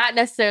girlfriend, not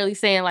necessarily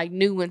saying like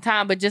new in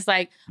time, but just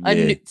like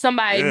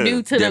somebody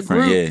new to the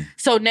group. Yeah.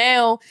 So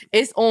now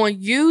it's on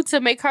you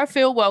to make her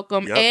feel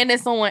welcome, and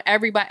it's on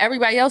everybody.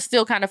 Everybody else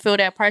still kind of feel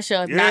that pressure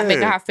of not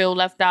making her feel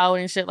left out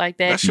and shit like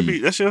that.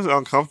 That shit is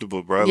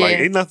uncomfortable, bro. Like,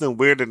 ain't nothing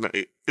weird in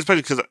it,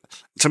 especially because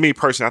to me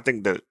personally, I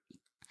think that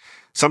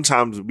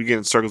sometimes we get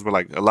in circles where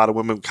like a lot of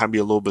women can be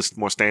a little bit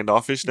more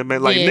standoffish than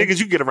men. Like niggas,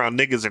 you get around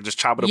niggas and just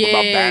chop it up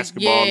about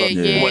basketball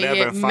or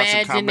whatever, and find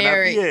some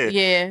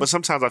common. But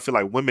sometimes I feel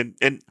like women,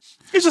 and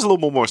it's just a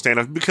little more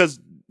standoff because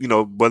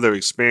whether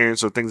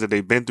experience or things that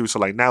they've been through. So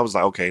like now it's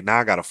like, okay, now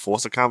I gotta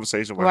force a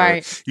conversation with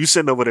her. You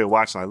sitting over there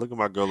watching, like, look at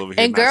my girl over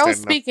here. And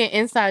girls speaking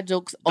inside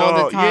jokes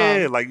all the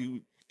time. Yeah, like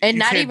and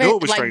not even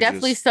like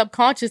definitely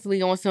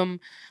subconsciously on some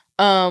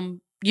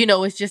you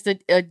know, it's just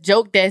a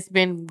joke that's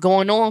been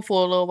going on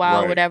for a little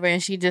while or whatever,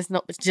 and she just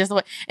know it's just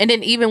what. And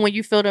then even when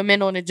you fill them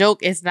in on a joke,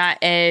 it's not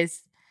as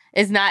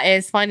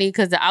funny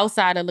because the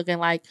outsider looking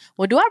like,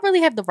 well, do I really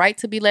have the right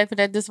to be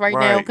laughing at this right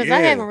now? Because I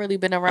haven't really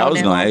been around. I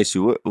was going to ask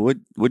you,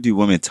 what do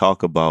women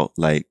talk about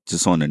like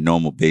just on a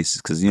normal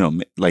basis? Because you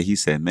know, like he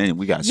said, man,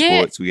 we got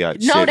sports, we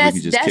got shit, we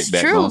can just kick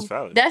back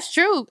on. That's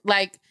true.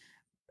 Like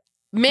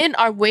men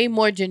are way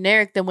more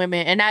generic than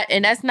women,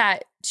 and that's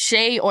not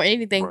shade or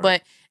anything,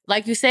 but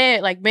like you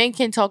said, like men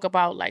can talk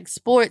about like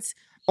sports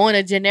on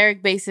a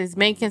generic basis.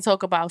 Men can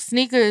talk about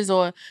sneakers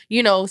or,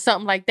 you know,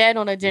 something like that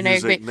on a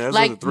generic basis.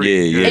 Like,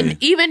 and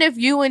even if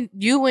you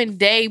and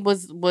Day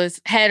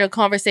was had a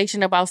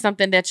conversation about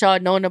something that y'all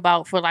known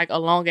about for like a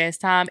long ass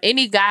time,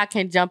 any guy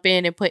can jump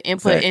in and put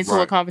input into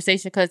a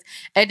conversation because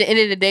at the end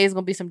of the day, it's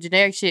gonna be some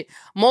generic shit.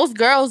 Most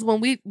girls, when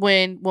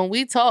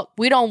we talk,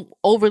 we don't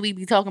overly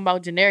be talking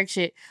about generic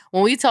shit.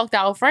 When we talk to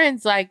our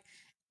friends, like,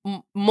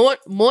 more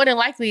than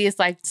likely it's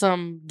like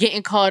some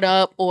getting caught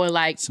up or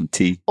like some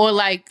tea or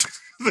like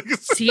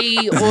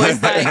tea, or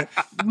it's like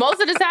most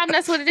of the time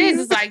that's what it is.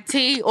 It's like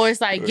tea, or it's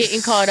like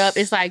getting caught up.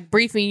 It's like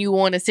briefing you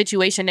on a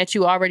situation that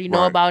you already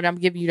know about. I'm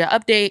giving you the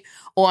update,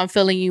 or I'm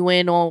filling you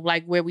in on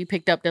like where we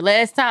picked up the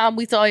last time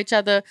we saw each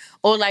other,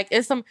 or like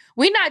it's some.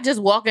 We're not just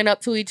walking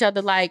up to each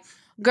other like,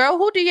 girl,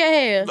 who do your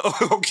hair?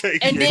 Okay,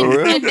 and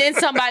then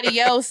somebody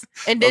else,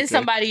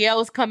 somebody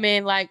else come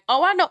in like,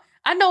 oh,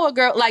 I know a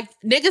girl, like,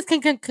 niggas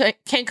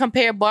can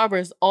compare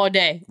barbers all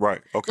day.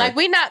 Right, okay. Like,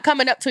 we not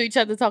coming up to each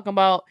other talking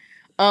about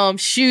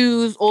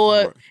shoes,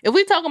 or if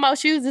we talking about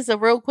shoes, it's a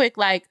real quick,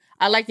 like,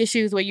 I like your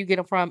shoes, where you get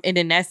them from, and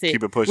then that's it.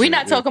 Keep it pushing. We're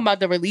not talking about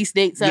the release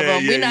dates of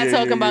them. We're not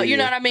talking about, you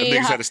know what I mean? Niggas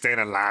had to stand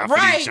in line for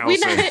these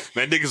shows.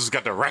 Man, niggas has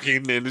got the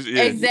wrecking.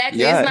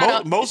 Exactly.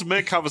 Yeah. Most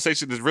men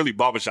conversation is really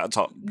barbershop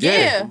talk.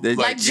 Yeah.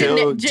 Like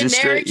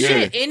generic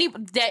shit. Any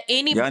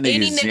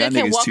nigga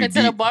can walk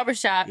into the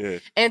barbershop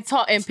and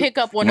talk and pick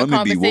up on a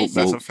conversation.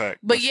 That's a fact.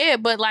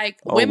 But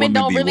like women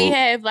don't really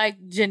have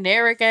like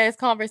generic ass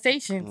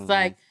conversations.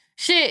 Like,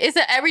 shit, it's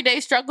an everyday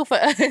struggle for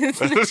us.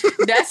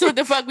 That's what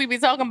the fuck we be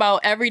talking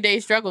about, everyday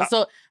struggle.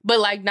 So,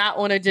 but like not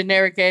on a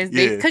generic ass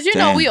basis. Because you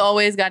know we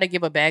always got to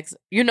give a back.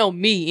 You know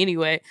me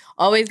anyway.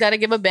 Always got to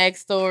give a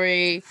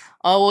backstory.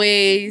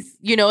 Always,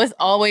 you know, it's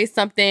always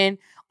something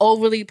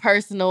overly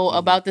personal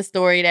about the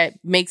story that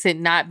makes it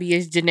not be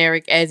as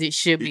generic as it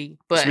should be.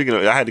 But speaking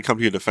of, I had to come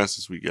to your defense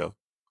this week, yo.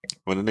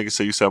 When the nigga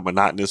said you said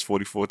monotonous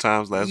 44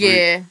 times last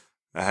week.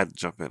 I had to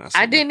jump in.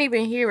 I didn't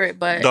even hear it,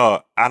 but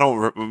dog, I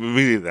don't.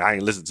 Me either. I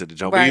ain't listened to the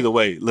jump. But either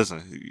way,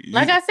 listen.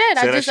 Like I said,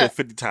 I just that shit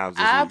 50 times.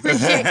 I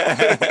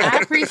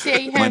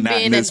appreciate him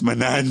being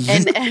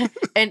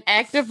an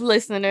active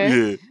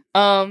listener.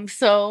 Yeah.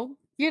 So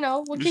you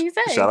know, what can you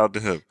say? Shout out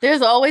to him.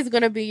 There's always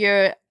gonna be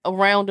a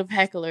round of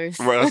hecklers.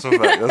 Right, that's a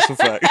fact. That's a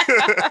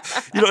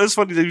fact. You know, it's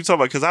funny that you talk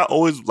about because I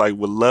always like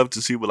would love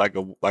to see what like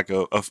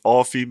a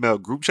all female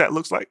group chat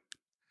looks like.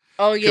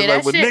 Oh yeah,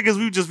 like with niggas,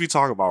 we just be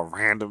talking about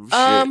random shit,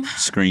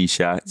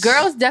 screenshots.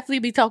 Girls definitely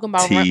be talking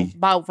about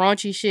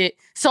raunchy shit.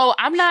 So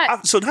I'm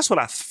not. So that's what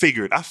I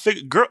figured.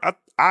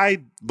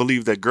 I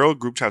believe that girl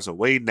group chats are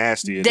way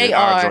nastier than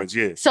our joints.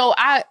 Yeah. So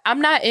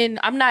I'm not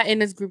in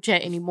this group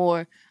chat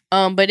anymore.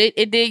 But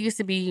it did used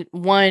to be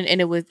one, and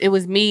it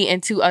was me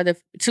and two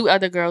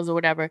other girls or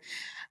whatever.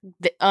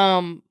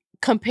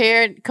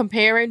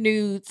 Comparing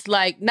nudes,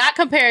 like not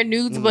comparing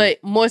nudes,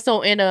 but more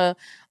so in a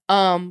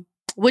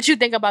what you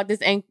think about this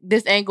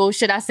angle?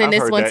 Should I send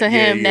this one to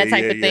him? That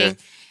type of thing.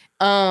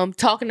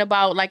 Talking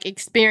about like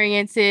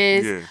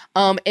experiences,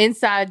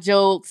 inside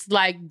jokes,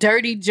 like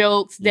dirty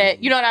jokes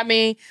that you know what I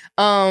mean.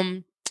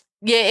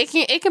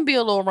 It can be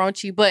a little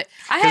raunchy, but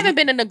I haven't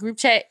been in a group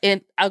chat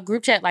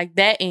like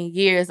that in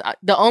years.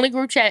 The only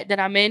group chat that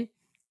I'm in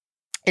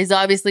is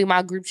obviously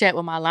my group chat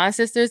with my line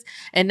sisters,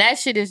 and that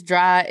shit is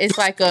dry. It's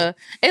like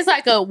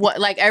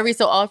every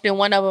so often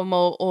one of them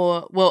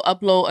will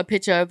upload a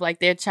picture of like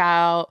their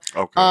child,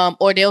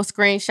 or they'll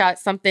screenshot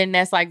something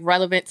that's like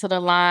relevant to the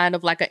line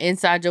of like an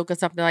inside joke or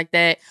something like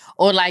that,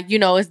 or like, you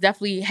know, it's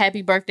definitely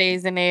happy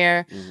birthdays in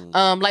there,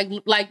 like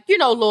you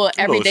know, little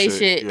everyday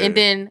shit. And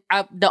then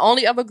the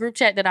only other group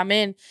chat that I'm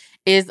in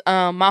is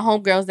my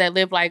homegirls that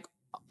live like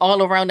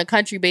all around the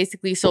country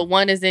basically. So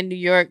one is in New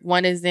York,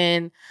 one is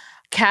in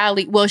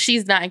Cali. Well,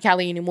 she's not in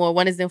Cali anymore.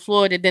 One is in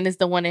Florida, then it's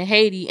the one in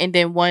Haiti, and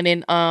then one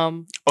in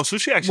so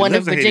she actually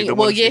lives in Haiti.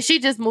 Well, she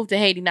just moved to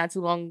Haiti not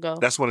too long ago.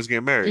 That's when it's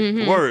getting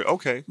married. Word,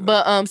 okay.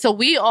 But so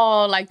we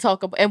all like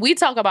talk about, and we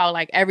talk about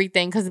like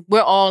everything because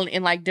we're all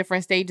in like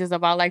different stages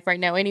of our life right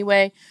now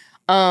anyway.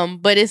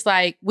 But it's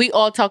like we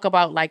all talk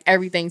about like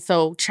everything.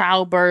 So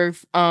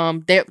childbirth,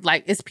 they're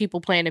like it's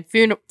people planning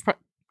funeral.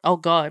 Oh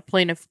God,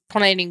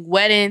 planning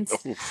weddings.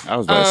 I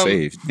was about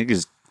to say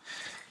niggas.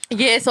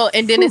 Yeah. So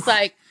and then it's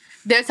like.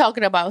 they're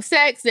talking about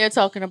sex. They're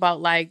talking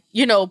about like,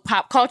 you know,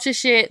 pop culture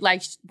shit,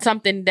 like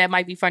something that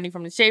might be funny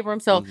from the shade room.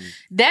 So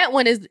that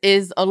one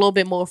is a little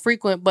bit more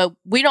frequent, but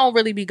we don't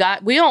really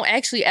we don't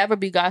actually ever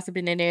be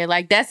gossiping in there.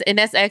 Like that's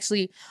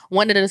actually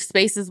one of the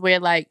spaces where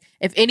like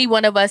if any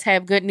one of us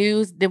have good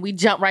news, then we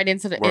jump right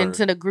into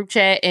the group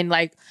chat and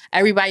like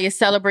everybody is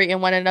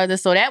celebrating one another.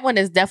 So that one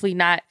is definitely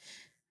not.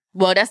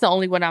 Well, that's the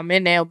only one I'm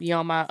in now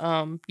beyond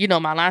my you know,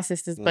 my line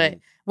sisters, but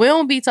we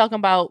don't be talking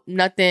about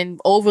nothing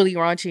overly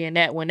raunchy in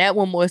that one. That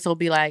one more so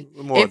be like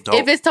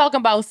if it's talking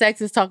about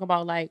sex, it's talking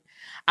about like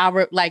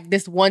our like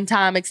this one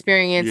time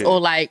experience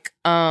or like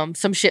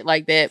some shit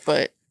like that.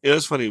 But yeah,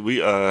 it's funny.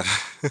 We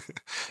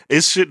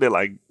it's shit that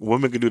like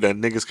women can do that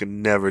niggas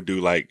can never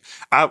do. Like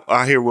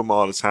I hear women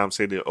all the time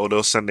say that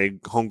they'll send their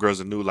homegirls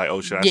a nude like,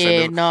 oh, should I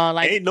send them? No,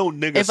 like ain't no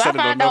nigga if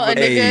sending I find out a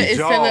nigga is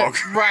sending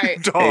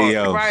right, dog, hey,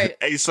 yo. right.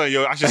 Hey son,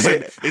 yo, I should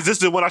send. Is this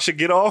the one I should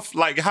get off?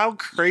 Like, how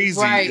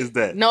crazy is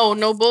that?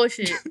 No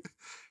bullshit.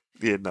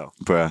 Yeah, no,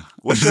 bruh.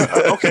 What's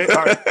your okay?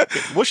 All right.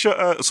 What's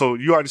your so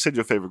you already said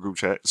your favorite group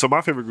chat. So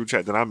my favorite group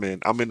chat that I'm in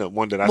the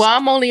one that Well,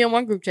 I'm only in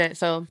one group chat.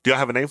 So do y'all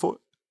have a name for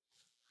it?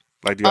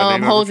 Like, do y'all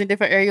name holes in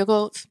different area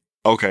codes.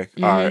 Okay,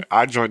 all right.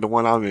 I joined the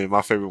one I'm in.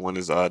 My favorite one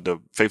is the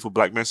Faithful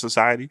Black Men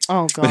Society.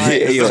 Oh God,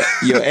 yo,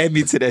 add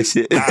me to that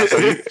shit. Nah,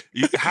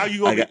 so how you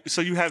gonna? So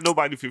you have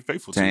nobody to be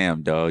faithful to?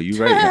 Damn, dog,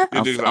 you right.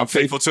 I'm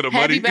faithful to the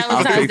Happy money.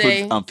 Valentine's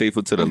Day. I'm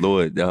faithful to the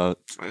Lord, dog.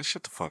 Man,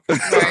 shut the fuck up.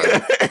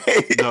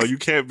 No, you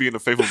can't be in the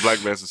Faithful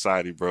Black Man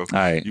Society, bro. All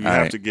right, you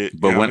have to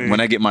get. But when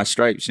I get my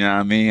stripes, you know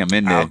what I mean. I'm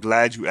in there. I'm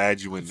glad you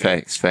add you in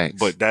there. Facts.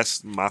 But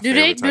that's my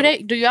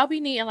favorite. Do y'all be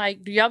needing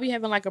like? Do y'all be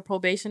having like a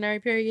probationary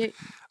period?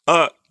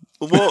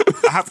 Well,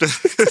 I have to.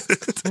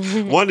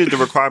 One of the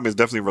requirements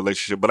definitely a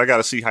relationship, but I got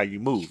to see how you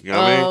move. You know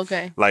what I mean?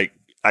 Okay. Like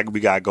we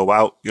gotta go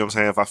out. You know what I'm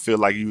saying? If I feel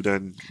like you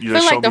done show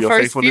like me your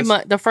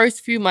faithfulness. The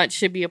first few months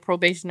should be a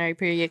probationary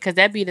period because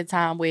that be the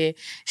time where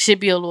should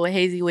be a little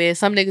hazy. Where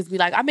some niggas be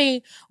like, I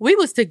mean, we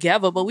was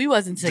together, but we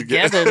wasn't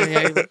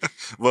together.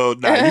 Well,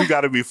 nah, you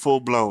got to be full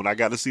blown. I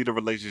got to see the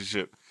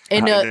relationship.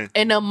 In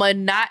a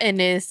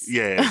monotonous,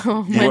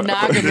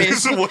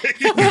 monogamous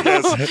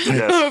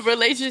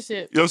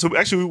relationship. Yo, so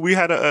actually we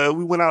had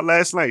we went out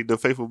last night, the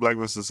Faithful Black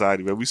Men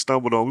Society, man. We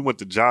went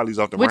to Jolly's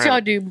off the what random.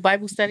 Y'all do?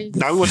 Bible study?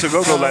 No, we went to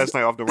go last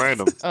night off the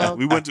random.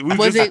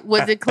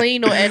 Was it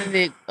clean or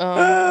edited?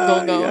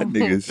 Yeah,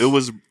 niggas.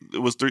 It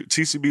was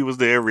TCB was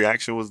there,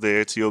 Reaction was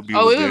there, TOB was there.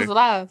 Oh, it was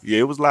live. Yeah,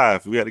 it was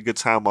live. We had a good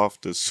time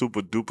off the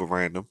super duper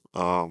random.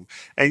 And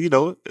you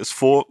know, it's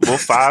 5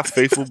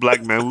 faithful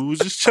black men. We was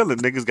just chilling.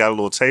 Niggas got a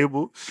little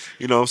table.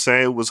 You know what I'm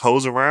saying? It was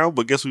hoes around,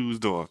 but guess what we was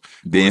doing?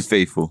 Being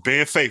faithful.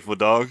 Being faithful,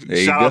 dog.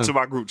 Shout out to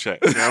my group chat.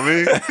 You know what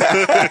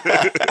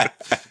I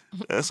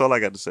mean? That's all I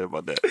got to say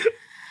about that.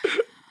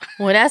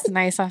 Well, that's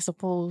nice, I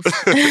suppose.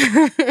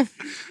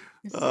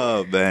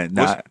 Oh man,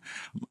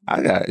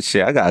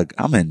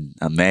 I'm in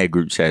a mad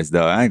group chats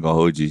though. I ain't gonna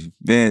hold you,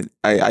 man.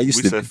 We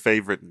said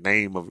favorite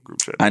name of a group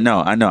chat. I know.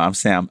 I'm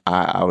saying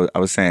I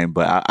was saying,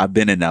 but I've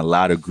been in a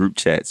lot of group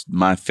chats.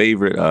 My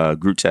favorite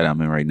group chat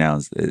I'm in right now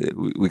is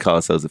we call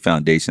ourselves the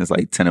Foundation. It's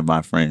like 10 of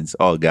my friends,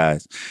 all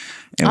guys.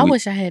 And I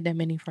wish I had that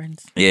many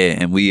friends. Yeah,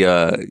 and we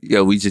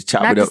just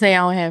chop it up. Not to say I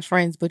don't have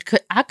friends, but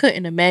I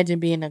couldn't imagine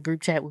being in a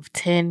group chat with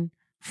 10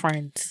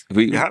 friends.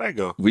 How'd that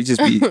go? We just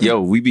be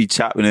we be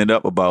chopping it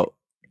up about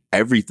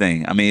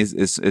everything. I mean,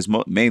 it's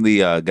mainly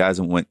guys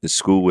I went to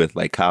school with,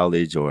 like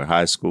college or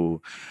high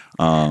school.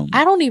 I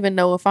don't even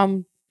know if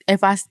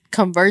I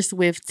converse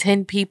with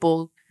 10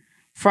 people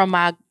from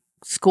my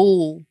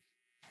school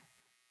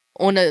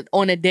on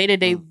a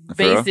day-to-day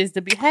basis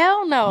to be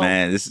hell no.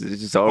 Man, this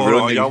is just all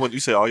real. Y'all went, you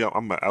said all y'all.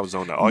 I was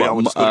on that. All y'all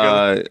went to school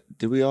together.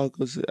 Did we all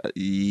go to?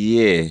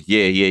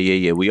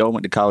 Yeah. We all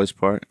went to College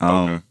Park.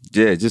 Okay.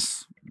 Yeah,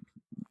 just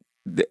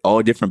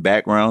all different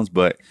backgrounds,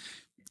 but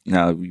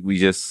no, we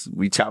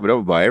chop it up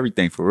about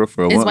everything for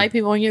real. Is white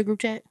people in your group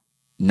chat?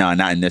 No,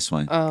 not in this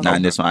one. Not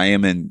in this one. I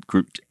am in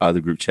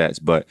other group chats,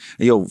 but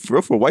for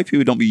real, white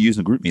people don't be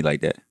using GroupMe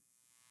like that.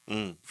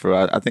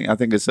 I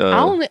think it's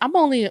I'm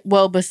only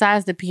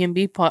besides the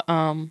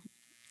PNB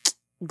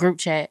group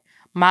chat.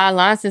 My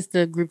line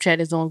sister group chat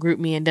is on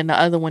GroupMe, and then the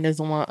other one is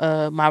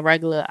on my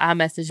regular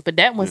iMessage. But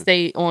that one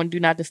stay on Do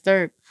Not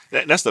Disturb.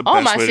 That's the best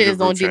all my way shit to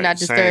is on Do Not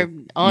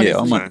Disturb.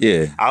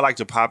 Honestly. I like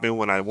to pop in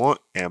when I want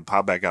and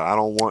pop back out. I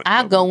don't want.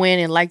 I go in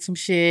and like some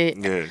shit.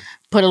 Yeah.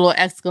 Put a little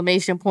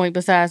exclamation point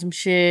beside some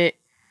shit,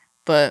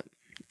 but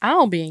I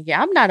don't be engaged.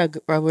 I'm not a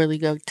really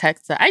good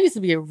texter. I used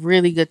to be a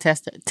really good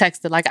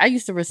texter. Like I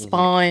used to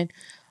respond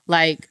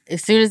like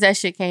as soon as that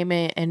shit came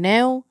in, and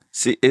now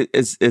see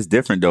it's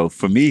different though.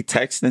 For me,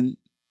 texting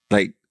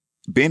like.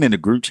 Being in a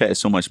group chat is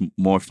so much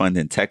more fun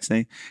than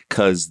texting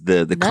because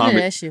the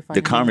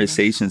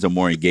conversations are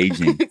more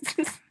engaging.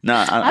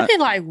 I've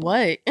been like,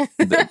 what?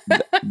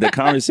 the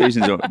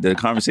conversations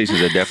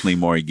are definitely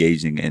more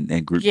engaging in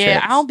group chats.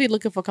 Yeah, I don't be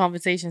looking for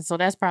conversations, so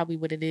that's probably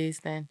what it is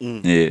then.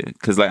 Yeah,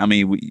 because like I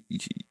mean,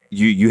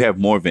 you have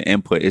more of an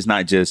input. It's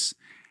not just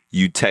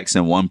you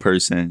texting one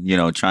person,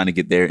 trying to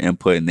get their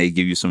input, and they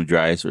give you some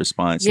dry ass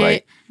response. Yeah,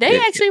 Like they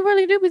actually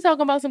really do be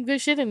talking about some good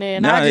shit in there,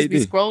 and Nah, I just they be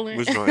do. scrolling.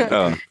 Which joint?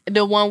 Oh.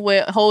 The one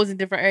with holes in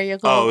different area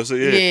codes. Oh, so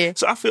yeah.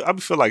 So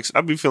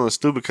I be feeling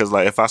stupid because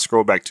like if I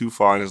scroll back too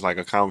far and it's like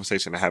a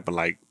conversation that happened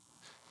like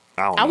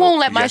I don't know. I won't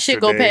let my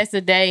shit go yesterday. past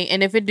the day,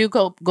 and if it do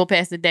go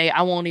past the day,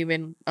 I won't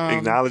even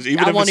Acknowledge,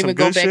 even I if won't it's some even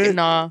go good back shit? and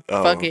Oh,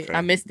 fuck it. okay.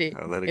 I missed it.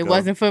 I'll let it It go.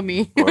 wasn't for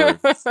me. Word.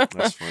 That's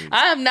funny.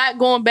 I am not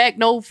going back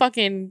no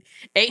fucking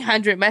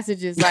 800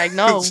 messages. Like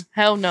no,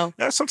 hell no.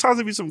 Yeah, sometimes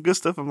there be some good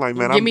stuff. I'm like,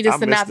 man, Give me the I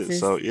missed it. synopsis.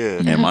 So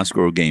yeah. Man, my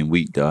scroll game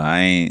weak though.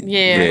 I ain't.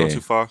 Yeah. Go too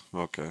far.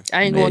 Okay.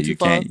 I ain't Yeah, going too you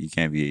far. can't. You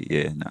can't be.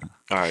 Yeah, nah.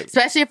 All right.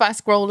 Especially if I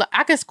scroll up,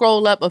 I can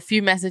scroll up a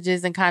few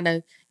messages and kind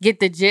of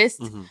get the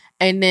gist, Mm-hmm.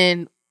 and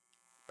then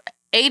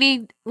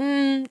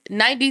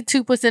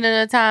 92% of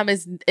the time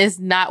it's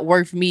not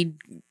worth me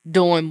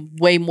doing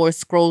way more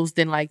scrolls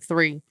than like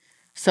 3.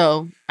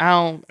 So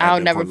I'll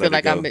that never point, feel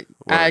let like it I'm go.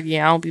 I Word.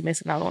 don't be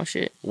missing out on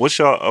shit. What's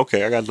your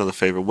okay? I got another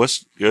favorite.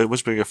 What's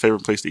been your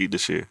favorite place to eat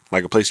this year?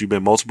 Like a place you've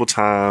been multiple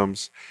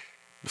times.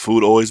 The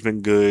food always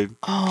been good.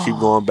 Oh. Keep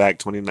going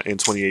back in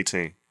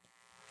 2018.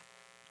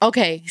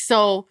 Okay,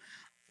 so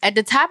at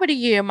the top of the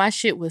year, my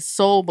shit was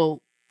Soul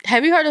Boat.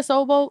 Have you heard of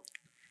Soul Boat?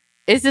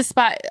 It's a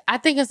spot. I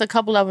think it's a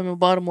couple of them in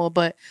Baltimore,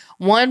 but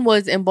one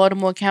was in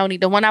Baltimore County.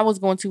 The one I was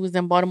going to was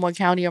in Baltimore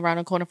County, around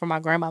the corner from my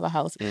grandmother's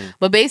house.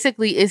 But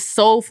basically, it's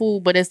soul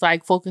food, but it's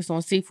like focused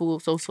on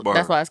seafood. So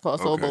that's why it's called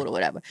Soul Okay. Boat or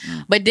whatever.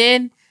 But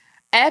then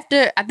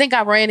after, I think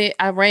I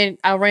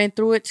ran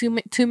through it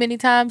too many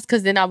times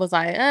because then I was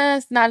like,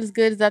 it's not as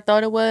good as I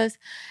thought it was.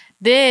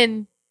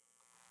 Then.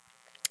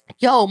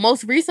 Yo,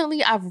 most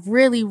recently, I've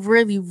really,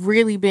 really,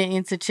 really been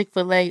into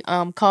Chick-fil-A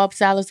Cobb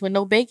salads with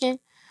no bacon.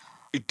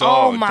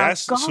 Dog, Oh my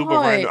that's God. super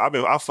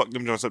random. I fucked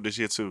them joints up this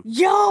year too.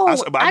 Yo,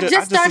 I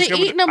just started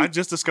eating them. I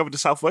just discovered the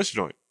Southwest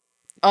joint.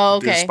 Oh,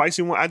 The okay.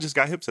 spicy one. I just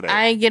got hip to that.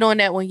 I ain't get on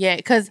that one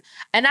yet,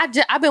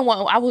 I've been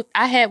wanting.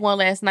 I had one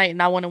last night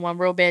and I wanted one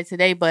real bad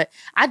today, but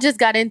I just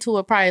got into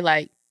it probably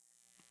like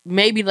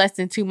maybe less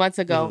than 2 months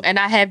ago, and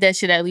I have that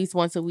shit at least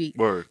once a week.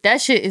 Word. That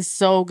shit is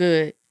so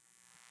good.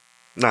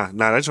 Nah,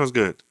 that joint's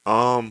good.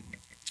 Damn,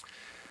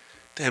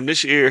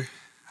 this year,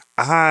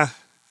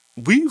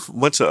 we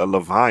went to a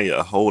Lavanya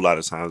a whole lot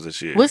of times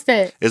this year. What's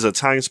that? It's a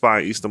Italian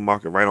spot in Eastern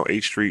Market right on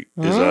 8th Street.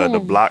 Is the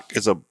block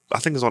I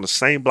think it's on the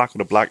same block with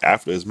the block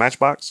after is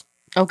Matchbox.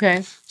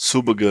 Okay.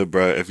 Super good,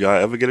 bro. If y'all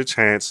ever get a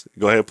chance,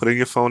 go ahead, put it in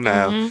your phone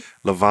now.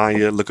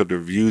 Lavanya, look up the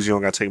reviews. You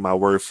don't gotta take my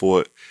word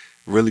for it.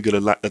 Really good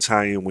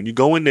Italian. When you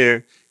go in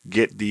there,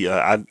 get the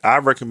I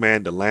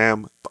recommend the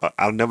lamb.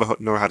 I'll never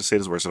know how to say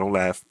this word, so don't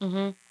laugh.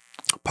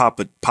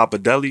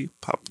 Pappardelle.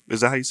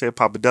 Is that how you say it?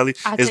 Pappardelle.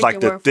 I'll It's take like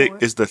your the word thick. for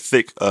it. It's the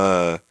thick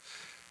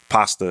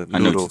pasta I know what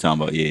noodle. you're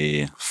talking about.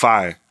 Yeah.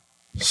 Fire,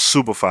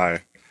 super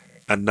fire.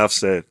 Enough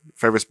said.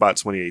 Favorite spot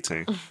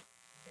 2018.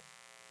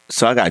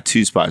 So I got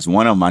 2 spots.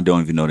 One of them I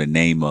don't even know the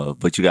name of,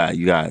 but you got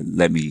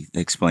let me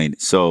explain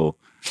it. So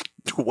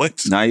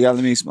What? now you got to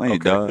let me explain it,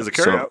 Okay. dog. Is it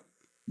carry out?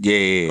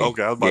 Yeah.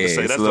 Okay, I was about to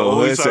say, it's that's a the little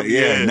only hood, time-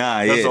 yeah,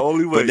 that's the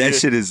only way, But that yeah.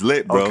 shit is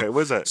lit, bro. Okay,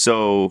 what's that?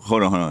 So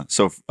hold on.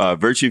 So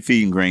Virtue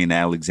Feeding Grain, Oh,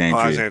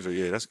 Alexandria.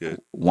 Alexandria. Yeah, that's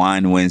good.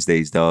 Wine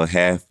Wednesdays, dog.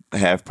 Half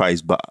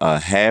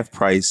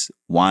price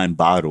wine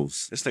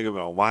bottles. This nigga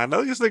been on wine.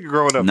 No, this nigga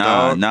growing up,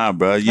 dog. Nah,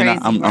 bro. You know,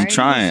 Crazy, I'm right?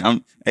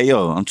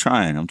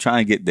 trying. I'm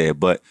trying to get there.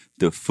 But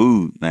the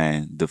food,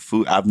 man,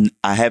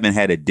 I haven't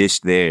had a dish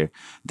there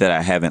that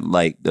I haven't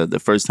liked. The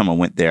first time I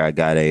went there, I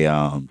got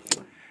a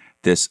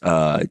this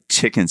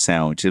chicken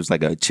sandwich. It was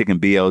like a chicken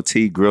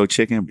BLT, grilled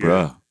chicken,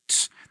 bruh.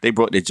 They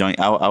brought the joint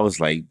out. I was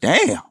like,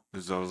 damn.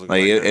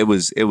 Like it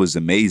was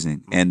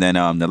amazing. And then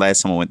the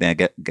last time I went there,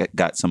 I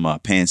got some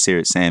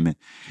pan-seared salmon.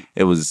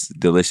 It was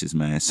delicious,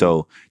 man.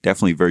 So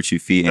definitely Virtue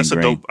Feeding That's a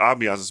Grain. dope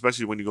ambiance,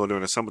 especially when you go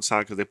during the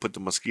summertime because they put the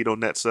mosquito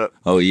nets up.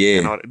 Oh yeah.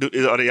 And all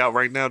that. Are they out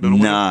right now? During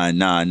the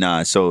winter?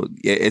 Nah. So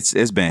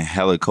it's been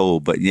hella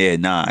cold, but yeah,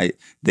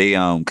 they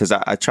because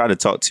I try to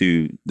talk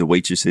to the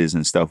waitresses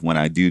and stuff when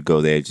I do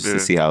go there just to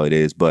see how it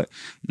is. But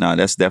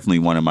that's definitely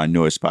one of my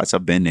newer spots.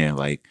 I've been there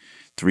like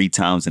 3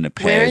 times in the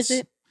past. Where is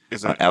it?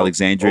 It's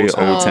Alexandria,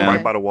 Old Town.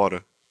 right by the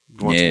water,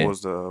 going Yeah.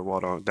 towards the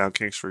water down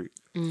King Street.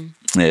 Yeah,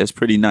 it's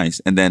pretty nice.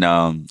 And then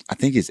I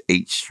think it's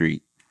 8th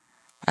Street.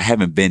 I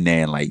haven't been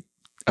there in like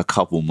a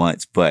couple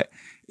months, but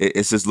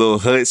it's this little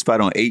hood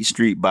spot on 8th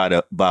Street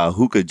by a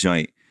hookah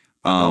joint.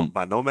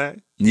 By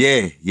Nomad.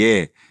 Yeah,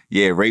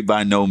 right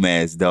by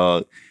Nomads,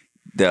 dog.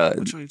 What are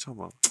you talking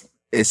about?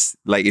 It's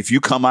like if you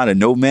come out of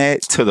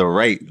Nomad to the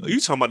right. You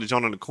talking about the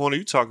joint in the corner?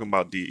 You talking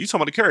about the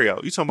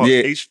carryout? You talking about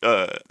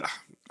Yeah.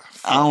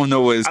 I don't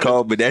know what it's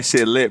called, but that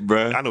shit lit,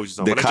 bro. I know what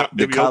you're talking about.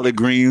 The collard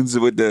greens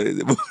with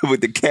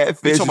the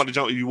catfish. You talking about the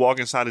joint you walk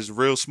inside is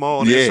real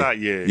small on the inside?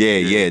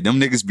 Yeah. Them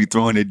niggas be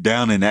throwing it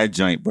down in that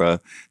joint, bro.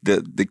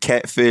 The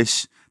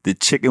catfish, the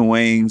chicken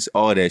wings,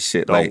 all that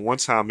shit. Dog, Like one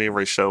time me and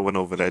Rachel went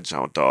over that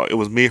joint, dog. It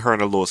was me, her,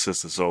 and her little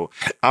sister. So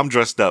I'm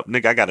dressed up.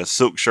 Nigga, I got a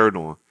silk shirt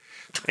on.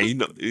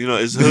 And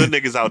it's hood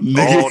niggas out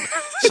all.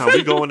 So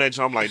we go in that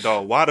joint. I'm like,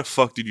 dog, why the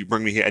fuck did you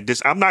bring me here? At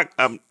this,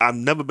 I've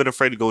never been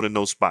afraid to go to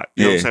no spot.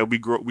 You know what I'm saying? We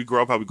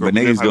grow up how we grow But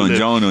up. niggas going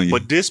Joan on you.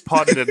 But this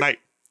part of the night.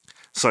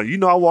 So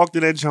I walked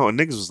in that joint and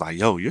niggas was like,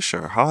 yo, your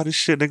shirt hard as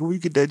shit, nigga. Where you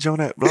get that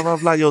joint at? Blah blah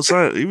blah. Yo,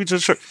 son, even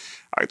just shirt.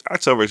 I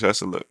tell Rachel, I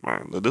said, look,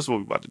 man, this is what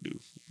we about to do.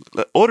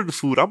 Order the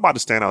food. I'm about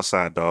to stand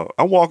outside, dog.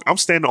 I'm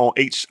standing on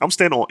H. I'm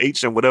standing on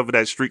H and whatever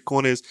that street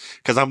corner is,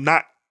 because I'm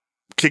not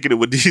kicking it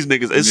with these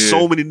niggas. There's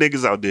so many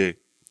niggas out there.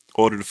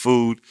 Order the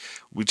food.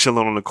 We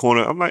chilling on the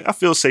corner. I'm like, I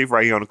feel safe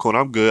right here on the corner.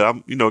 I'm good.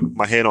 I'm,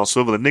 my head on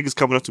swivel. And niggas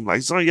coming up to me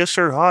like, son, your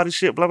shirt hard as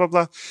shit. Blah blah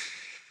blah.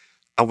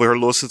 I'm with her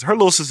little sister. Her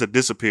little sister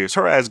disappears.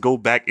 Her ass go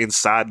back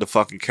inside the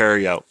fucking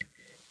carryout.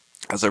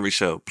 That's every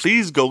show.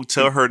 Please go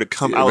tell her to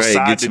come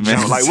outside the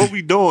joint. Like, what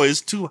we doing?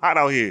 It's too hot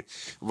out here.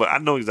 But I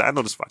know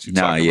the spot you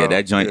talking about.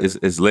 That joint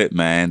is lit,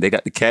 man. They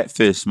got the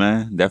catfish,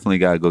 man. Definitely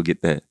gotta go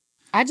get that.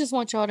 I just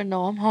want y'all to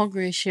know I'm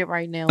hungry as shit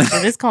right now.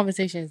 So this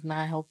conversation is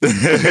not helping.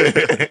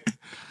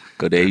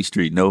 Go to A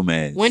Street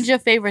Nomads. When's your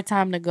favorite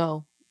time to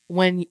go?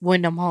 When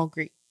I'm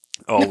hungry.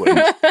 Always.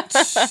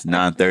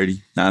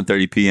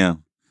 9:30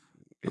 p.m.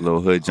 A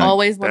little hood joint.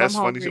 Always when That's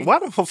I'm hungry.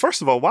 funny.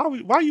 First of all, why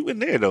are you in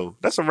there though?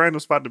 That's a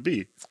random spot to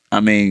be. I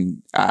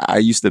mean, I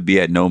used to be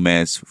at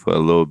Nomads for a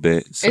little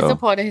bit. So. It's a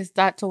part of his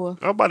thought tour.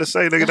 I'm about to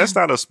say, nigga, that's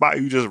not a spot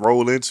you just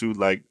roll into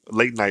like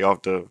late night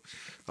off the.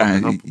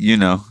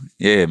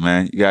 Yeah,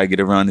 man. You gotta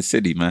get around the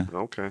city, man.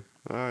 Okay,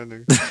 all right,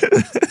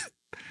 nigga.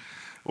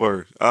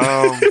 Word.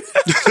 All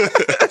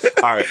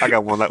right, I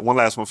got one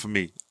last one for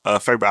me.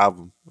 Favorite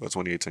album of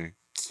 2018.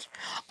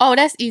 Oh,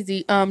 that's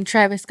easy.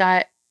 Travis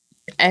Scott,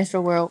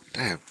 Astroworld.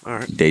 Damn. All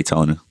right.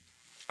 Daytona.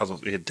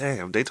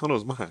 Damn. Daytona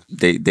was mine.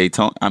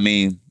 Daytona. I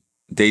mean,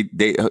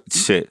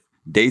 shit.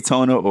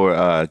 Daytona or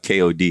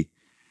KOD.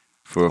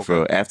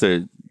 For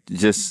after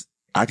just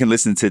I can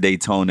listen to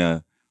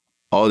Daytona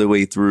all the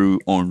way through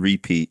on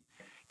repeat.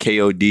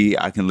 KOD,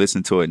 I can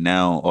listen to it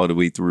now all the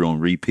way through on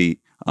repeat.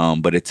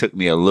 But it took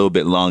me a little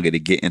bit longer to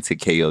get into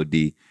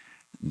KOD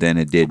than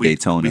it did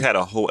Daytona. We had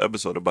a whole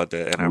episode about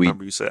that, and I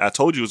remember you said, I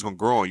told you it was going to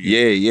grow on you.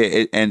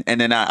 Yeah. And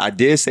then I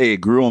did say it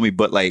grew on me,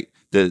 but like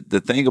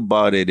the thing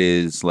about it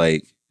is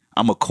like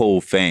I'm a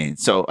Cole fan.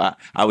 So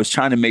I was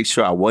trying to make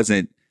sure I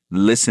wasn't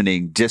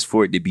listening just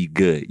for it to be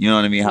good. You know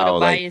what I mean? With How a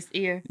like biased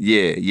ear.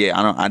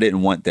 Yeah. I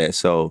didn't want that.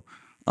 So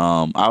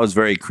I was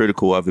very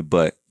critical of it,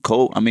 but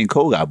Cole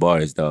got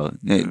bars, though.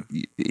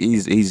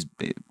 He's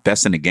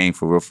best in the game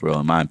for real,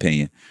 in my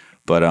opinion.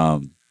 But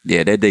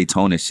that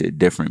Daytona shit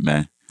different,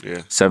 man.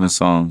 Yeah. 7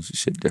 songs,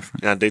 shit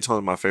different. Yeah,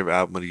 Daytona's my favorite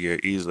album of the year,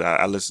 easily.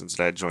 I listened to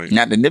that joint.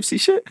 Not the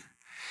Nipsey shit?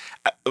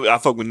 I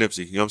fuck with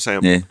Nipsey, you know what I'm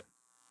saying? Yeah.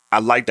 I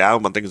like the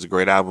album. I think it's a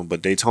great album,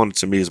 but Daytona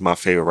to me is my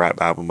favorite rap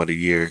album of the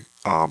year,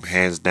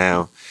 hands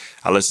down.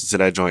 I listen to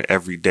that joint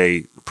every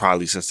day,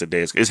 probably since the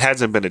day. It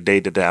hasn't been a day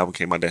that the album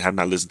came out that I have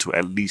not listened to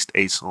at least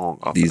a song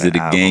off These of that are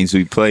the album. games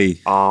we play.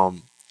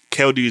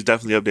 KLD is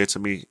definitely up there to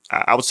me.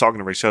 I was talking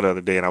to Rachel the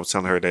other day, and I was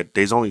telling her that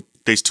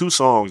there's 2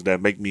 songs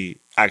that make me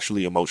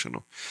actually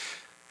emotional,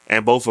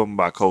 and both of them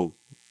by Cole.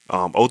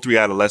 03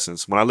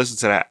 Adolescence. When I listen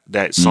to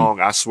that song,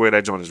 I swear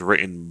that joint is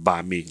written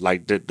by me.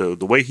 Like the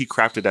way he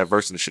crafted that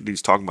verse and the shit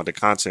he's talking about, the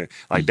content,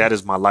 like that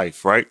is my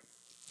life, right?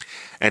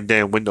 And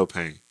then Window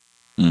Pane.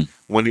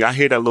 When I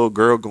hear that little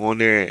girl go in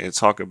there and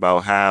talk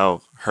about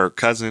how her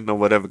cousin or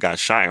whatever got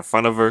shot in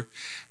front of her,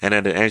 and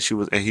at the end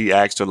he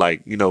asked her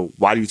like,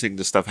 why do you think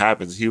this stuff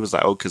happens? He was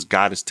like, oh, because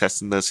God is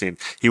testing us and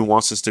He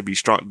wants us to be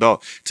strong.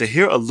 Dog, to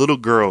hear a little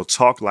girl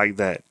talk like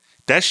that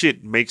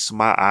shit makes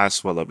my eyes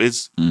swell up.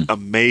 It's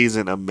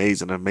amazing to me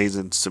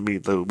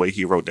the way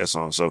he wrote that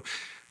song. So,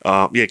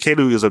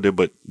 K-Doo is up there,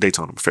 but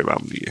Daytona, my favorite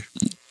album of the year.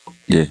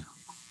 Yeah.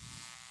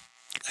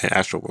 And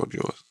Astroworld,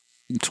 yours.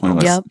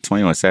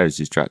 21 Savage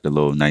just dropped a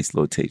nice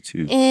little tape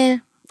too.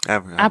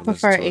 I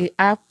prefer.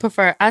 I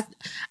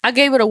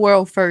gave it a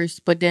whirl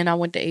first, but then I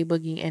went to A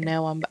Boogie, and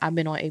now I've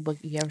been on A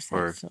Boogie ever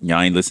since. So. Y'all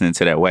ain't listening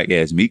to that whack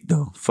ass Meek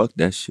though. Fuck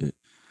that shit.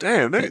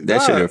 Damn,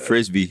 that shit a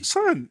frisbee,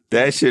 son.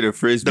 That shit a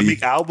frisbee. The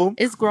Meek album,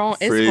 it's growing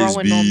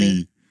on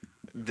me.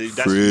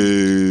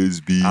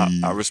 Frisbee.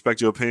 I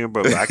respect your opinion,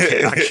 but I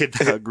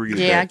can't agree.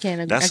 Yeah, I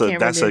can't. That's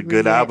a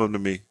good album to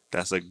me.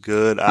 That's a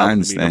good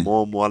album to me. The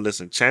more and more I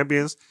listen,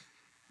 Champions.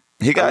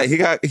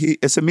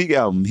 It's a Meek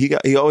album.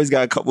 He always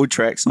got a couple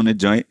tracks on the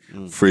joint.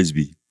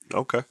 Frisbee.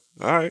 Okay.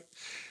 All right.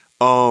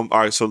 All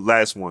right. So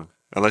last one,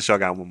 unless y'all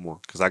got one more,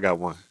 because I got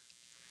one.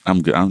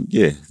 I'm good.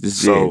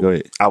 Go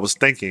ahead. I was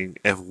thinking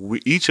if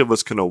each of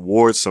us can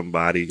award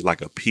somebody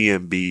like a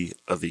PNB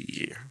of the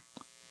year.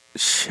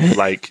 Shit.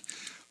 Like,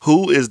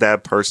 who is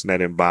that person that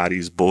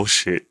embodies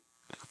bullshit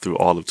through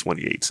all of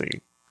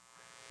 2018?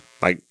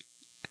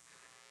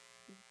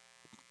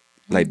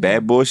 Like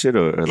bad bullshit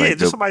or like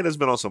just somebody that's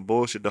been on some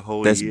bullshit the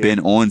whole that's year. Been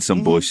on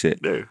some bullshit.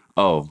 Yeah.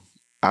 Oh,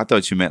 I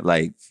thought you meant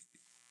like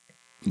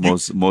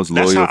most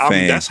loyal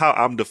fan. That's how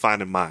I'm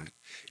defining mine.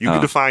 You can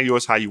define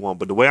yours how you want,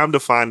 but the way I'm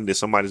defining it,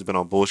 somebody's been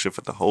on bullshit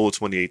for the whole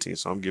 2018,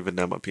 so I'm giving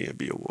them a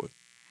PNB award.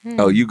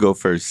 Oh, you go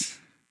first.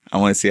 I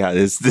want to see how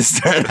this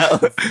turned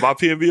out. My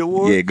PNB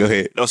award? Yeah, go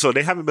ahead. No, so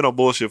they haven't been on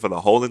bullshit for the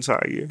whole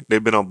entire year.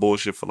 They've been on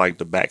bullshit for like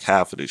the back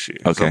half of this year.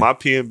 Okay. So my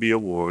PNB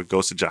award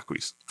goes to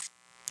Jacquees.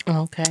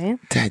 Okay.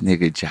 That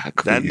nigga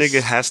Jacquees. That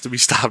nigga has to be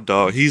stopped,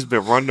 dog. He's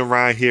been running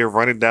around here,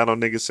 running down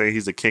on niggas saying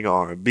he's the king of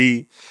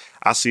R&B.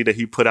 I see that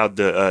he put out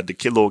the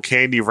little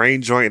Candy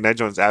Rain joint, and that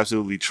joint's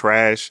absolutely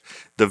trash.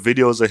 The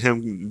videos of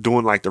him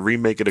doing like the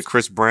remake of the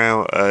Chris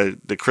Brown,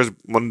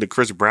 one of the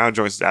Chris Brown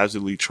joints is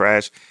absolutely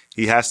trash.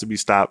 He has to be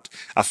stopped.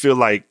 I feel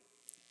like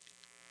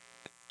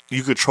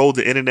you control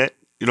the internet,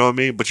 you know what I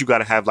mean? But you got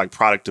to have like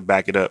product to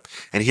back it up.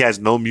 And he has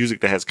no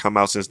music that has come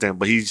out since then,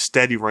 but he's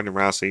steady running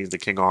around saying he's the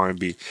king of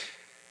R&B.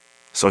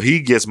 So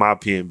he gets my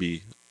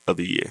PNB of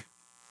the year.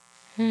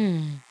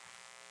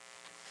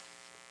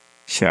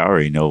 Shit, I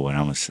already know what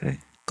I'm gonna say.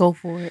 Go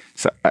for it.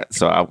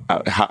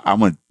 I'm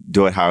gonna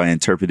do it how I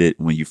interpreted it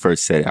when you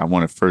first said it. I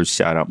want to first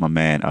shout out my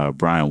man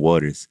Brian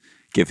Waters.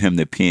 Give him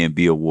the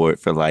PNB award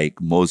for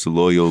like most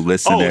loyal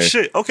listener. Oh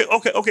shit! Okay.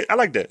 I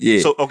like that.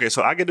 Yeah. So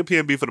I get the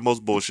PNB for the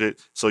most bullshit.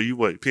 So you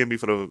what? PNB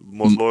for the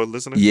most loyal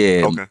listener?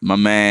 Yeah. Okay. My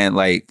man,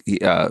 like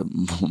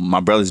my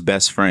brother's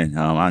best friend.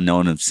 I've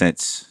known him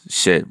since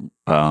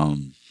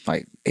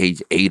like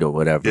age 8 or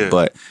whatever. Yeah.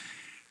 But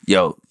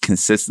yo,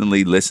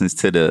 consistently listens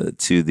to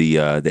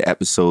the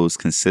episodes.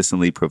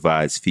 Consistently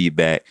provides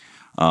feedback.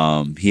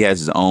 He has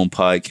his own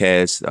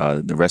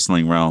podcast, The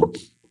Wrestling Realm.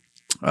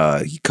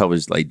 He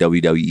covers like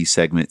WWE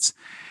segments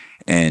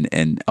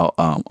and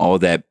all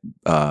that,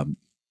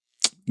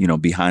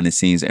 behind the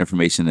scenes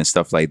information and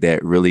stuff like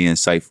that. Really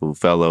insightful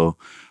fellow,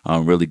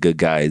 really good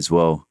guy as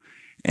well.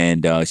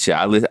 And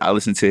I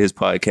listen to his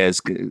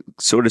podcast,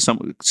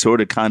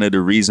 sort of kind of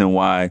the reason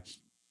why,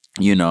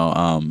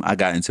 I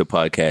got into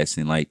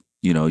podcasting. Like,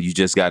 you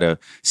just gotta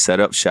set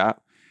up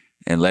shop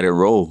and let it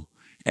roll.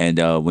 And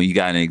when you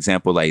got an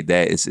example like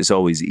that, it's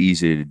always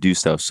easier to do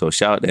stuff. So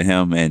shout out to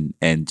him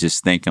and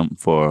just thank him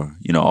for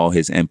all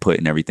his input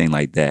and everything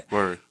like that.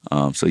 Word.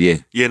 So yeah.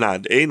 Yeah,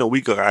 ain't no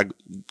week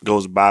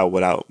goes by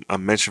without a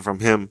mention from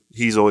him.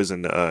 He's always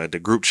in the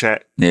group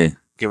chat. Yeah.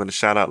 Giving a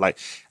shout out. Like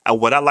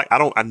what I like,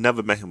 I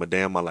never met him a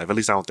day in my life. At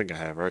least I don't think I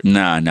have, right?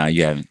 Nah,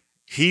 you haven't.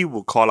 He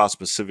will call out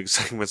specific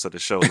segments of the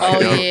show.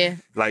 Like, Yeah.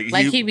 Like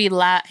he be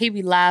live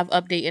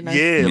updating us.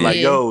 Yeah, like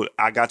yo,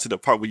 I got to the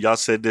part where y'all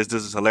said this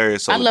is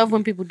hilarious. So, I love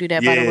when people do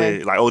that, by the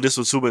way. Like, this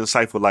was super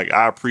insightful. Like,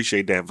 I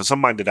appreciate that. For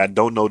somebody that I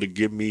don't know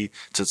to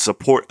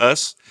support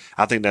us,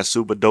 I think that's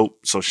super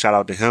dope. So shout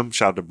out to him.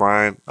 Shout out to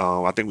Brian.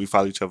 I think we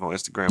follow each other on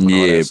Instagram. And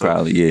all that. So,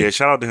 probably. Yeah. Yeah,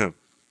 shout out to him.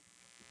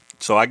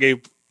 So I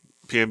gave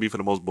PNB for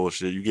the most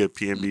bullshit. You get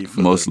PNB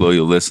for most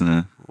loyal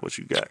listener. What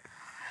you got?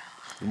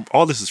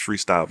 All this is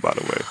freestyle, by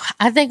the way.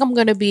 I think I'm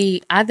gonna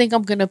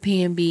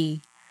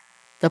PNB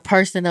the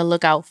person to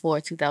look out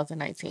for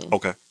 2019.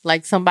 Okay.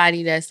 Like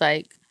somebody that's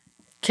like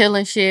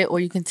killing shit,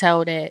 or you can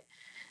tell that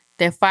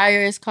their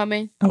fire is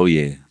coming. Oh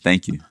yeah,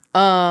 thank you.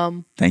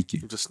 Thank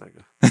you. Just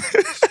nigga.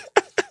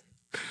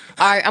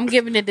 All right, I'm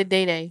giving it to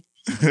Day Day.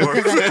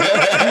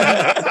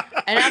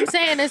 And I'm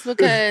saying this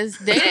because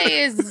Day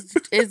Day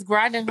is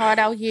grinding hard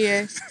out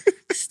here,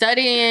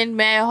 studying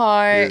mad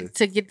hard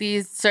to get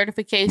these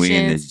certifications. We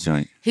in this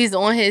joint. He's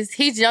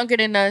younger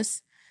than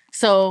us.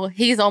 So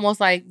he's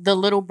almost like the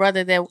little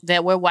brother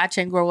that we're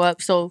watching grow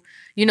up. So,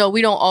 we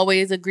don't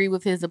always agree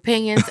with his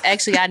opinions.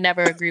 Actually, I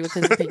never agree with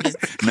his opinions.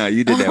 No,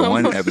 you did that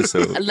one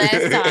episode. Last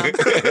time.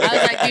 I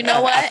was like, you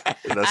know what?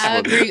 I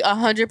agree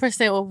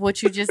 100% with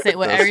what you just said,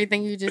 with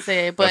everything you just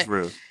said. But that's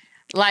real.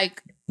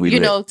 Like,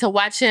 to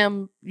watch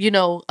him,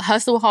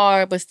 hustle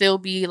hard, but still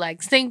be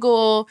like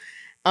single,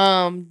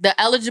 the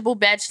eligible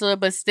bachelor,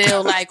 but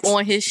still like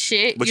on his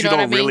shit. But you you know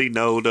don't what I mean? really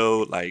know though,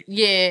 like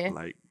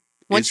like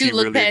once you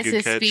look really past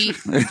his feet.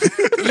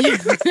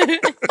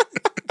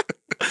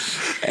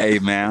 Hey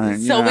man,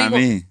 you So know what I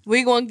mean?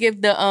 We're gonna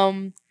give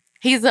the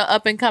he's an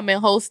up and coming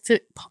host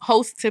to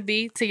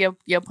be to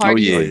your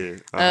party. Oh yeah.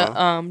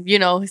 Uh-huh.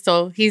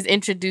 So he's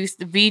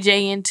introduced VJ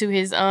into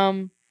his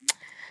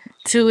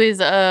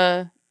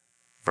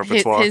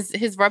repertoire.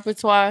 his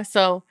repertoire.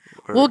 So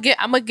I'm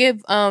gonna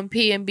give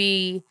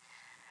P&B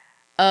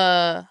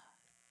nigga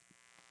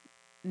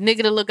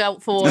to look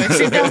out for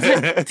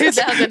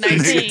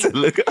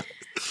 2019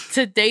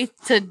 to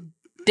Dathan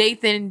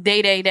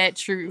Day that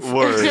truth.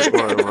 Word.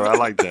 I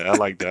like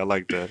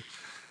that.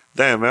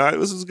 Damn, man,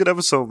 this was a good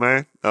episode,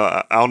 man.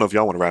 I don't know if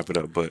y'all want to wrap it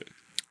up, but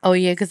Oh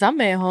yeah, because I'm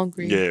mad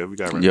hungry. yeah, we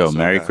got. Yo,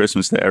 Merry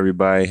Christmas to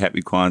everybody.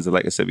 Happy Kwanzaa,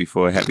 like I said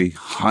before. Happy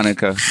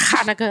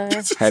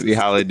Hanukkah. Happy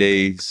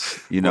holidays.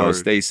 Word.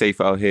 Stay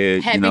safe out here.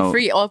 Happy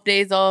free off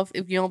days off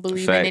if you don't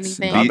believe in Facts.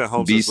 anything. I've been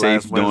home Be since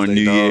last safe during Wednesday,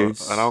 New dog,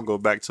 Year's. and I don't go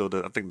back till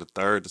the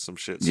 3rd or some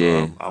shit. So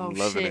Yeah. I'm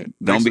loving shit. it.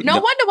 Don't be- No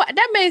wonder why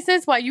that made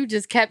sense why you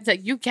just kept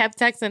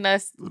texting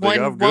us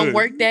I'm one good.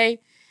 work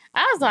day.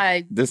 I was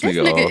like, This this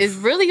nigga nigga off. is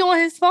really on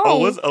his phone.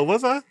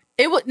 Was I?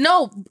 It was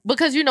no,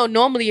 because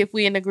normally if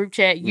we in the group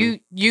chat, you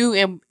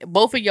and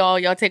both of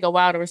y'all take a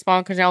while to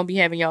respond because y'all don't be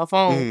having y'all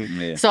phone.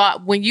 Yeah. So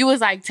when you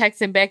was like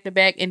texting back to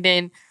back, and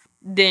then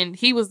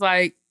he was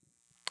like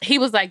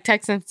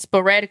texting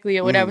sporadically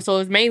or whatever. So it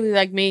was mainly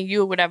like me and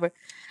you or whatever.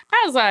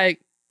 I was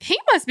like, he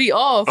must be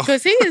off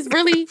because he is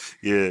really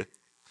Yeah.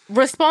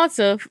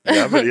 responsive.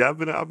 I've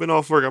been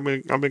off work.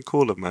 I've been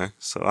cooler, man.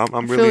 So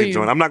I'm feel really you.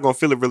 enjoying. I'm not gonna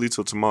feel it really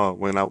till tomorrow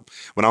when I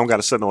don't got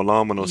to set no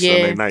alarm on no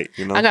Sunday night.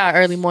 You know. I got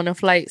an early morning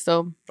flight,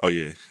 so Oh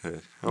yeah.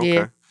 Okay.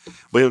 Yeah.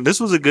 But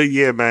this was a good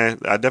year, man.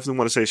 I definitely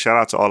want to say shout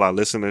out to all our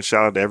listeners.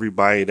 Shout out to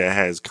everybody that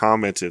has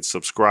commented,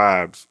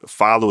 subscribed,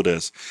 followed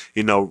us,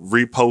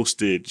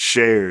 reposted,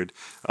 shared,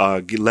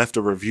 left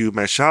a review,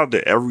 man. Shout out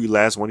to every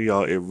last one of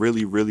y'all. It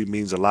really, really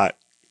means a lot.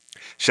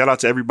 Shout out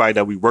to everybody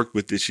that we worked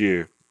with this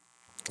year.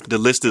 The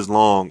list is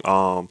long.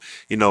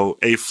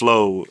 A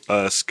Flow,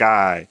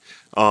 Sky,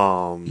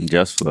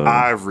 Just Flow,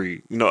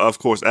 Ivory, of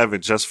course,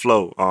 Evan, Just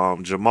Flow,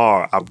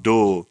 Jamar,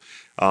 Abdul.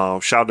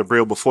 Shout out to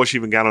Brill before she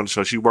even got on the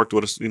show. She worked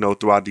with us,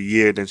 throughout the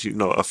year. Then she,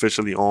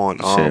 officially on.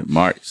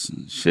 Marks,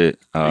 shit.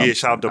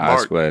 Shout out to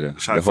Mark.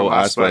 The whole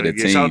Osweiler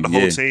team. Shout out to the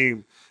whole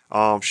team.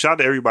 Shout out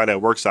to everybody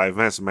that works our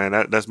events, man.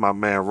 That's my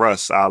man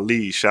Russ,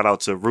 Ali. Shout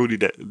out to Rudy,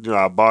 that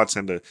our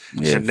bartender,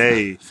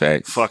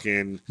 Janae,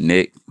 fucking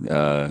Nick,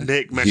 man.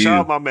 Hugh.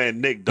 Shout out my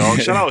man Nick, dog.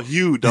 Shout out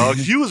Hugh, dog.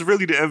 Hugh was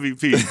really the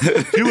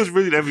MVP. He was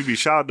really the MVP.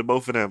 Shout out to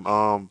both of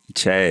them.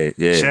 Chad,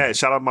 yeah. Chad.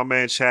 Shout out my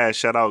man Chad.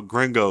 Shout out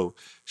Gringo.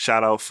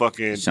 Shout out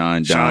fucking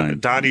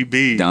Donnie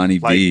B.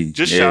 B.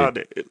 Just shout out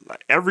to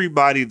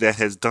everybody that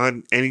has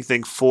done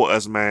anything for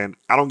us, man.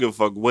 I don't give a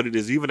fuck what it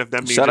is, even if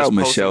that means shout just out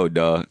Michelle,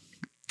 dog.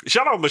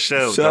 Shout out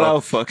Michelle. Shout dog.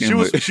 out fucking.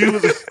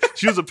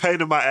 She was a pain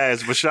in my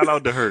ass, but shout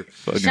out to her.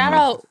 Shout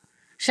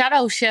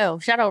out Shell.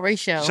 Shout out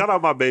Rachel. Shout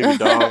out my baby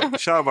dog.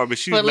 Shout out my baby.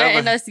 For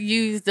letting us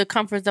use the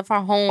comforts of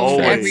our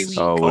homes every week.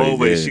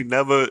 Always. She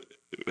never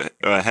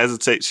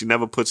hesitates. She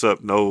never puts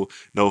up no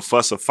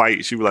fuss or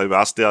fight. She be like,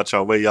 I'll stay out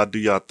y'all way. Y'all do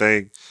y'all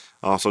thing.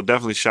 So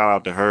definitely shout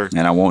out to her.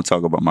 And I won't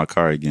talk about my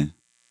car again.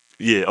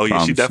 Yeah. Oh,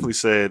 yeah. She definitely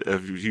said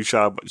if you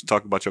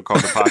talk about your car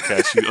on the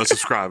podcast, she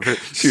unsubscribe.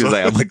 She was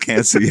like, I'm going to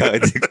cancel y'all.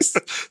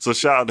 So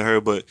shout out to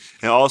her. But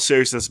in all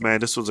seriousness, man,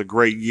 this was a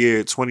great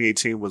year.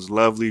 2018 was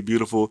lovely,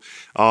 beautiful.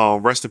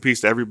 Rest in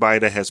peace to everybody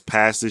that has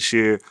passed this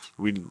year.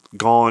 We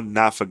gone,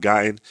 not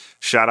forgotten.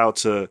 Shout out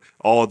to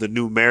all the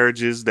new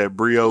marriages that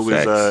Brio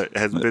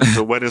has been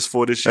to weddings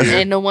for this year.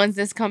 And the ones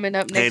that's coming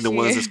up next year. And the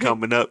ones that's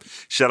coming up.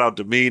 Shout out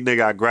to me,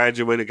 nigga. I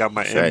graduated, got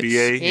my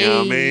MBA. You know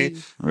what I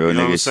mean? Real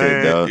nigga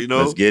shit, dog.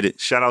 Let's get it.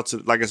 Shout out to,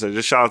 like I said,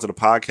 just shout out to the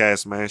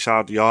podcast, man. Shout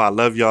out to y'all. I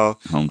love y'all.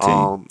 Home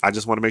team. I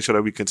just want to make sure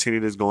that we continue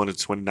this going into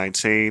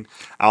 2019.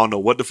 I don't know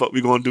what the fuck we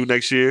going to do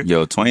next year.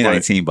 Yo,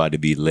 2019 about to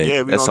be lit.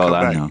 Yeah, that's all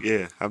I know.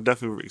 Yeah, I'm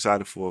definitely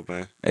excited for it,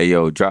 man. Hey,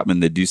 yo, dropping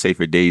the Do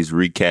Safer Days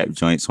recap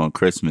joints on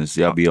Christmas.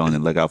 Y'all be on the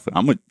lookout for.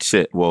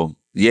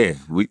 Yeah,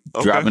 we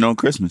dropping on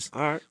Christmas.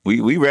 All right.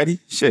 We ready?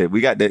 Shit, we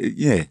got that.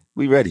 Yeah,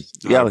 we ready.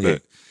 We out here.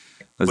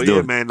 Let's do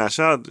it. Man, now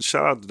shout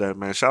out to that,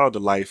 man. Shout out to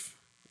life,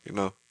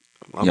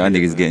 Y'all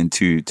niggas getting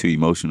too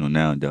emotional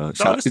now, dog.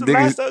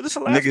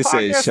 Niggas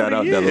said shout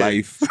out to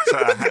life.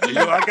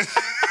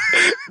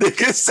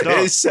 Niggas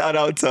said shout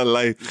out to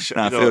life.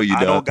 Nah, I feel you,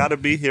 dog. I don't gotta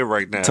be here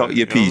right now. Talk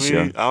your piece,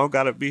 yo. I don't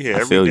gotta be here.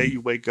 Every day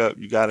you wake up,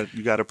 you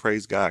gotta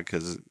praise God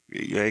because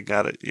you ain't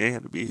have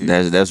to be here.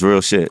 That's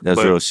real shit.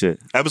 That's real shit.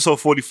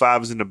 Episode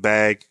 45 is in the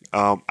bag.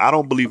 I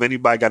don't believe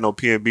anybody got no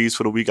PNBs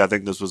for the week. I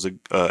think this was a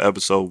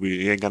episode.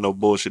 We ain't got no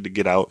bullshit to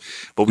get out,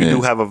 but we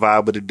do have a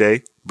vibe of the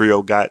day.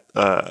 Brio got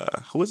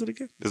who is it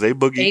again? Is A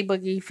Boogie? A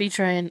Boogie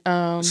featuring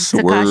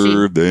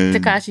Swerving.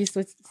 Tekashi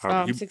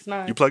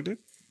 6ix9ine. You plugged in?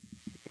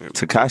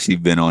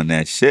 Tekashi been on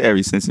that shit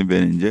ever since he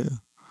been in jail.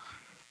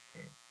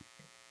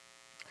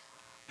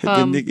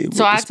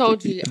 So I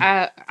told you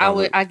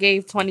I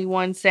gave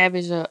 21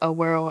 Savage a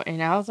whirl,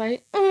 and I was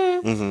like,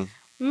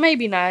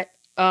 maybe not.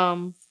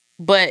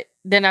 But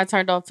then I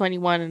turned off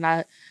 21 and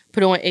I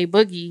put on A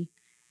Boogie,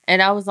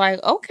 and I was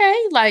like,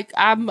 okay, like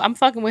I'm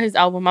fucking with his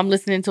album. I'm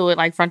listening to it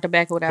like front to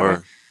back or whatever.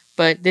 Word.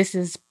 But this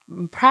is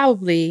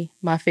probably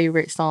my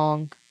favorite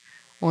song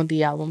on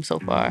the album so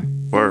far.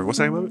 Word. What's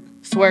the name of it?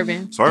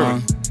 Swerving.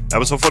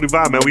 Episode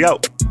 45, man. We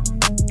out.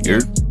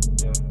 Here.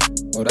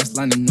 Oh, that's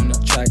London on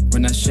the track.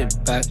 Run that shit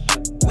back.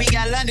 We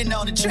got London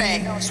on the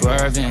track.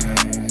 Swerving.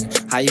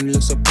 How you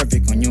look so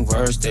perfect on your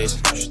worst days.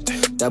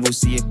 Double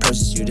C it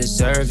purchase, you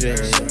deserve it.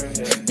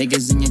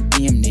 Niggas in your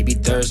DM, they be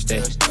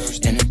thirsty.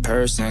 And in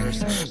person,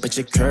 but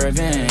you're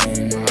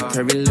curving.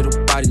 Curvy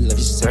little body, love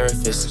your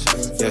surface.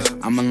 Yeah,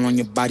 I'm along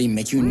your body,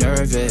 make you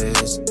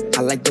nervous.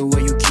 I like the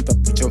way you keep up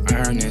with your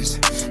earnings.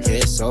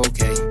 Yeah, it's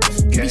okay.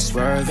 You be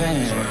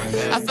swerving.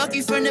 I fuck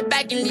you from the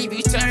back and leave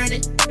you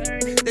turning.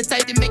 The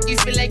type to make you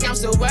feel like I'm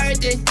so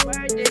worth it.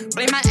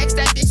 Blame my ex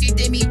that bitch, she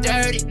did me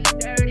dirty.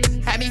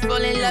 Had me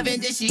fall in love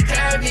and then she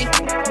curved me.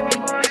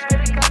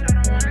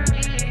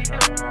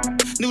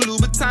 New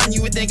Louboutin,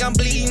 you would think I'm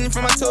bleeding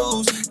from my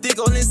toes. Dig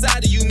all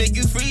inside of you, make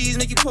you freeze,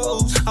 make you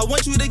pose. I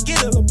want you to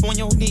get up on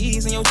your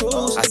knees and your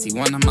toes. I see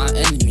one of my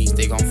enemies,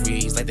 they gon'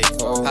 freeze like they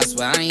cold. I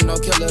swear I ain't no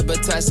killer,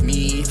 but test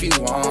me if you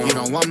want. You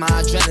don't want my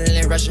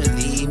adrenaline rush and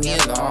leave me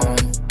alone.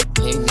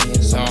 Leave me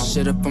alone.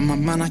 Shit up on my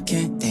mind, I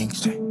can't think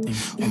straight.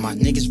 All my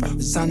niggas rap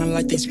sounding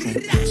like they scream.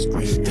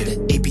 Did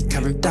an AP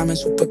covered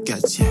diamonds with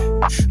baguettes,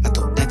 yeah. I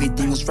thought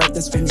everything was right,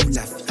 that's when you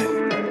left, yeah.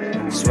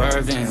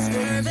 Swerving.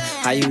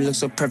 How you look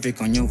so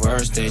perfect on your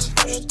worst days.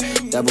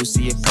 Double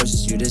C it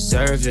purchase, you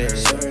deserve it.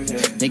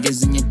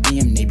 Niggas in your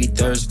DM, they be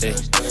thirsty.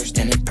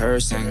 And in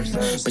person,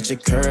 but you're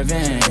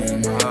curving.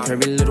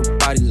 Curvy little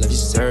body, love your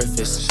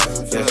surface.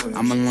 Yeah,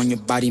 I'm along your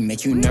body,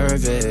 make you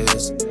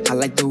nervous. I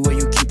like the way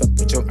you keep up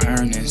with your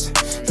earnings.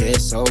 Yeah,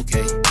 it's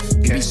okay.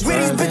 You be Where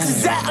these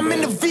bitches at? I'm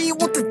in the V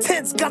with the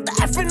tents. Got the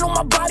effing on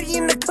my body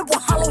in the clip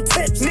with hollow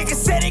tips. Niggas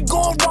said they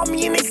gon' rob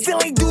me and they still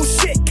ain't do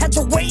shit. Catch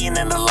a waiting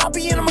in the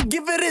lobby and I'ma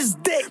give it his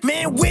dick.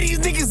 Man, where these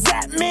niggas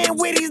at? Man,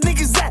 where these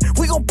niggas at?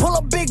 We gon' pull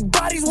up big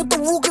bodies with the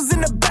Rugers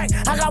in the back.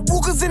 I got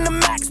Rugers in the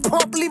max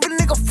pump, leave a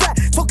nigga flat.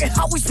 Talking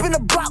how we spin the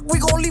block, we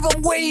gon' leave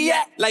him where he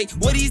at. Like,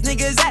 where these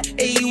niggas at?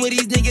 Ayy, where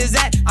these niggas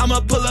at?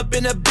 I'ma pull up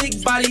in a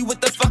big body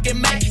with the fucking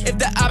Mac. If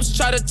the ops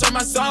try to turn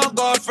my song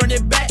off, run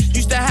it back.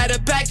 Used to have a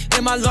pack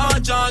in my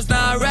long johns,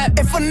 now I rap.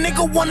 If a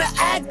nigga wanna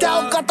act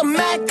out, got the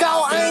Mac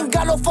out. I ain't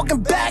got no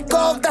fucking back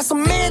off, that's a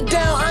man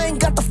down. I ain't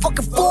got the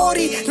fucking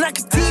 40. Knock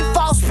his teeth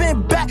out,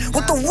 spin back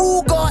with the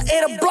Ruger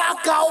and a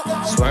block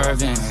out.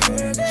 Swerving.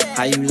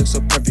 How you look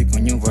so perfect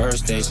on your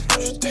worst days.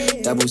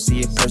 Double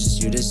C it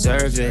purchase, you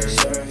deserve it.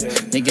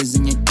 Niggas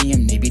in your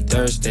DM, they be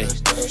thirsty.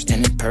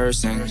 And in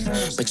person,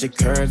 but you're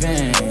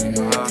curving.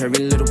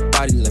 Curvy little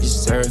body, love your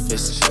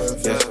surface.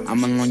 Yeah,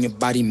 I'm along your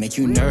body, make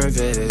you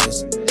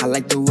nervous. I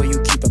like the way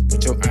you keep up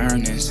with your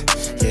earnings.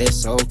 Yeah,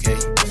 it's okay.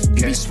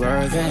 You be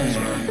swerving.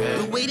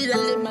 The way that I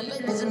live my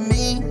life is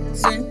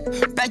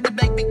amazing. Back to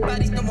back, big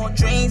bodies, no more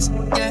dreams.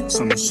 Yeah.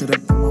 So much shit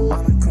up in my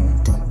mind, I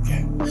couldn't do.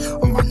 Yeah.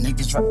 All my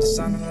niggas drop the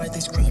sound like they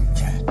scream.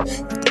 Yeah.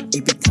 Got the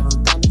AP color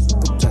diamonds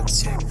with the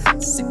jets. Yeah.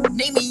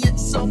 Name me a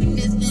song in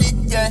this lit,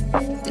 yeah.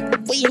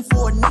 Waiting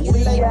for a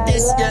nigga like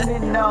this,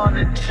 yeah. On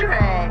the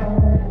train.